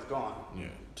 but that's why he's gone. Yeah.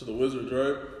 To the Wizards,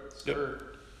 right? Yep.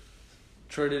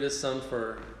 Traded his son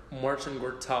for Marcin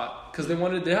Gortat because they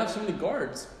have so many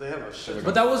guards. They have a shit.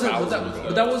 But that wasn't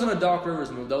a Doc Rivers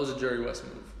move. That was a Jerry West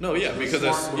move. No, yeah, because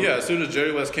as soon as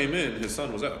Jerry West came in, his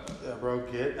son was out. Yeah, bro,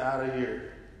 get out of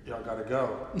here. Y'all gotta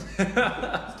go.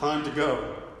 It's time to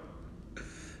go.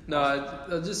 No,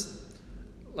 I just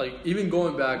like even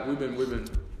going back, we've been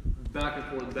back and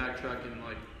forth, backtracking.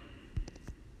 Like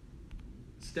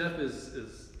Steph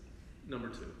is number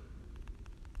 2.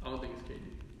 I don't think it's KD.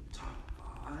 Top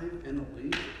 5 in the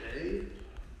league today?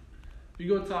 If you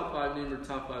go top 5, name your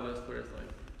top 5 best players like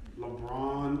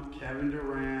LeBron, Kevin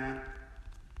Durant,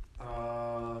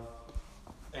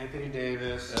 Anthony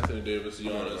Davis.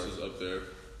 Giannis is up there.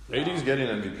 AD's getting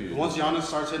MVP. Once Giannis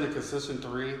starts hitting a consistent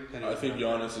 3, then I think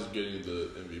Giannis is getting the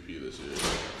MVP this year.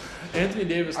 Anthony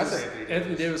Davis. I say Anthony Davis.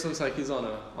 Anthony Davis looks like he's on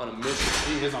a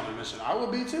mission. He is on a mission. I would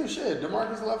be too. Shit,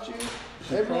 DeMarcus left you.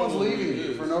 Everyone's leaving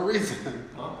you for no reason.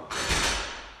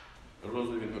 Everyone's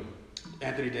leaving him.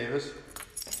 Anthony Davis.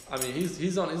 I mean,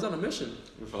 he's on a mission.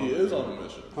 He is on a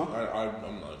mission. Huh?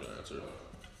 I'm not gonna answer.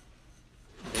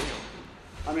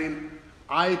 I mean,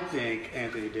 I think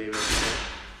Anthony Davis.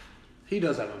 He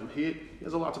does have he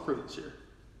has a lot to prove this year.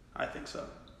 I think so.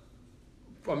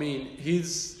 I mean, He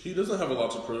doesn't have a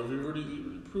lot to prove. He already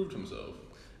proved himself.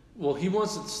 Well, he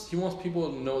wants people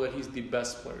to know that he's the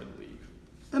best player in the league.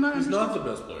 And He's not the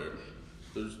best player.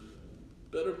 There's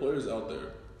better players out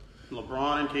there.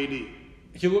 LeBron and KD.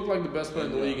 He looked like the best player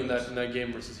in the league in that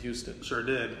game versus Houston. Sure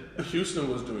did. Houston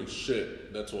was doing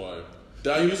shit. That's why.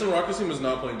 That Houston Rockets team was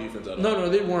not playing defense at all. No,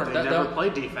 they weren't. They never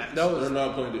played defense. They're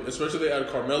not playing defense. Especially they add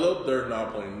Carmelo, they're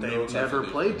not playing They've no type never of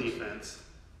played defense.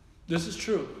 This is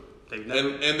true. They've never.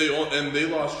 And they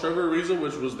lost Trevor Ariza,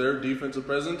 which was their defensive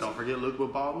presence. Don't forget Luke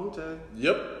Babamute.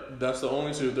 Yep, that's the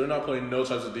only two. They're not playing no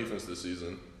types of defense this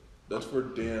season. That's for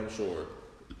damn sure.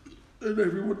 And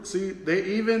everyone they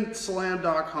even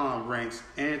Slam.com ranks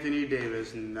Anthony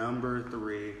Davis number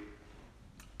 3.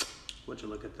 Would you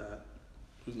look at that?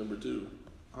 Who's number 2?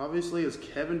 Obviously, it's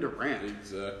Kevin Durant.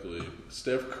 Exactly.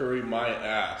 Steph Curry, my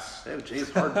ass. They have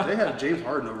James Harden. They have James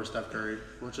Harden over Steph Curry,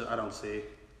 which I don't see,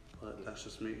 but that's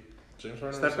just me. James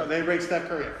Harden. They rank Steph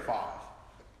Curry at 5.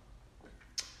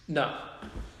 No.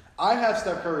 I have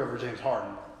Steph Curry over James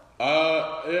Harden.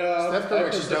 Yeah. Steph Curry I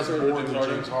actually does more than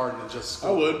James Harden than just score.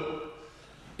 I would.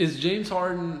 Is James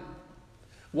Harden?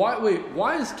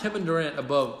 Why is Kevin Durant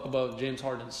above James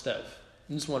Harden and Steph?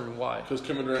 I'm just wondering why. Because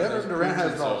Kevin Durant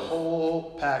has the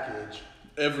whole package.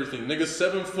 Everything. Nigga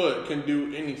 7 foot can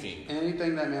do anything.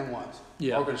 Anything that man wants.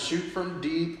 Yeah. Bro can shoot from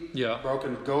deep. Yeah. Bro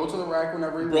can go to the rack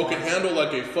whenever he Bro wants. can handle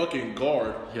like a fucking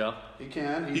guard. Yeah. He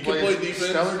can. He can play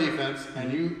defense. Stellar defense.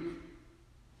 And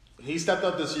he stepped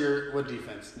up this year with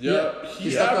defense. Yeah.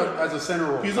 He stepped up as a center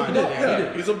role. He's a blocker.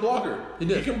 Yeah. He's a blocker. He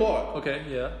did. He can block. Okay.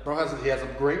 Yeah. Bro he has a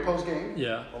great post game.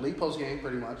 Yeah. Elite post game,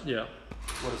 pretty much. Yeah.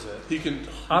 What is it? He can.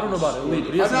 I don't know about elite.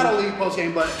 But It's not elite post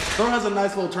game, but bro has a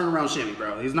nice little turnaround shimmy,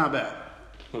 bro. He's not bad.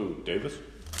 Who? Davis?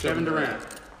 Kevin Durant.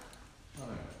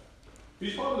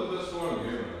 He's probably the best scorer in the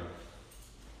game, man.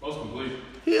 Most complete.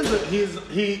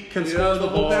 He can score the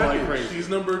ball like crazy. He's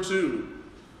number 2.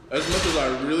 As much as I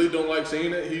really don't like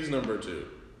saying it, he's number 2.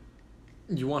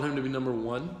 You want him to be number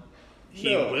 1?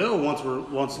 He will once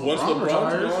Once LeBron's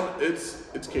LeBron's gone,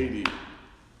 it's KD.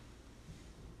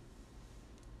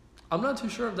 I'm not too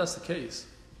sure if that's the case.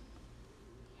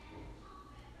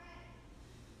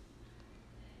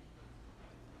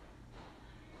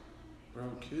 Bro,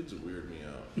 kids weird me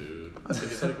out, dude.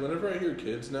 It's like whenever I hear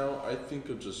kids now, I think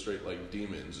of just straight like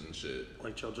demons and shit.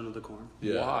 Like Children of the Corn.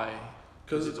 Yeah. Why?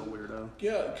 Because he's a weirdo.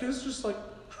 Yeah, kids just like,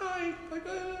 hi. Like,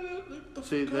 the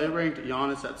See, fuck they up? ranked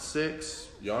Giannis at 6.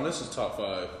 Giannis is top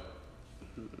 5.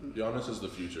 Giannis is the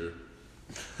future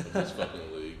of this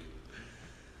fucking league.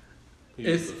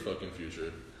 He's the fucking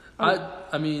future.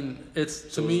 I mean, it's to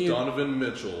So me. is Donovan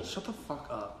Mitchell. Shut the fuck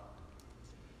up.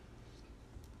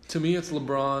 To me, it's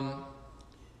LeBron,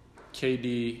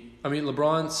 KD. I mean,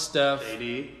 LeBron, Steph.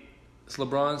 KD. It's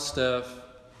LeBron, Steph.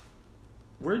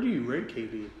 Where do you rate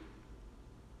KD?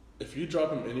 If you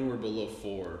drop him anywhere below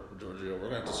 4, Giorgio, we're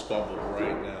gonna have to squabble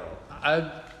right now.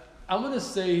 I'm gonna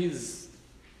say he's.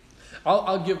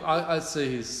 I'd say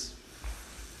he's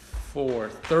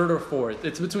third or fourth.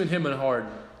 It's between him and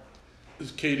Harden.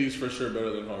 KD's for sure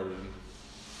better than Harden.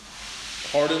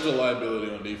 Harden's a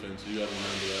liability on defense. You gotta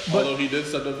remember that. But, although he did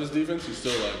step up his defense, he's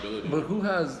still a liability. But who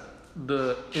has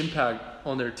the impact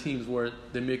on their teams where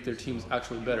they make their teams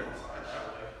actually better?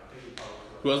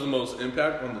 Who has the most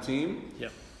impact on the team? Yeah.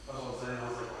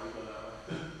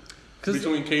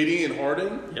 Between KD and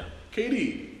Harden? Yeah.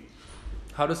 KD.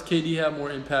 How does KD have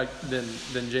more impact than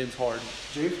James Harden?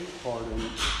 James Harden.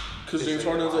 Because James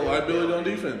Harden's a liability on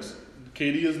defense.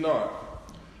 KD is not.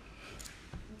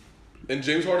 And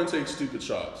James Harden takes stupid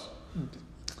shots.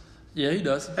 Yeah, he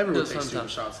does. Everyone takes stupid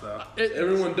shots, though.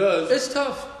 Everyone does. It's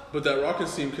tough. But that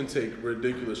Rockets team can take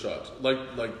ridiculous shots.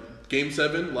 Like Game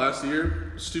 7 last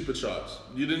year, stupid shots.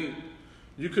 You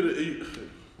could have.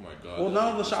 Oh my God. Well,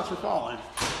 none of the shots were falling.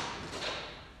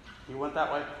 You went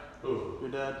that way? Ooh. Your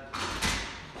dad?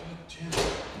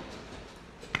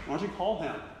 Why don't you call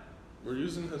him? We're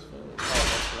using his phone.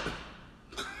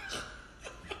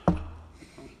 Oh,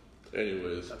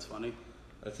 Anyways, that's funny.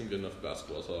 I think enough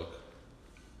basketball talk.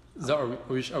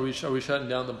 Are we shutting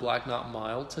down the Black Knot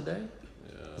Mile today?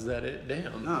 Yeah. Is that it?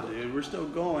 Damn. No, dude, we're still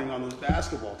going on this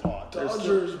basketball talk.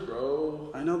 Dodgers,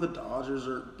 bro. I know the Dodgers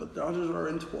are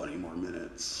in 20 more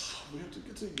minutes. We have to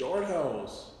get to Yard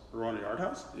House. We're on the Yard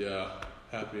House? Yeah,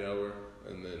 happy hour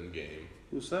and then game.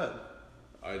 Who said?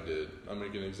 I did. I'm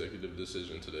making an executive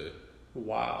decision today.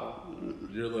 Wow.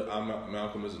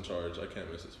 Malcolm is in charge. I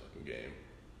can't miss this fucking game.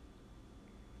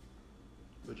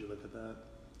 Would you look at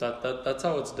that? That's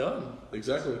how it's done.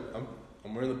 Exactly.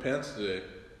 I'm wearing the pants today.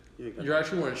 You're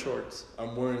actually wearing shorts.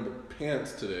 I'm wearing the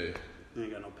pants today. You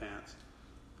ain't got no pants.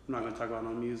 I'm not gonna talk about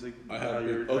no music. I have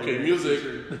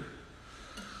music.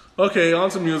 Okay, on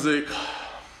to music.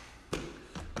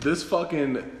 This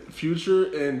fucking Future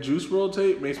and Juice WRLD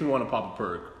tape makes me want to pop a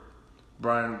perk.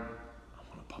 Brian, I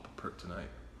want to pop a perk tonight.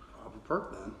 Pop a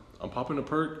perk then. I'm popping a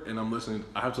perk and I'm listening.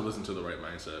 I have to listen to the right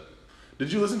mindset.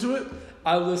 Did you listen to it?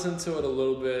 I listened to it a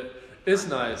little bit. It's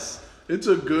nice. It's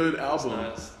a good album.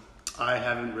 It's nice. I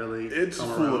haven't really. It's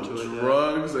come full around of to it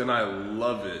drugs and I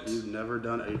love it. You've never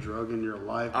done a drug in your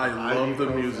life. I love the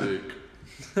music.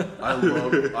 I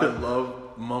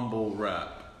love mumble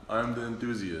rap. I'm the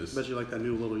enthusiast. Bet you like that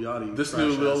new Lil Yachty. This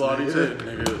new Lil Yachty tape,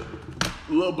 nigga.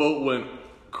 Lil Boat went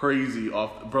crazy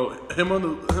off, bro.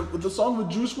 With the song with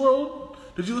Juice WRLD.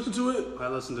 Did you listen to it? I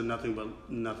listened to nothing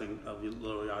of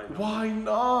Lil Yachty. Why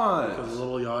not? Because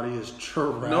Lil Yachty is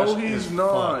trash. No, he's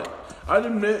not. Fuck. I'd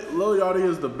admit Lil Yachty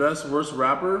is the best, worst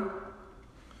rapper,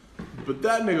 but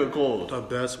that nigga cold. The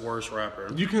best, worst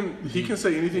rapper. He can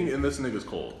say anything, and this nigga's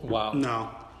cold. Wow. No.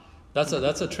 That's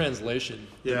a translation.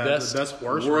 Yeah, the best,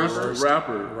 worst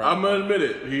rapper. I'm gonna admit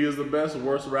it. He is the best,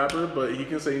 worst rapper, but he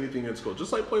can say anything that's cool.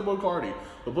 Just like Playboi Carti.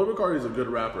 But Playboi Carti is a good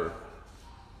rapper.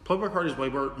 Playboi Carti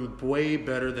is way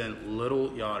better than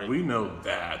Lil Yachty. We know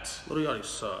that. Lil Yachty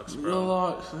sucks,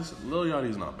 bro. Lil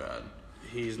Yachty's not bad.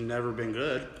 He's never been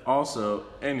good. Also,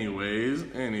 anyways,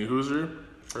 any Hoosier.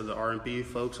 For the R&B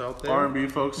folks out there. R&B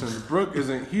folks, since Brooke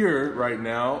isn't here right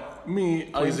now, I'm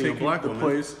taking the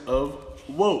place of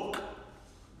woke.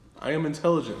 I am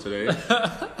intelligent today,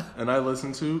 and I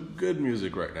listen to good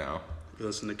music right now. You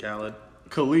listen to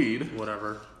Khalid.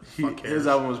 Whatever. His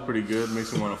album was pretty good,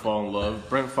 makes me want to fall in love.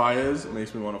 Brent Faiyaz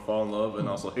makes me want to fall in love and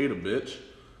also hate a bitch.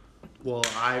 Well,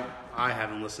 I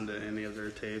haven't listened to any of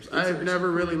their tapes. I've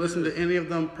never really listened to any of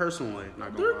them personally.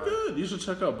 They're good. You should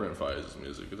check out Brent Faiyaz's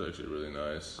music. It's actually really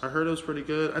nice. I heard it was pretty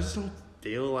good. I just don't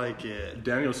feel like it.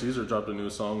 Daniel Caesar dropped a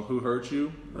new song, Who Hurt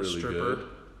You? Really good.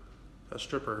 A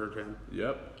stripper hurt him.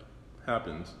 Yep.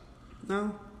 Happens.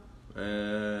 No.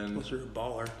 And Unless you're a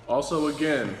baller. Also,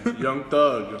 again, Young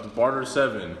Thug, Barter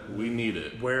 7. We need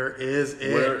it. Where is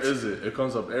it? Where is it? It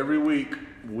comes up every week.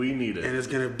 We need it. And it's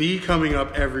going to be coming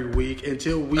up every week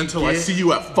until I see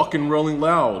you at fucking Rolling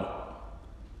Loud.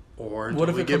 Or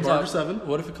until we get Barter 7.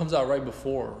 What if it comes out right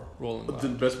before Rolling Loud?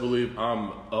 Then best believe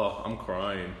I'm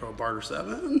crying. Bro, Barter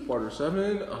 7? Barter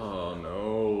 7? Oh,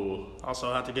 no.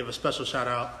 Also, I have to give a special shout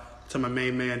out to my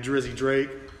main man, Drizzy Drake.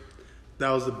 That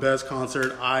was the best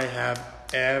concert I have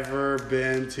ever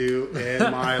been to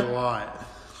in my life.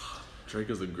 Drake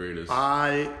is the greatest.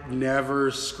 I never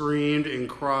screamed and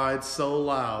cried so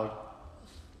loud.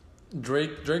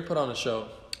 Drake put on a show.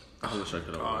 I wish I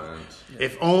could have went.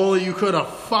 If only you could have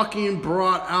fucking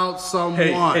brought out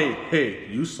someone. Hey,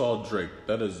 you saw Drake.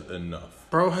 That is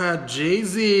enough. Bro had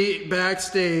Jay-Z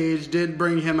backstage, didn't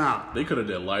bring him out. They could have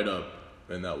did Light Up,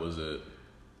 and that was it.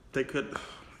 They could.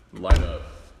 Light Up.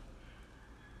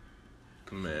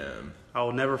 Man. I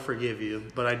will never forgive you,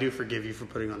 but I do forgive you for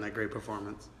putting on that great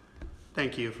performance.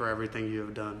 Thank you for everything you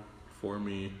have done. For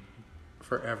me.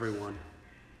 For everyone.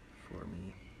 for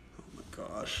me. Oh my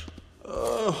gosh.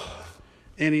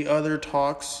 Any other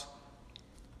talks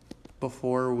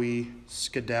before we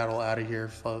skedaddle out of here,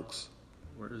 folks?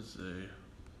 Where is they?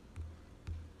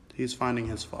 He's finding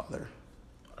his father.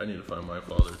 I need to find my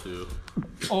father too.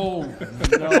 Oh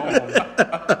no!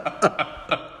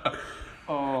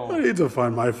 I need to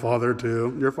find my father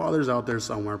too. Your father's out there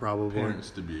somewhere, probably. Parents,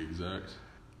 to be exact.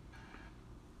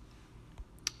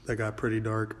 That got pretty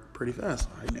dark pretty fast.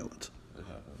 I knew it. It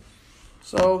happened.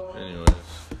 So, Anyways.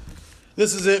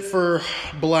 this is it for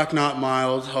Black Not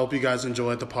Mild. Hope you guys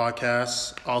enjoyed the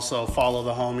podcast. Also, follow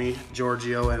the homie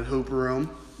Giorgio and Hoop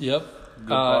Room. Yep. Good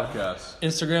podcast.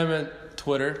 Instagram and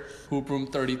Twitter,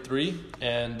 HoopRoom33,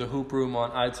 and the Hoop Room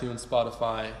on iTunes,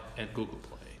 Spotify, and Google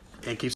Play. And keep